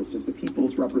Congress as the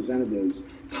people's representatives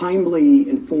timely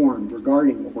informed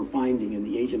regarding what we're finding in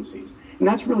the agencies. And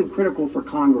that's really critical for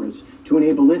Congress to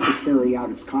enable it to carry out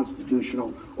its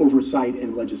constitutional oversight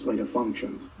and legislative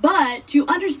functions. But to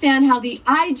understand how the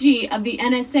IG of the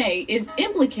NSA is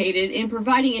implicated in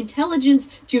providing intelligence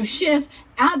to Schiff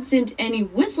absent any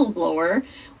whistleblower,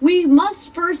 we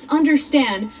must first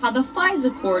understand how the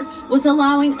FISA court was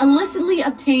allowing illicitly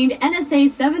obtained NSA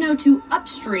 702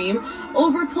 upstream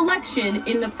over collection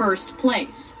in the first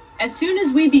place. As soon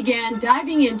as we began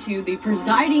diving into the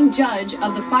presiding judge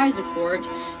of the FISA court,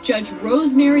 Judge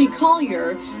Rosemary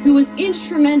Collier, who was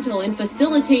instrumental in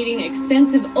facilitating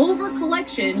extensive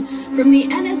over-collection from the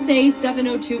NSA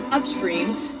 702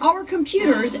 upstream, our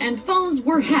computers and phones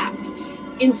were hacked,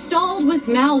 installed with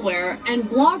malware, and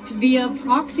blocked via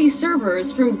proxy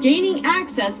servers from gaining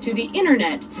access to the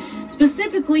internet,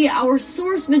 specifically our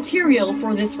source material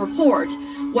for this report,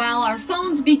 while our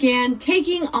phones began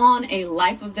taking on a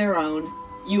life of their own.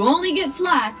 You only get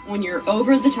flack when you're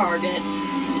over the target.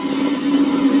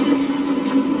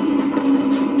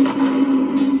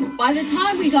 By the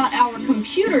time we got our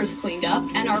computers cleaned up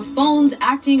and our phones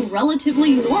acting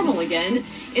relatively normal again,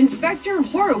 Inspector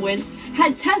Horowitz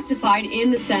had testified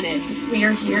in the Senate. We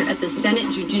are here at the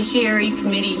Senate Judiciary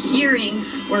Committee hearing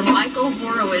where Michael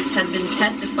Horowitz has been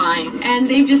testifying, and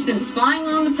they've just been spying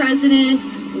on the president,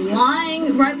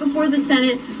 lying right before the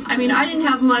Senate. I mean, I didn't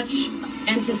have much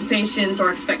anticipations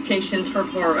or expectations for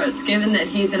Horowitz, given that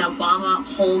he's an Obama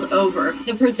holdover.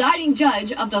 The presiding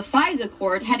judge of the FISA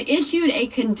court had issued a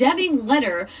condemning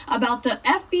letter about the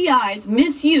FBI's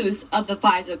misuse of the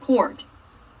FISA court.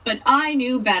 But I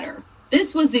knew better.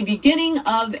 This was the beginning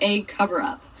of a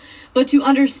cover-up. But to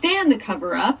understand the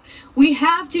cover-up, we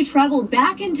have to travel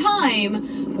back in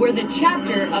time where the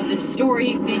chapter of this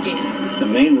story began. The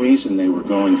main reason they were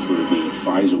going for the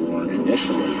FISA warrant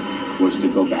initially was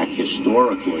to go back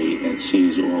historically and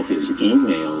seize all his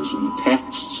emails and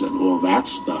texts and all that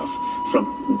stuff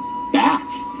from back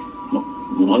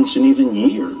months and even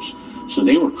years. So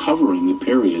they were covering the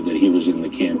period that he was in the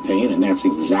campaign, and that's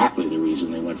exactly the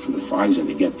reason they went for the FISA,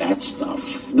 to get that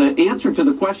stuff. The answer to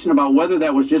the question about whether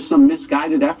that was just some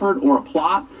misguided effort or a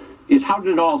plot is how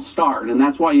did it all start? And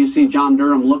that's why you see John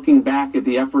Durham looking back at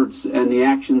the efforts and the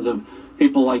actions of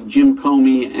people like Jim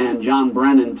Comey and John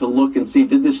Brennan to look and see,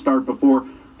 did this start before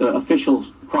the official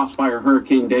crossfire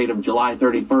hurricane date of July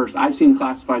 31st? I've seen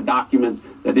classified documents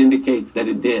that indicates that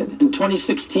it did. In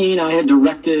 2016, I had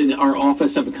directed our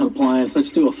Office of Compliance, let's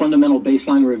do a fundamental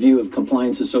baseline review of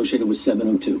compliance associated with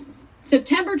 702.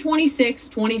 September 26,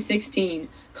 2016.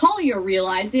 Collier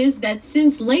realizes that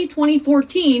since late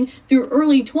 2014 through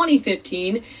early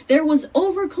 2015, there was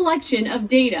overcollection of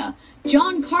data.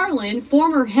 John Carlin,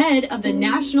 former head of the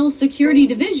National Security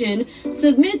Division,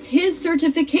 submits his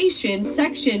certification,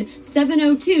 Section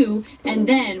 702, and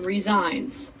then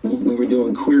resigns. We were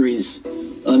doing queries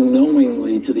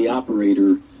unknowingly to the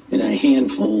operator in a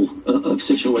handful of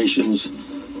situations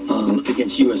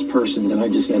against U.S. persons, and I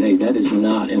just said, hey, that is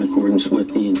not in accordance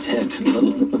with the intent of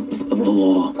the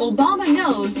law. Obama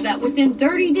knows that within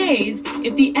 30 days,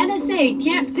 if the NSA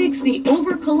can't fix the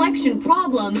overcollection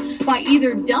problem by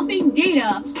either dumping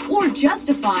data or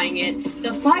justifying it, the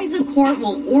FISA court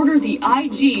will order the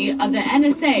IG of the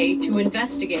NSA to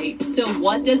investigate. So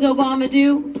what does Obama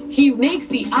do? He makes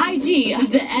the IG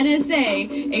of the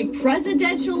NSA a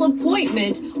presidential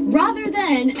appointment rather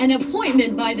than an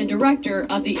appointment by the director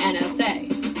of the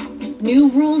NSA. New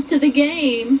rules to the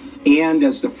game. And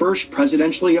as the first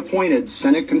presidentially appointed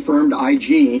Senate-confirmed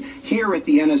IG here at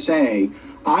the NSA,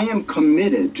 I am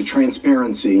committed to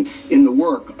transparency in the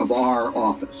work of our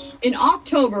office. In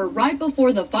October, right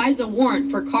before the FISA warrant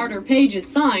for Carter Page is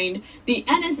signed, the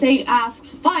NSA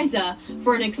asks FISA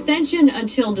for an extension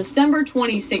until December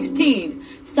 2016,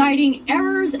 citing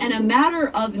errors and a matter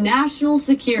of national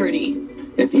security.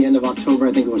 At the end of October,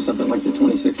 I think it was something like the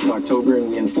 26th of October, and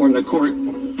we informed the court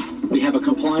we have a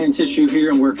compliance issue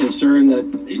here, and we're concerned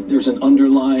that there's an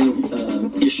underlying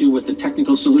issue with the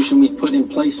technical solution we put in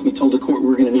place. We told the court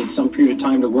we're going to need some period of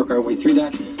time to work our way through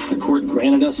that. The court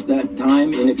granted us that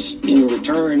time. In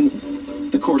return,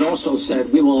 the court also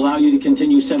said we will allow you to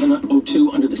continue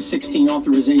 702 under the 16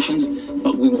 authorizations,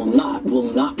 but we will not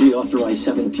reauthorize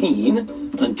 17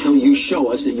 until you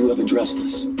show us that you have addressed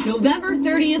this. November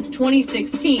 30th,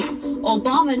 2016,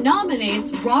 Obama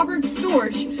nominates Robert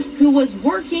Storch, who was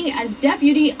working as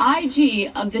deputy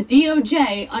IG of the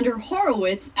DOJ under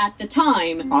Horowitz at the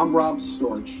time. I'm Rob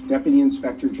Storch, Deputy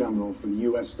Inspector General for the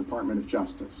U.S. Department of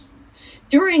Justice.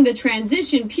 During the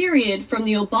transition period from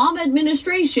the Obama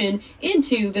administration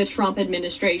into the Trump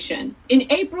administration.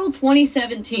 In April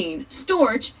 2017,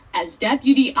 Storch, as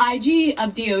deputy IG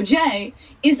of DOJ,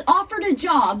 is offered a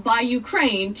job by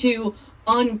Ukraine to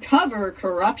uncover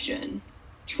corruption.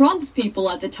 Trump's people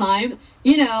at the time,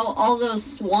 all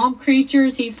those swamp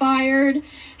creatures he fired,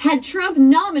 had Trump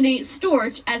nominate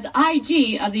Storch as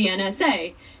IG of the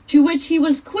NSA, to which he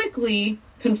was quickly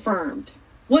confirmed.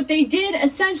 What they did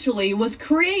essentially was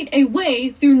create a way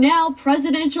through now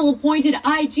presidential appointed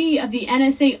IG of the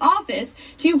NSA office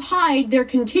to hide their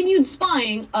continued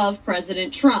spying of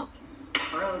President Trump.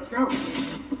 All right, let's go.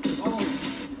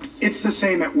 It's the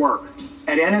same at work.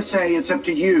 At NSA, it's up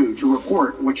to you to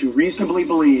report what you reasonably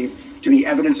believe to be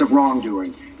evidence of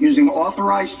wrongdoing using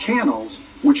authorized channels,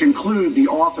 which include the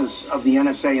Office of the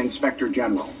NSA Inspector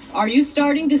General. Are you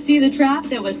starting to see the trap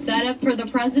that was set up for the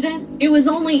president? It was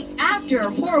only after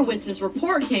Horowitz's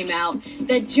report came out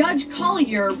that Judge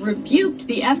Collier rebuked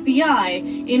the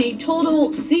FBI in a total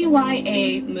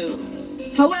CYA move.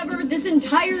 However, this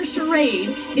entire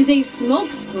charade is a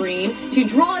smokescreen to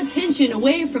draw attention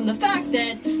away from the fact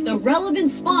that the relevant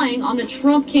spying on the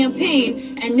Trump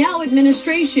campaign and now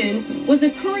administration was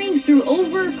occurring through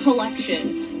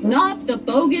over-collection, not the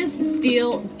bogus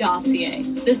Steele dossier.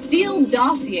 The Steele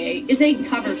dossier is a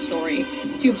cover story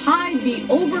to hide the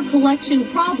over-collection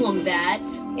problem that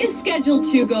is scheduled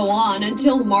to go on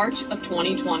until March of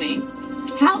 2020.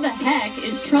 How the heck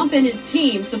is Trump and his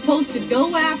team supposed to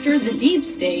go after the deep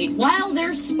state while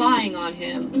they're spying on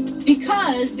him?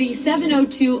 Because the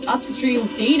 702 upstream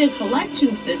data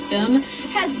collection system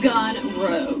has gone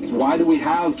rogue. Why do we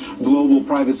have global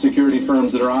private security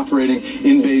firms that are operating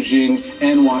in Beijing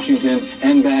and Washington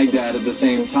and Baghdad at the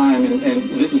same time? And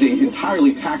this is an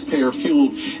entirely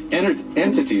taxpayer-fueled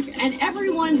entity. And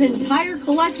everyone's entire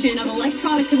collection of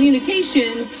electronic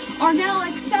communications are now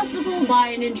accessible by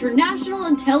an international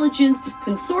intelligence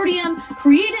consortium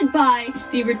created by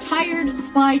the retired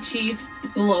spy chiefs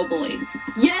globally.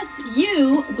 Yes,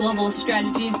 you, Global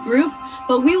Strategies Group,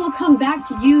 but we will come back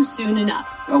to you soon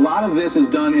enough. A lot of this is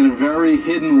done in a very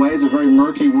hidden way. It's a very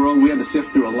murky world. We had to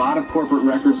sift through a lot of corporate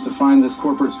records to find this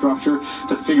corporate structure,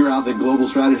 to figure out that Global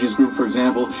Strategies Group, for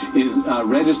example, is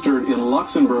registered in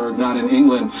Luxembourg, not in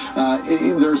England.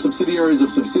 There are subsidiaries of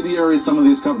subsidiaries. Some of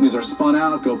these companies are spun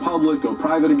out, go public, go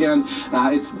private again.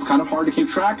 It's kind of hard to keep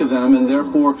track of them, and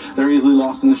therefore they're easily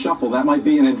lost in the shuffle. That might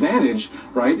be an advantage,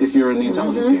 right, if you're in the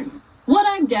intelligence game. What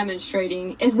I'm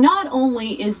demonstrating is not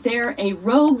only is there a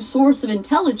rogue source of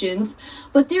intelligence,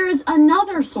 but there is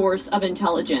another source of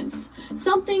intelligence,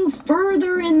 something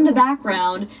further in the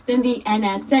background than the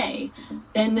NSA,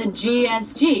 than the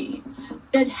GSG.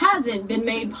 that hasn't been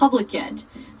made public yet,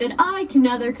 that I can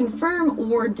neither confirm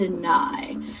or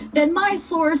deny, that my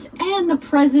source and the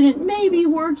president may be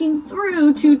working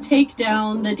through to take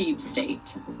down the deep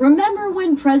state. Remember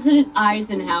when President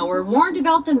Eisenhower warned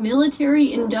about the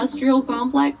military-industrial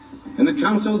complex? In the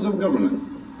councils of government,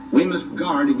 we must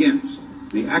guard against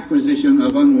the acquisition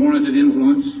of unwarranted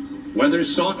influence, whether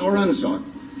sought or unsought,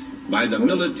 by the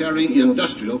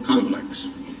military-industrial complex.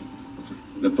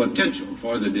 The potential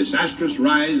for the disastrous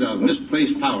rise of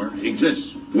misplaced power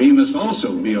exists. We must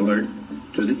also be alert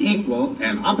to the equal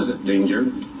and opposite danger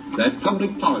that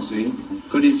public policy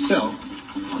could itself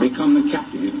become the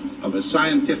captive of a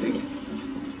scientific,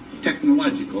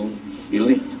 technological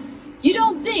elite. You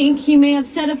don't think he may have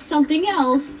set up something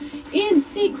else in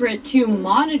secret to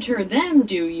monitor them,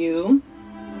 do you?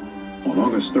 On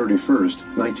August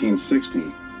 31st, 1960,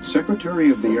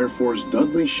 Secretary of the Air Force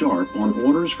Dudley Sharp, on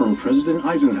orders from President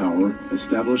Eisenhower,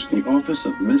 established the Office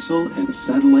of Missile and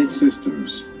Satellite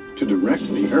Systems to direct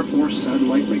the Air Force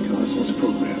Satellite Reconnaissance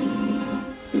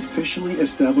Program. Officially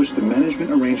established the management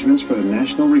arrangements for the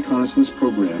National Reconnaissance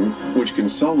Program, which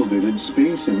consolidated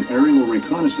space and aerial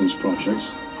reconnaissance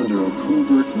projects under a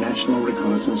covert National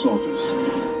Reconnaissance Office.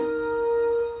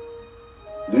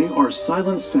 They are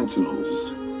silent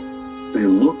sentinels. They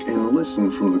look and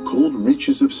listen from the cold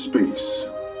reaches of space.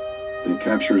 They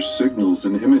capture signals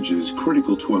and images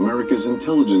critical to America's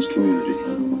intelligence community,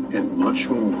 and much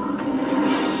more.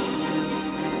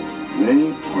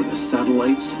 They are the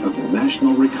satellites of the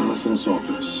National Reconnaissance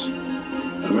Office,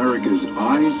 America's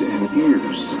eyes and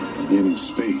ears in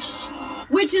space.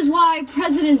 Which is why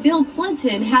President Bill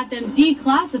Clinton had them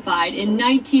declassified in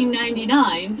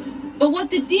 1999. But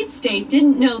what the deep state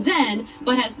didn't know then,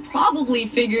 but has probably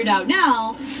figured out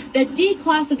now, that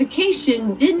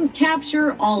declassification didn't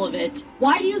capture all of it.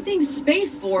 Why do you think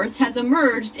Space Force has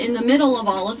emerged in the middle of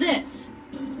all of this?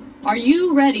 Are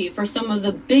you ready for some of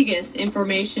the biggest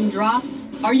information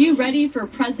drops? Are you ready for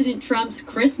President Trump's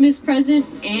Christmas present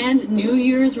and New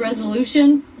Year's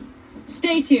resolution?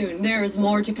 Stay tuned, there is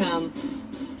more to come.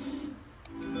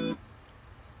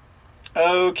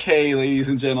 Okay, ladies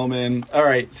and gentlemen. All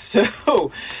right, so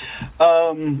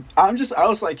I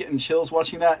was like getting chills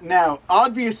watching that. Now,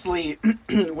 obviously,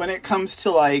 when it comes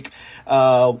to like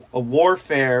a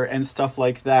warfare and stuff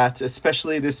like that,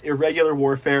 especially this irregular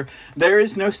warfare, there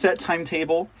is no set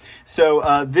timetable.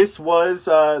 So this was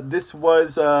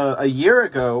a year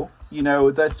ago. You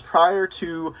know, that's prior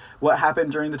to what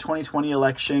happened during the 2020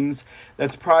 elections.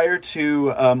 That's prior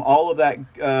to all of that,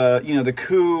 the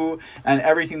coup and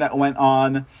everything that went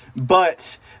on.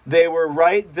 But they were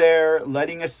right there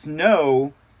letting us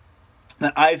know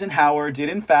that Eisenhower did,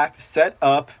 in fact, set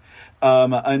up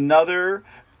another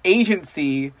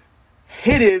agency,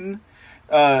 hidden,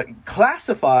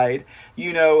 classified,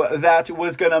 that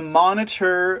was going to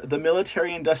monitor the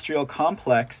military-industrial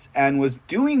complex and was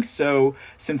doing so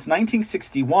since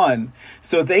 1961.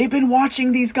 So they've been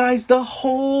watching these guys the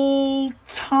whole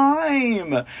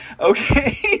time.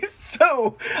 Okay,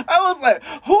 so I was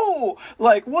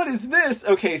like, what is this?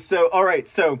 Okay, so, all right,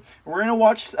 so we're going to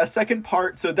watch a second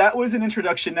part. So that was an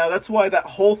introduction. Now, that's why that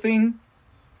whole thing,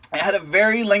 it had a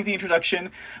very lengthy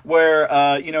introduction where,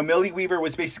 Millie Weaver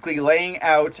was basically laying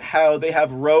out how they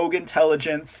have rogue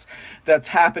intelligence that's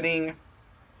happening,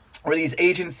 where these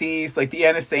agencies like the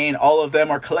NSA and all of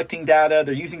them are collecting data,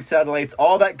 they're using satellites,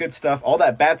 all that good stuff, all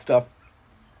that bad stuff.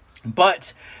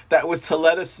 But that was to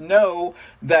let us know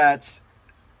that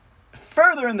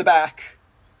further in the back,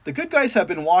 the good guys have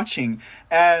been watching,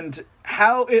 and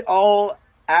how it all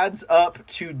adds up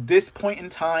to this point in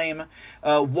time,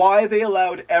 why they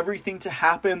allowed everything to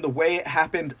happen the way it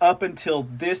happened up until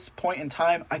this point in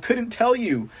time. I couldn't tell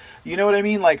you. You know what I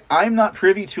mean? Like, I'm not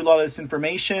privy to a lot of this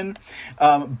information,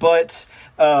 but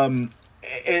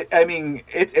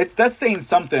that's saying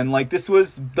something. Like, this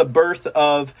was the birth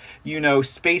of,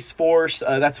 Space Force.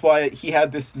 That's why he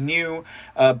had this new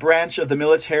branch of the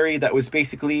military that was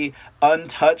basically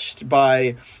untouched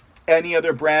by any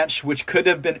other branch, which could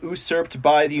have been usurped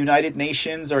by the United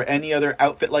Nations or any other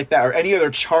outfit like that, or any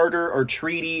other charter or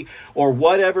treaty or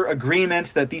whatever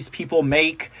agreement that these people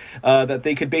make, that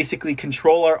they could basically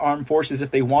control our armed forces if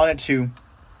they wanted to.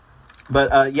 But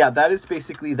that is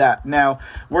basically that. Now,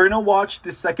 we're going to watch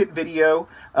the second video,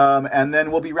 and then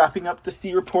we'll be wrapping up the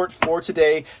C report for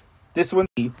today. This one...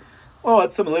 Oh,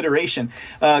 that's some alliteration.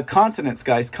 Consonants,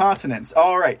 guys. Consonants.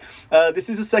 All right. This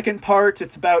is the second part.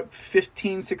 It's about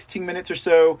 15, 16 minutes or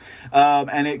so.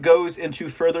 And it goes into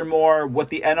furthermore what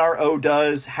the NRO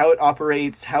does, how it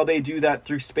operates, how they do that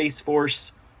through Space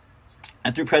Force.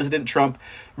 and through President Trump.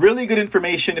 Really good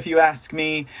information, if you ask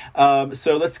me.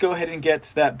 So let's go ahead and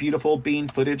get that beautiful bean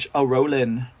footage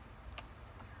a-rollin'.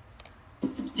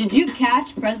 Did you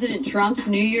catch President Trump's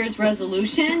New Year's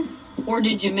resolution, or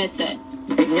did you miss it?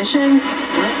 Ignition,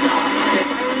 liftoff,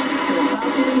 Deperno to the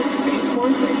Falcon, Space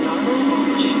Force inaugural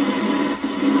launch.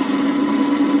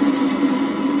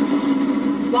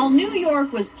 While New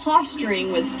York was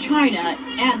posturing with China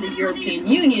and the European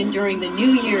Union during the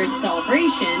New Year's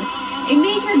celebration, a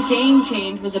major game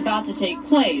change was about to take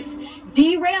place,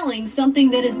 derailing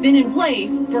something that has been in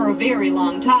place for a very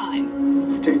long time.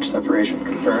 Stage separation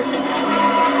confirmed. And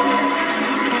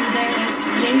there is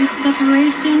stage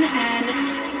separation and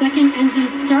second engine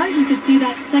start. You can see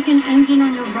that second engine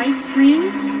on your right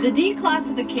screen. The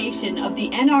declassification of the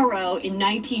NRO in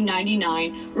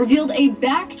 1999 revealed a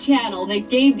back channel that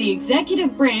gave the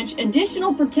executive branch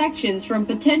additional protections from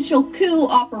potential coup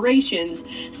operations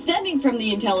stemming from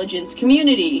the intelligence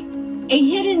community. A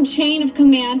hidden chain of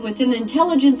command within the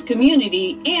intelligence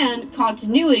community and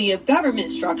continuity of government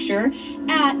structure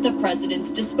at the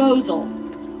president's disposal.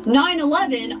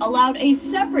 9/11 allowed a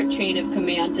separate chain of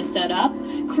command to set up,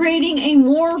 creating a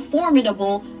more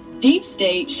formidable deep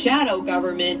state shadow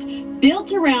government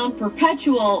built around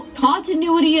perpetual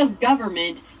continuity of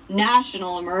government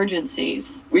national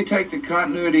emergencies. We take the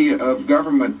continuity of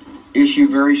government issue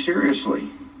very seriously.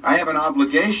 I have an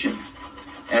obligation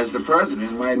as the president,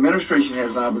 and my administration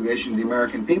has an obligation to the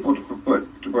American people to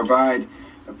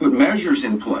put measures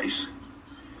in place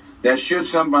that should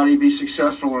somebody be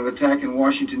successful in an attack in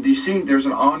Washington, D.C., there's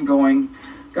an ongoing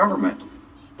government.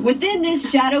 Within this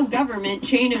shadow government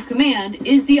chain of command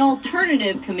is the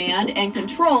alternative command and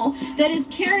control that is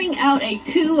carrying out a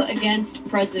coup against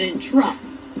President Trump.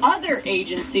 Other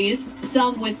agencies,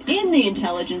 some within the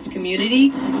intelligence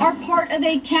community, are part of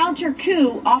a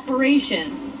counter-coup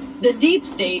operation. The deep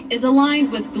state is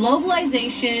aligned with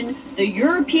globalization, the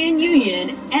European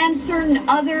Union, and certain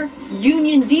other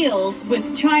union deals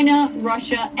with China,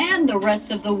 Russia, and the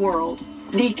rest of the world.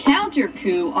 The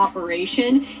counter-coup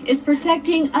operation is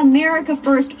protecting America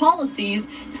First policies,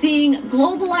 seeing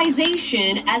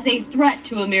globalization as a threat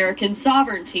to American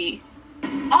sovereignty.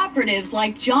 Operatives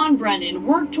like John Brennan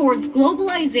work towards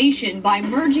globalization by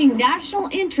merging national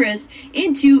interests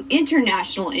into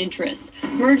international interests,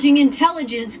 merging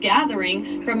intelligence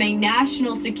gathering from a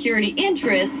national security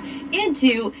interest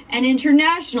into an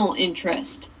international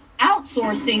interest,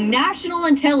 outsourcing national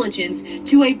intelligence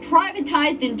to a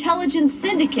privatized intelligence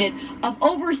syndicate of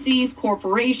overseas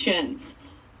corporations.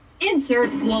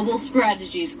 Insert Global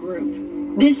Strategies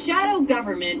Group. This shadow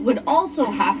government would also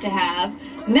have to have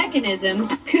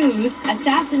mechanisms, coups,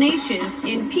 assassinations,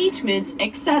 impeachments,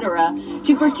 etc.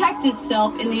 to protect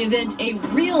itself in the event a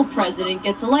real president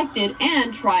gets elected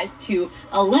and tries to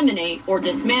eliminate or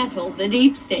dismantle the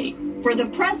deep state. For the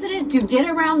president to get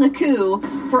around the coup,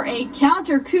 for a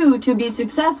counter-coup to be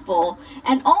successful,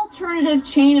 an alternative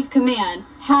chain of command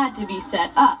had to be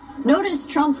set up. Notice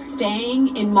Trump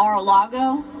staying in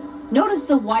Mar-a-Lago? Notice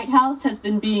the White House has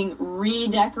been being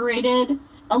redecorated,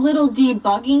 a little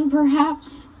debugging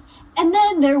perhaps. And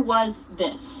then there was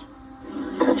this.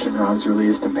 Tension rods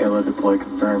released and payload deploy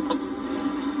confirmed.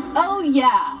 Oh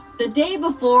yeah, the day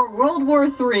before World War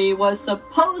III was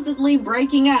supposedly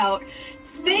breaking out,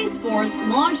 Space Force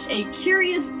launched a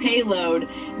curious payload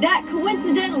that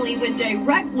coincidentally went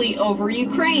directly over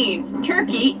Ukraine,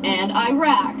 Turkey, and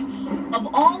Iraq.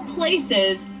 Of all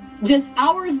places, just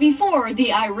hours before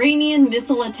the Iranian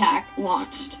missile attack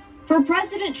launched. For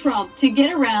President Trump to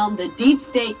get around the deep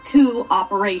state coup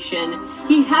operation,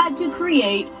 he had to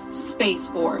create Space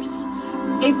Force,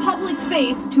 a public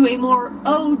face to a more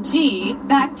OG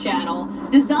back channel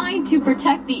designed to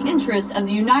protect the interests of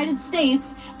the United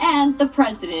States and the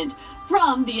president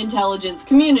from the intelligence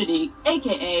community,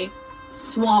 aka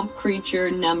Swamp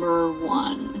Creature number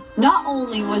 1. Not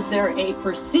only was there a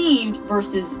perceived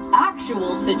versus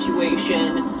actual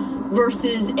situation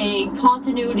versus a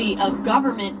continuity of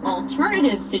government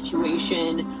alternative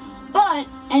situation, but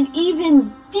an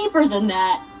even deeper than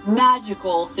that,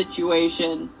 magical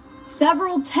situation.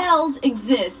 Several tells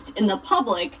exist in the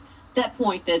public that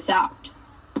point this out.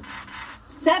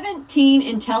 17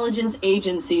 intelligence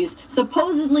agencies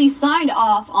supposedly signed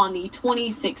off on the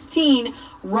 2016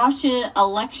 Russia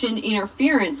election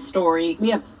interference story. We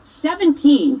have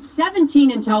 17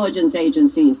 intelligence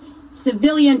agencies,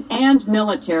 civilian and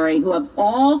military, who have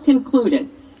all concluded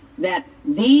that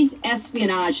these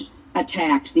espionage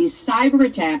attacks, these cyber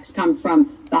attacks, come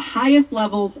from the highest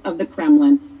levels of the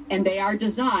Kremlin, and they are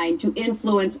designed to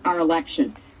influence our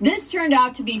election. This turned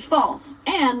out to be false,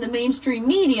 and the mainstream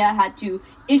media had to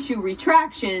issue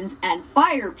retractions and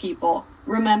fire people.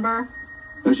 Remember?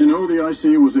 As you know, the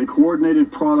IC was a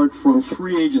coordinated product from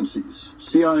 3 agencies,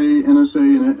 CIA,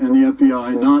 NSA, and the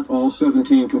FBI, not all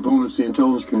 17 components of the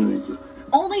intelligence community.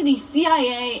 Only the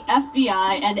CIA,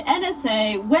 FBI, and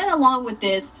NSA went along with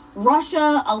this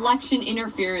Russia election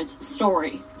interference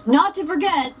story. Not to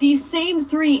forget, these same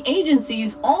 3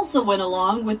 agencies also went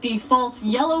along with the false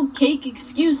yellow cake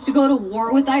excuse to go to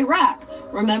war with Iraq.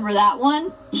 Remember that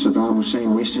one? Saddam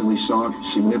Hussein recently sought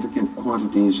significant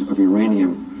quantities of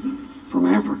uranium from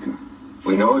Africa.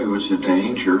 We know it was a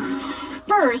danger.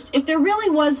 First, if there really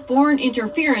was foreign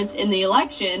interference in the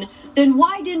election, then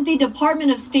why didn't the Department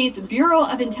of State's Bureau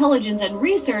of Intelligence and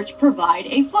Research provide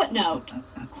a footnote?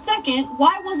 Second,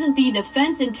 why wasn't the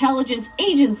Defense Intelligence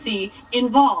Agency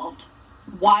involved?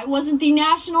 Why wasn't the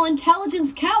National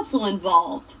Intelligence Council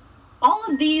involved? All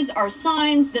of these are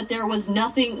signs that there was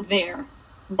nothing there.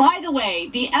 By the way,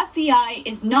 the FBI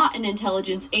is not an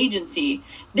intelligence agency.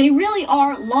 They really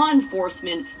are law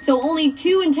enforcement, so only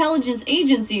 2 intelligence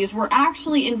agencies were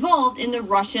actually involved in the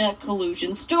Russia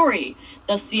collusion story,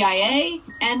 the CIA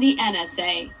and the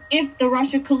NSA. If the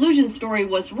Russia collusion story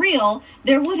was real,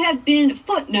 there would have been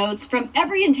footnotes from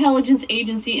every intelligence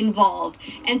agency involved,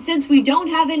 and since we don't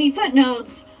have any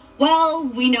footnotes, well,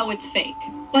 we know it's fake.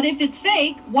 But if it's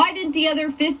fake, why didn't the other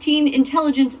 15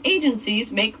 intelligence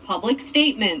agencies make public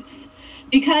statements?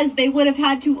 Because they would have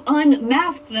had to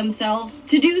unmask themselves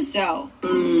to do so.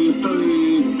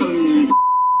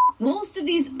 Most of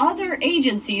these other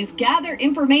agencies gather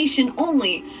information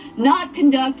only, not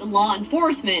conduct law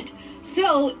enforcement.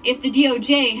 So, if the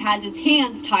DOJ has its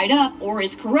hands tied up or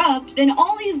is corrupt, then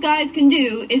all these guys can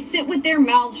do is sit with their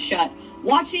mouths shut,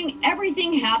 watching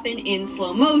everything happen in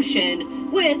slow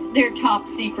motion, with their top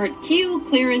secret Q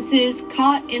clearances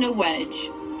caught in a wedge.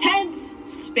 Hence,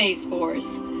 Space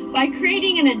Force. By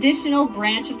creating an additional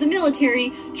branch of the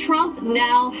military, Trump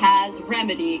now has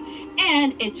remedy,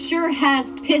 and it sure has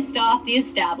pissed off the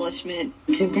establishment.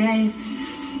 Today,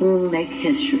 we will make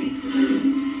history.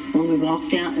 When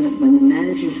the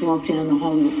managers walk down the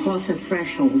hall, we'll cross a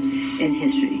threshold in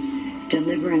history,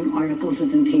 delivering articles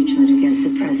of impeachment against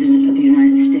the President of the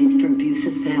United States for abuse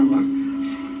of power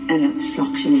and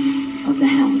obstruction of the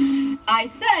House. I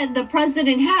said the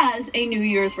president has a New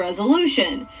Year's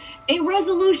resolution. A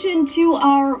resolution to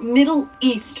our Middle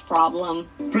East problem.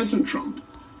 President Trump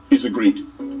is a great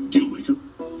deal maker,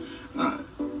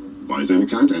 by his own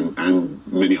account and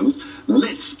many others.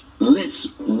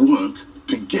 Let's work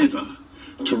together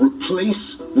to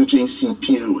replace the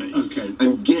JCPOA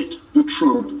and get the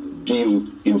Trump deal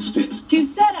instead. To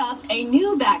set up a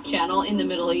new back channel in the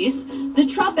Middle East, the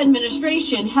Trump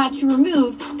administration had to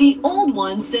remove the old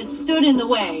ones that stood in the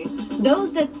way,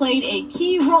 those that played a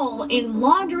key role in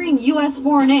laundering U.S.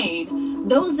 foreign aid,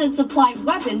 those that supplied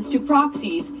weapons to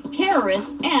proxies,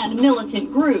 terrorists, and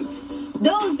militant groups,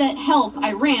 those that help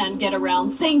Iran get around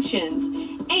sanctions,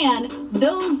 and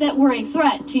those that were a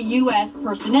threat to U.S.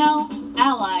 personnel,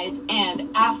 allies, and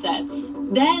assets.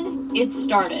 Then it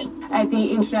started. At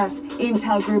the Internet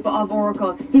Intel Group of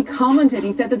Oracle, he commented,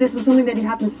 he said that this was something that he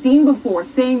hadn't seen before,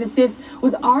 saying that this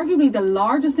was arguably the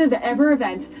largest of ever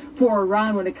event for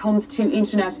Iran when it comes to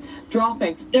internet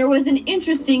dropping. There was an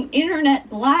interesting internet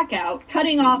blackout,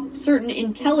 cutting off certain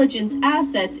intelligence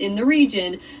assets in the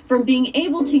region from being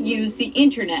able to use the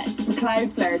internet.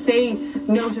 Cloudflare, they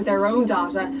noted their own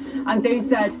data, and they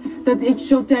said that it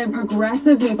shut down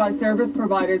progressively by service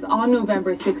providers on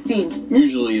November 16th.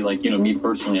 Usually, me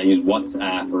personally, I use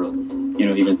WhatsApp or,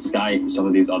 even Skype, some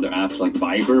of these other apps like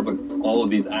Viber, but all of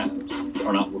these apps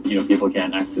are not, people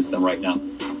can't access them right now.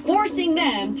 Forcing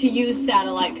them to use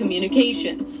satellite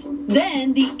communications.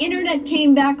 Then the internet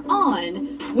came back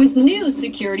on with new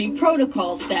security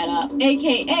protocols set up,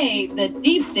 aka the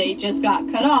deep state just got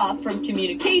cut off from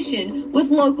communication with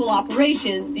local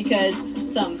operations because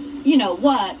some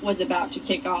you-know-what was about to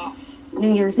kick off.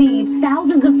 New Year's Eve,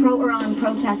 thousands of pro-Iran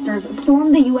protesters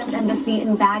stormed the U.S. Embassy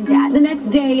in Baghdad. The next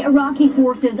day, Iraqi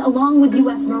forces, along with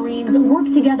U.S. Marines,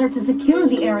 worked together to secure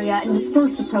the area and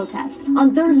disperse the protest.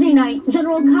 On Thursday night,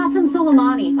 General Qasem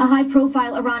Soleimani, a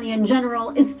high-profile Iranian general,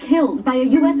 is killed by a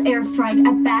U.S. airstrike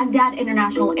at Baghdad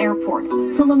International Airport.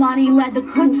 Soleimani led the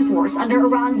Quds Force under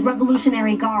Iran's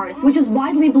Revolutionary Guard, which is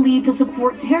widely believed to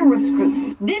support terrorist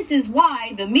groups. This is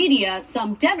why the media,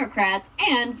 some Democrats,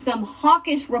 and some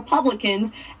hawkish Republicans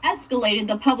Republicans escalated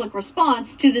the public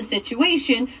response to the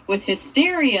situation with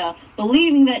hysteria,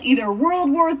 believing that either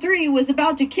World War III was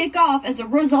about to kick off as a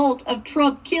result of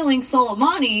Trump killing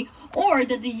Soleimani, or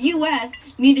that the U.S.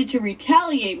 needed to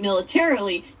retaliate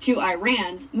militarily to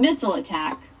Iran's missile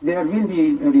attack. There will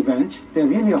be a revenge. There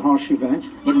will be a harsh revenge.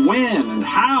 But when and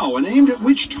how and aimed at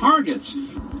which targets?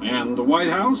 And the White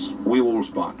House? We will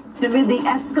respond. Amid the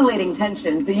escalating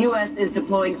tensions, the U.S. is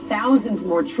deploying thousands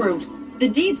more troops. The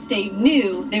deep state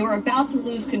knew they were about to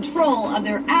lose control of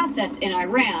their assets in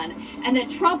Iran, and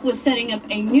that Trump was setting up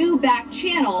a new back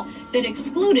channel that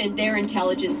excluded their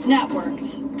intelligence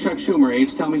networks. Chuck Schumer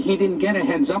aides tell me he didn't get a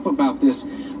heads up about this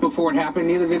before it happened,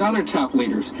 neither did other top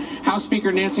leaders. House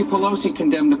Speaker Nancy Pelosi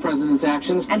condemned the president's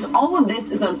actions. And all of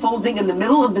this is unfolding in the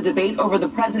middle of the debate over the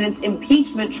president's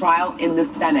impeachment trial in the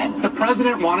Senate. The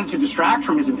president wanted to distract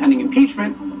from his impending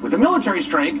impeachment with a military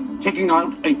strike, taking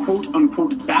out a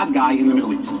quote-unquote bad guy in the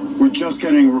Middle East. We're just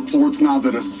getting reports now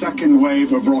that a second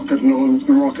wave of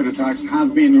rocket attacks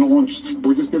have been launched.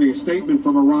 We're just getting a statement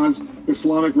from Iran's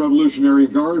Islamic Revolutionary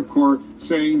Guard Corps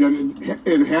saying that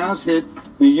it has hit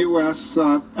the U.S.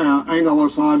 Ain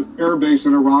al-Assad air base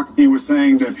in Iraq. He was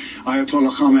saying that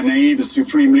Ayatollah Khamenei, the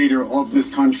supreme leader of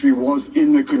this country, was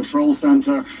in the control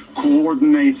center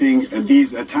coordinating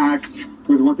these attacks.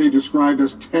 With what they described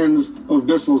as tens of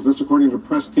missiles. This, according to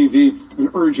Press TV, an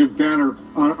urgent banner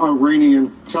on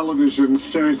Iranian television.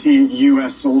 30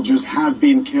 U.S. soldiers have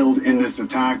been killed in this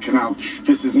attack. Now,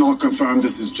 this is not confirmed.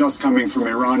 This is just coming from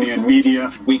Iranian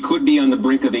media. We could be on the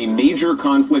brink of a major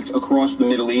conflict across the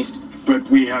Middle East. But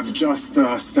we have just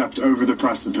stepped over the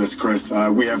precipice, Chris.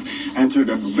 We have entered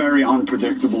a very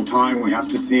unpredictable time. We have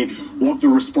to see what the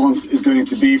response is going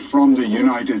to be from the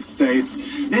United States.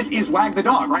 This is wag the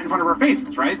dog right in front of our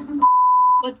faces, right?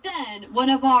 But then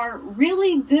one of our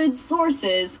really good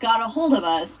sources got a hold of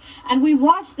us, and we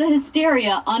watched the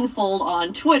hysteria unfold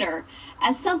on Twitter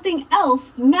as something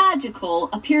else magical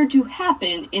appeared to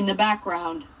happen in the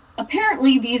background.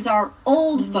 Apparently, these are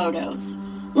old photos.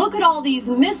 Look at all these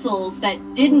missiles that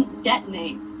didn't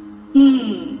detonate.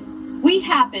 We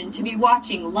happened to be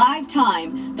watching live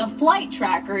time the flight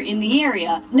tracker in the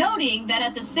area, noting that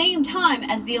at the same time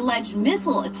as the alleged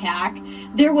missile attack,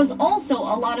 there was also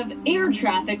a lot of air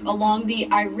traffic along the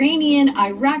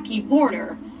Iranian-Iraqi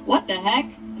border. What the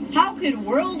heck? How could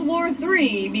World War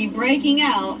III be breaking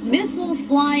out, missiles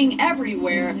flying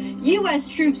everywhere, U.S.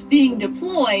 troops being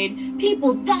deployed,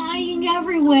 people dying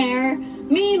everywhere?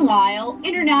 Meanwhile,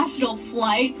 international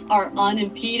flights are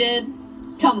unimpeded?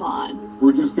 Come on.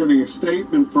 We're just getting a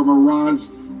statement from Iran's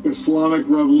Islamic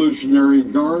Revolutionary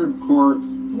Guard Corps.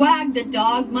 Wag the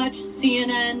dog much,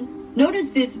 CNN?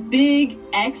 Notice this big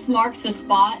X marks the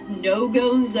spot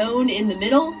no-go zone in the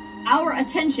middle? Our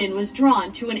attention was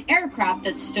drawn to an aircraft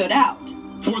that stood out.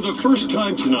 For the first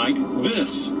time tonight,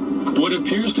 this. What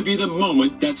appears to be the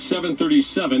moment that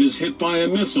 737 is hit by a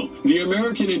missile. The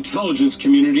American intelligence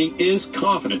community is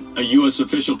confident, a U.S.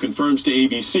 official confirms to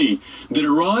ABC, that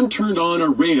Iran turned on a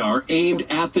radar aimed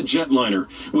at the jetliner,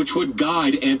 which would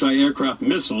guide anti-aircraft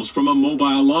missiles from a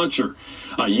mobile launcher.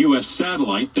 A U.S.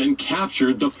 satellite then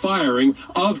captured the firing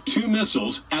of 2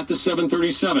 missiles at the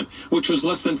 737, which was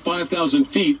less than 5,000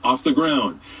 feet off the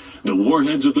ground. The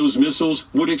warheads of those missiles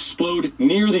would explode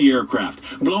near the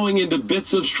aircraft, blowing into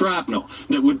bits of shrapnel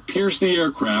that would pierce the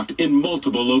aircraft in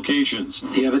multiple locations.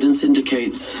 The evidence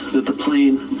indicates that the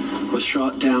plane was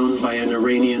shot down by an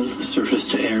Iranian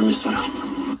surface-to-air missile.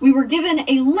 We were given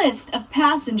a list of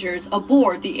passengers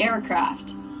aboard the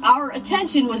aircraft. Our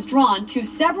attention was drawn to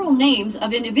several names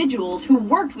of individuals who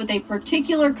worked with a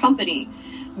particular company,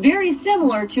 very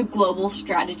similar to Global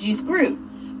Strategies Group.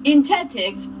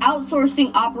 Intetics,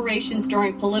 outsourcing operations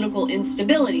during political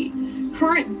instability,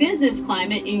 current business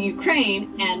climate in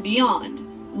Ukraine, and beyond.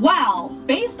 Wow,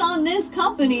 based on this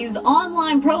company's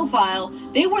online profile,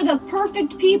 they were the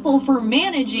perfect people for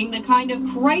managing the kind of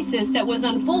crisis that was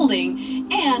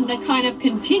unfolding and the kind of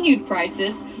continued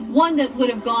crisis, one that would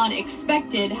have gone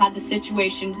expected had the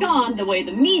situation gone the way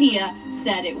the media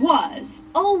said it was.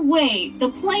 Oh wait, the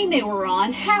plane they were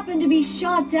on happened to be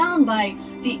shot down by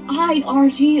the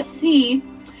IRGC.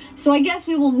 So I guess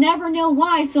we will never know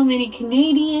why so many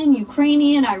Canadian,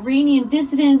 Ukrainian, Iranian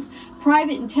dissidents,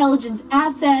 private intelligence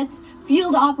assets,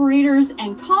 field operators,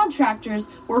 and contractors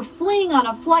were fleeing on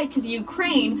a flight to the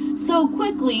Ukraine so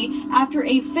quickly after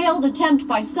a failed attempt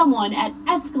by someone at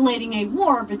escalating a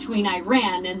war between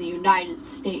Iran and the United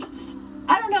States.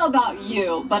 I don't know about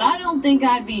you, but I don't think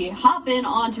I'd be hopping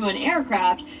onto an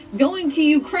aircraft, going to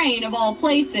Ukraine of all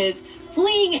places,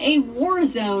 fleeing a war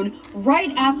zone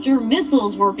right after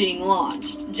missiles were being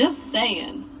launched. Just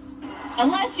saying.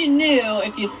 Unless you knew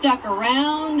if you stuck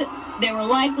around, they were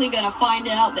likely going to find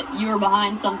out that you were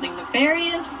behind something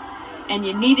nefarious and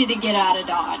you needed to get out of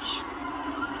Dodge.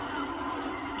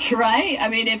 Right? I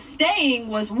mean, if staying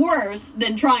was worse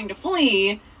than trying to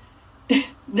flee,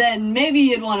 then maybe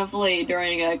you'd want to flee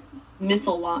during a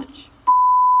missile launch.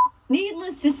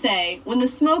 Needless to say, when the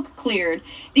smoke cleared,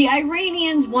 the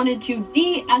Iranians wanted to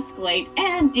de-escalate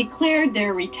and declared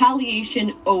their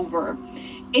retaliation over.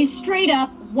 A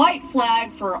straight-up white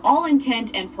flag for all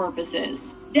intent and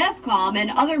purposes. DEFCON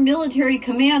and other military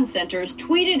command centers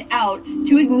tweeted out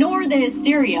to ignore the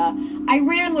hysteria.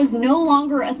 Iran was no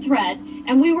longer a threat,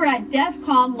 and we were at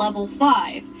DEFCON level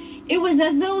 5. It was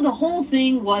as though the whole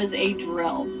thing was a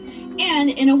drill. And,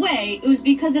 in a way, it was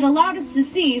because it allowed us to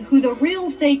see who the real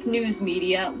fake news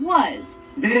media was.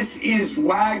 This is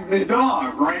Wag the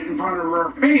Dog right in front of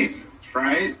our faces,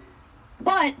 right?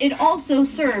 But it also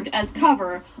served as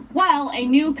cover while a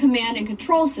new command and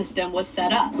control system was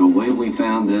set up. The way we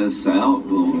found this out,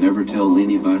 we'll never tell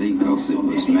anybody because it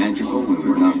was magical and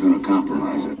we're not going to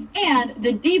compromise it. And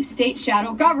the deep state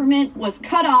shadow government was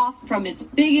cut off from its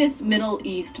biggest Middle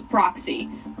East proxy,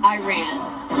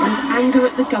 Iran. There's anger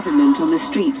at the government on the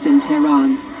streets in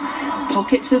Tehran.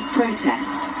 Pockets of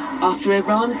protest after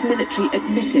Iran's military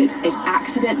admitted it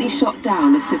accidentally shot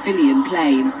down a civilian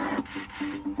plane.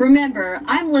 Remember,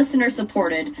 I'm listener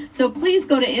supported, so please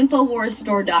go to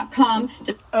InfoWarsStore.com.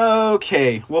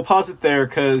 Okay, we'll pause it there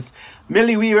because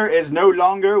Millie Weaver is no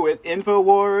longer with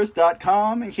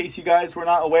InfoWars.com, in case you guys were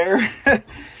not aware.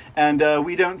 And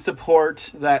we don't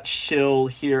support that shill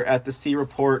here at the C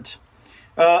Report.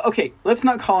 Okay, let's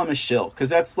not call him a shill, because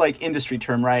that's like industry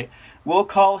term, right? We'll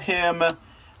call him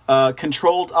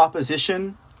controlled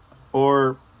opposition,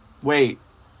 or wait,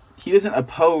 he doesn't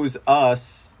oppose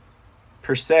us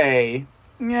per se.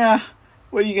 Yeah,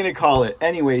 what are you gonna call it?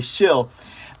 Anyway, shill.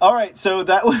 All right, so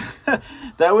that was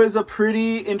that was a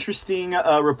pretty interesting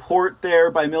report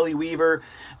there by Millie Weaver.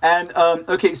 And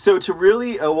okay, so to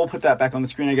really, we'll put that back on the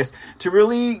screen, I guess.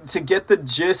 To get the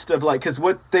gist of like, because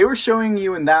what they were showing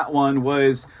you in that one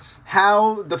was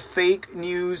how the fake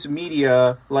news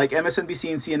media like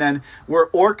MSNBC and CNN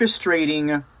were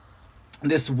orchestrating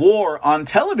this war on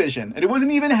television. And it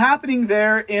wasn't even happening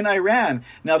there in Iran.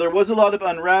 Now, there was a lot of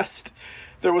unrest.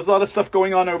 There was a lot of stuff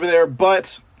going on over there.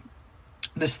 But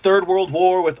this Third World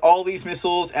War with all these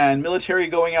missiles and military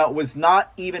going out was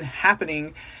not even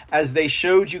happening, as they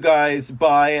showed you guys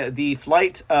by the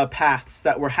flight paths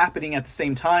that were happening at the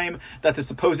same time that the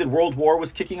supposed World War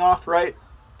was kicking off, right?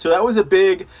 So that was a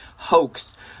big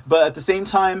hoax. But at the same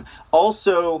time,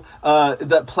 also,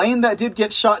 the plane that did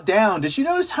get shot down, did you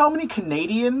notice how many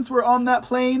Canadians were on that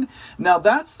plane? Now,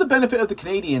 that's the benefit of the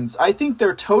Canadians. I think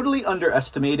they're totally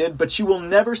underestimated, but you will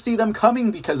never see them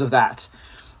coming because of that.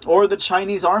 Or the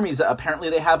Chinese armies that apparently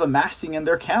they have amassing in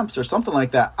their camps or something like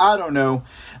that. I don't know.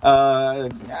 I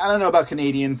don't know about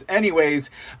Canadians. Anyways,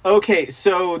 okay,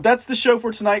 so that's the show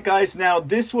for tonight, guys. Now,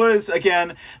 this was,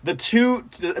 again, let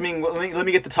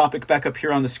me get the topic back up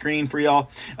here on the screen for y'all.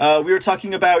 We were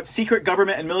talking about secret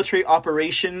government and military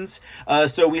operations.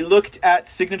 So we looked at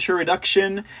signature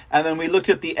reduction, and then we looked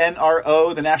at the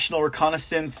NRO, the National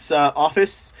Reconnaissance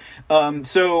Office.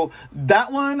 So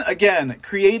that one, again,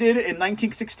 created in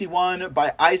 1961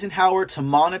 by Eisenhower to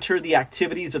monitor the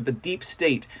activities of the deep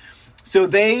state. So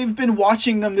they've been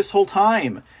watching them this whole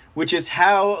time, which is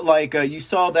how, like, you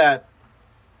saw that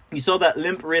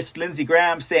limp wrist Lindsey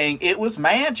Graham saying it was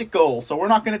magical. So we're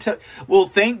not going to tell. Well,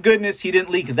 thank goodness he didn't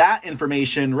leak that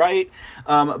information, right?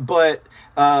 But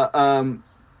I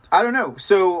don't know.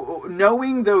 So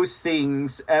knowing those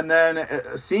things and then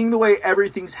seeing the way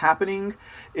everything's happening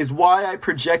is why I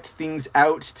project things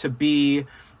out to be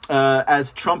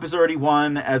as Trump has already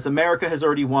won, as America has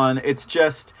already won. It's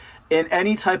just in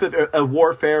any type of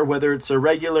warfare, whether it's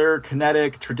irregular,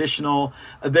 kinetic, traditional,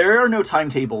 there are no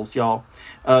timetables, y'all.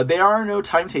 There are no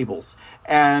timetables.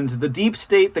 And the deep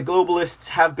state, the globalists,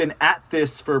 have been at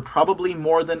this for probably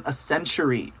more than a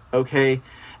century, okay?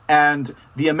 And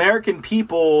the American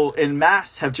people in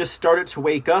mass have just started to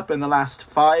wake up in the last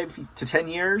 5 to 10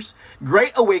 years.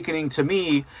 Great awakening to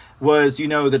me was,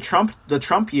 the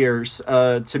Trump years.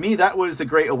 To me, that was a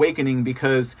great awakening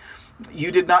because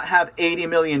you did not have 80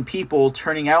 million people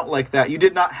turning out like that. You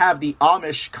did not have the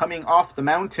Amish coming off the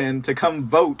mountain to come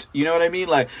vote. You know what I mean?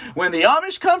 Like, when the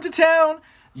Amish come to town,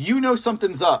 you know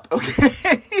something's up,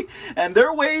 okay? And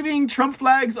they're waving Trump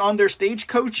flags on their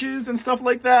stagecoaches and stuff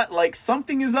like that. Like,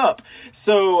 something is up.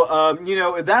 So,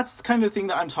 that's the kind of thing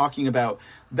that I'm talking about.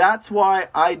 That's why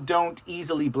I don't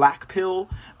easily black pill,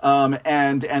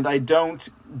 and I don't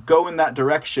go in that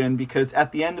direction, because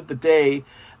at the end of the day,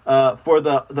 for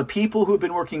the people who've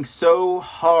been working so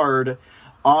hard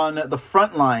on the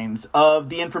front lines of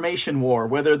the information war,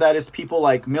 whether that is people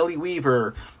like Millie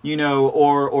Weaver,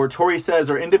 or Tori Says,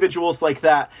 or individuals like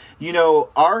that.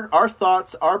 Our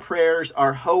thoughts, our prayers,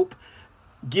 our hope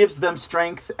gives them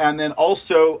strength, and then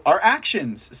also our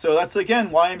actions. So that's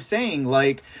again why I'm saying,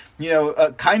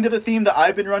 kind of a theme that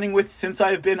I've been running with since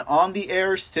I've been on the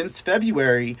air since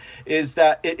February, is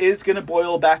that it is going to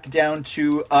boil back down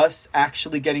to us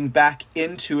actually getting back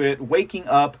into it, waking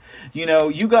up.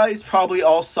 You guys probably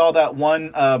all saw that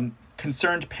one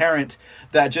concerned parent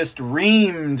that just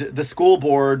reamed the school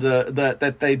board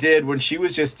that they did when she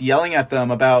was just yelling at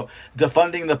them about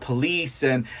defunding the police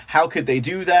and how could they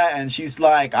do that, and she's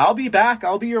like, I'll be back,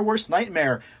 I'll be your worst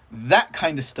nightmare. That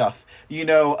kind of stuff,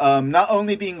 not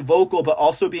only being vocal but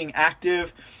also being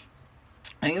active.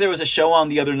 I think there was a show on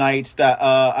the other night that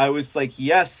I was like,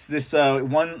 yes, this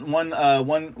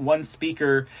one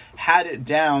speaker had it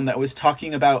down, that was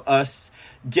talking about us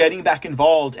getting back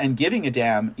involved and giving a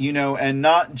damn, and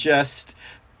not just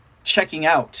checking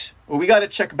out. Well, we got to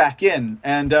check back in,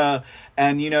 and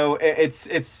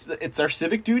it's our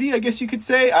civic duty, I guess you could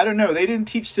say. I don't know. They didn't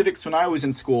teach civics when I was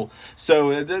in school,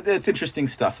 so that's interesting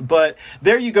stuff. But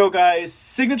there you go, guys.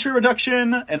 Signature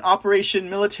reduction and Operation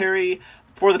Military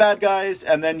for the bad guys,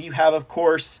 and then you have, of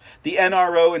course, the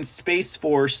NRO and Space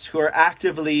Force, who are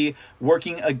actively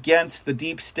working against the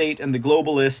deep state and the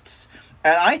globalists.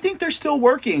 And I think they're still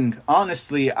working,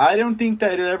 honestly. I don't think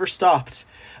that it ever stopped.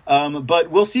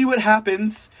 But we'll see what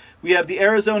happens. We have the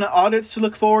Arizona audits to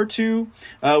look forward to.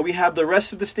 We have the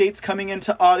rest of the states coming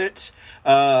into audit.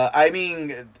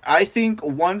 I think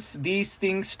once these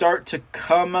things start to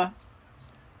come,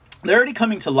 they're already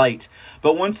coming to light,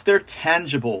 but once they're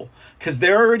tangible, because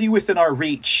they're already within our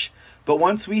reach, but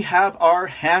once we have our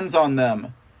hands on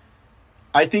them,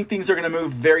 I think things are going to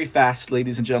move very fast,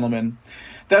 ladies and gentlemen.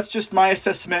 That's just my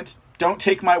assessment. Don't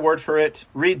take my word for it.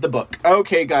 Read the book.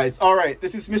 Okay, guys. All right.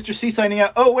 This is Mr. C signing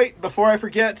out. Oh, wait. Before I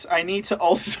forget, I need to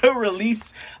also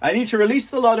release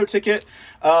the lotto ticket.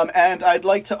 And I'd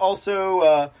like to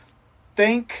also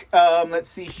thank, let's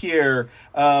see here,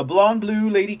 Blonde Blue,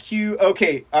 Lady Q.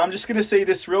 Okay, I'm just going to say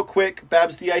this real quick.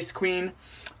 Babs the Ice Queen.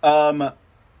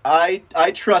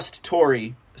 I trust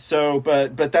Tori. So,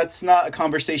 but that's not a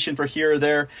conversation for here or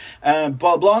there.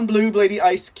 Blonde Blue, Lady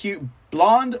Ice Q.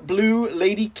 Blonde Blue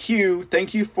Lady Q,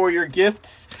 thank you for your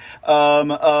gifts and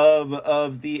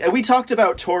we talked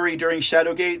about Tori during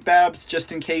Shadowgate, Babs,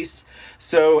 just in case.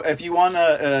 So if you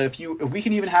wanna, we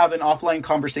can even have an offline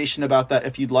conversation about that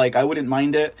if you'd like. I wouldn't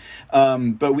mind it.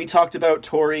 But we talked about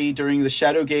Tori during the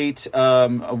Shadowgate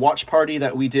watch party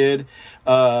that we did,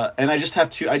 and I just have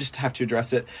to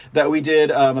address it, that we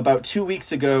did about 2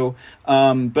 weeks ago.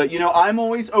 But I'm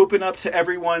always open up to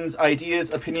everyone's ideas,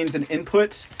 opinions, and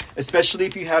input, especially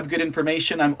if you have good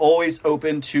information. I'm always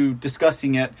open to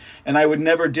discussing it, and I would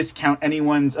never discount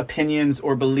anyone's opinions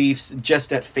or beliefs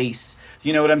just at face.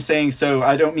 You know what I'm saying? So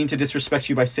I don't mean to disrespect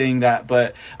you by saying that,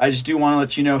 but I just do want to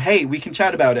let you know, hey, we can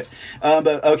chat about it.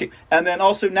 But okay, and then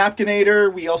also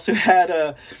Napkinator. We also had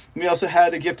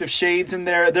a gift of shades in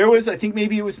there. There was, I think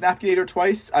maybe it was Napkinator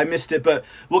twice. I missed it, but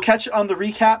we'll catch it on the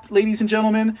recap, ladies and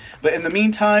gentlemen. But in the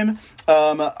meantime,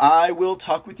 I will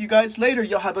talk with you guys later.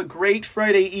 You'll have a great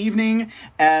Friday evening,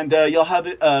 and you'll have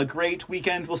a great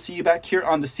weekend. We'll see you back here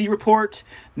on the C Report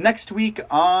next week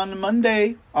on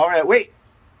Monday. All right, wait.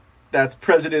 That's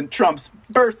President Trump's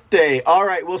birthday. All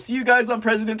right, we'll see you guys on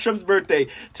President Trump's birthday.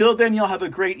 Till then, y'all have a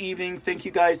great evening. Thank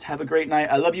you guys. Have a great night.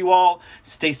 I love you all.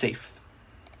 Stay safe.